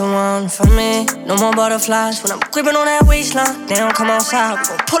you not the one for me. No more butterflies when I'm creeping on that waistline. They don't come outside, we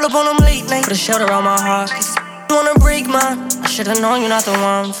gon' pull up on them late night. Put a shield around my heart, cause you wanna break mine. I should've known you not the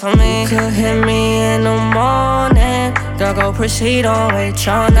one for me. Could hit me in the morning. Girl, go proceed on, wait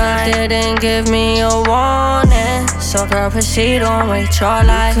your night. Didn't give me a warning. So girl, proceed on, wait your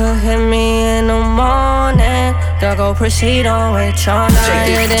life. Could hit me in the morning. Girl, go proceed on, wait your night.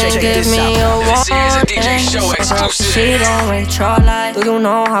 Didn't give me a warning. So girl, proceed on, wait your life. Do you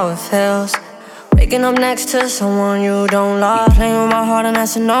know how it feels? Waking up next to someone you don't love. Playing with my heart and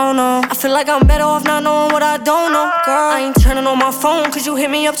that's a no-no. I feel like I'm better off not knowing what I don't know. Girl, I ain't turning on my phone cause you hit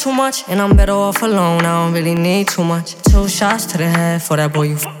me up too much. And I'm better off alone, I don't really need too much. 2 shots to the head for that boy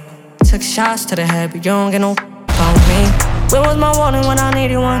you Took shots to the head but you don't get no about me. When was my warning when I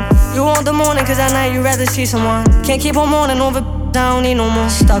needed one? You want the morning cause at night you rather see someone. Can't keep on mourning over I don't need no more.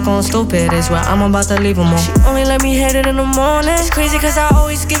 Stuck on stupid is where I'm about to leave them all. She only let me hit it in the morning. It's crazy cause I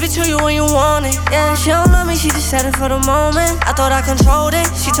always give it to you when you want it. Yeah, she don't love me, she just said it for the moment. I thought I controlled it,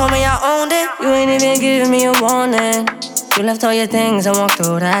 she told me I owned it. You ain't even giving me a warning. You left all your things and walked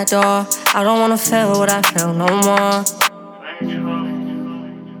through that door. I don't wanna feel what I feel no more.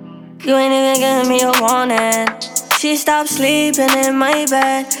 You ain't even giving me a warning. She stopped sleeping in my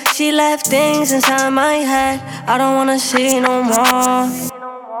bed. She left things inside my head I don't wanna see no more.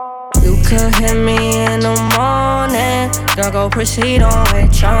 You could hit me in the morning. Girl, go proceed on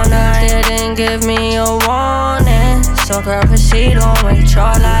with your night. Didn't give me a warning, so girl, proceed on with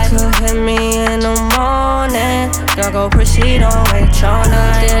your life. You could hit me in the morning. Girl, go proceed on with your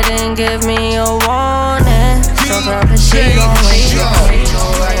night. Didn't give me a warning, so girl, proceed on with your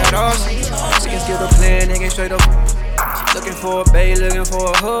life. We can skip the plan, nigga, straight up. She looking for a babe, looking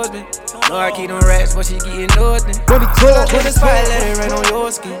for a husband. Know I keep them rats, but she getting nothing. Pull up to the spot, let it rain on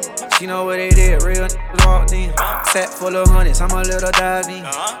your skin. She know what it is, real niggas walked in. Sack full of hundreds, I'ma let her dive in.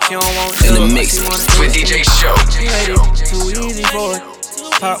 She don't want in the mix with DJ Show. She made it too easy for it.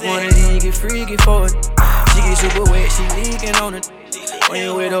 Pop one and then you get freaky for it. She get super wet, she leaking on it. When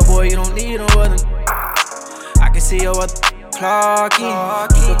you with a boy, you don't need no other. I can see her clocking.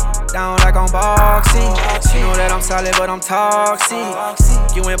 Down like I'm boxing. She know that I'm solid, but I'm toxic.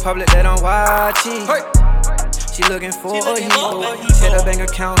 You in public, that I'm watching. She looking for a hero. Hit her bank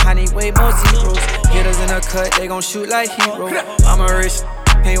account, I need way more zeros. Hitters in the cut, they gon' shoot like hero. I'm a rich,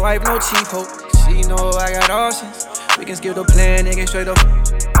 ain't wipe no cheap hope. She know I got options. We can skip the plan, nigga, straight up.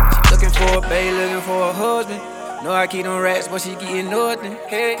 She looking for a babe, looking for a husband. Know I keep them rats, but she getting nothing.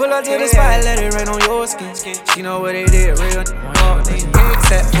 Pull up to the spot, let it rain on your skin. She know what it is, real nigga.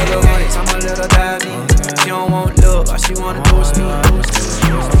 Set full of hundreds, I'ma let her dive in. She don't want love, all she wanna do is me. I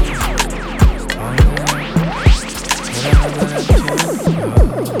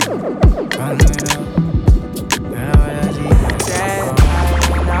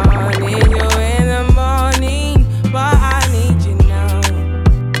need you in the morning, but I need you now.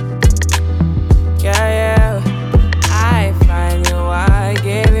 Yeah. I find you, I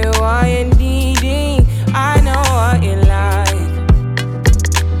give you all you needing. I know what you like.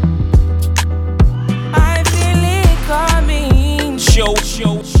 I feel it coming. Show.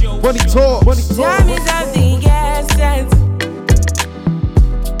 Money talk. Time is of the essence.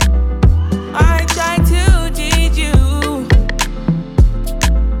 I try to teach you,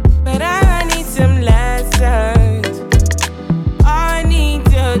 but I need some lessons. I need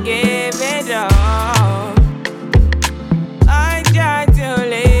to give it all. I try to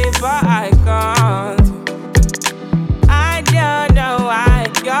live, but I can't. I don't know why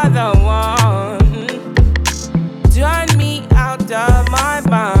you're the one. Turn me out of my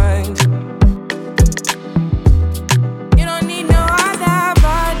mind. You don't need no other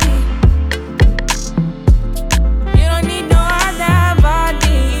body. You don't need no other body.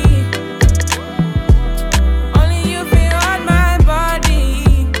 Only you feel on my body.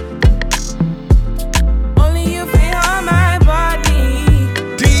 Only you feel on my body.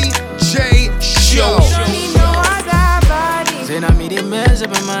 DJ Show. You don't need no other body. Say now me they mess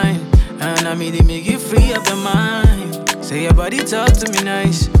up your mind, and now me they make you free up your mind. Say your body talk to me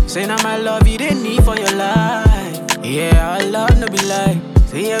nice. Say now my love you didn't need for your life. Yeah, our love no be lie.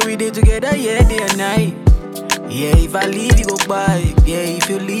 Say yeah we did together, yeah, day and night. Yeah, if I leave you go by. Yeah, if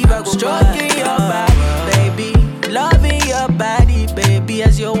you leave I go stroking your body, baby. Loving your body, baby.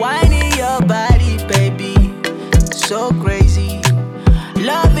 As you're whining your body, baby. So crazy.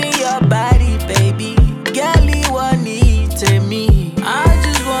 Loving your body, baby. Girl, you want need to me. I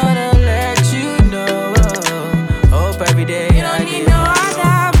just wanna let you know. Hope every day You don't need no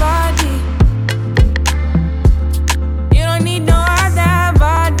other body. You don't need no other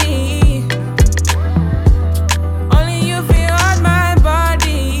body. Only you feel on my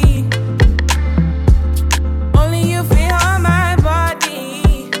body. Only you feel on my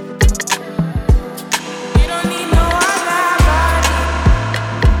body. You don't need no other body.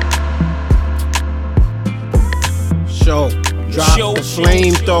 Show. Drop the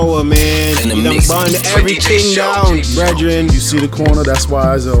flamethrower, man. You done burned everything down, brethren. You see the corner, that's why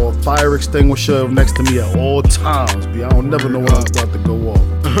there's a fire extinguisher next to me at all times. I don't never know when I'm about to go off.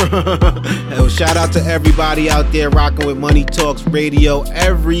 Hell, shout out to everybody out there rocking with Money Talks Radio.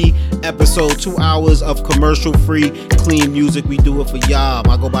 Every episode, 2 hours of commercial-free, clean music. We do it for y'all.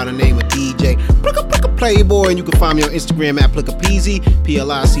 I go by the name of DJ Playboy, and you can find me on Instagram at Plickapeezy,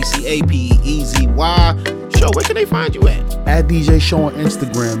 PLICCAPEEZY. Show, where can they find you at? At DJ Show on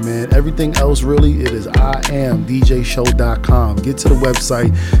Instagram, man. Everything else, really, it is IamDJShow.com. Get to the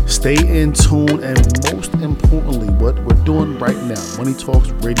website, stay in tune, and most importantly, what we're doing right now, Money Talks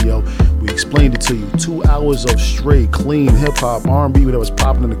Radio, we explained it to you. 2 hours of straight, clean hip-hop, R&B, whatever's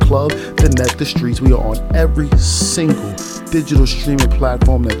popping in the club, the net, the streets. We are on every single digital streaming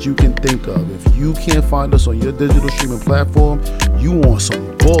platform that you can think of. If you can't find us on your digital streaming platform, you want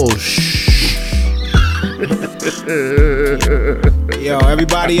some bullshit. Yo,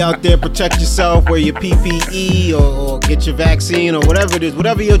 everybody out there, protect yourself, wear your PPE or get your vaccine or whatever it is.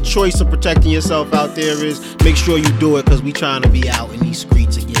 Whatever your choice of protecting yourself out there is, make sure you do it because we trying to be out in these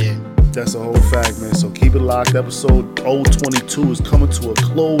streets again. That's a whole fact, man. So keep it locked. Episode 022 is coming to a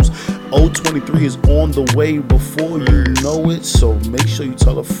close. 023 is on the way before you know it. So make sure you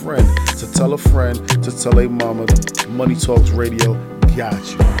tell a friend to tell a friend to tell a mama. Money Talks Radio got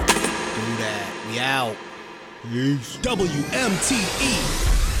you. Do that. We out. WMTE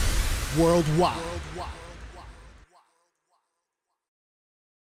Worldwide.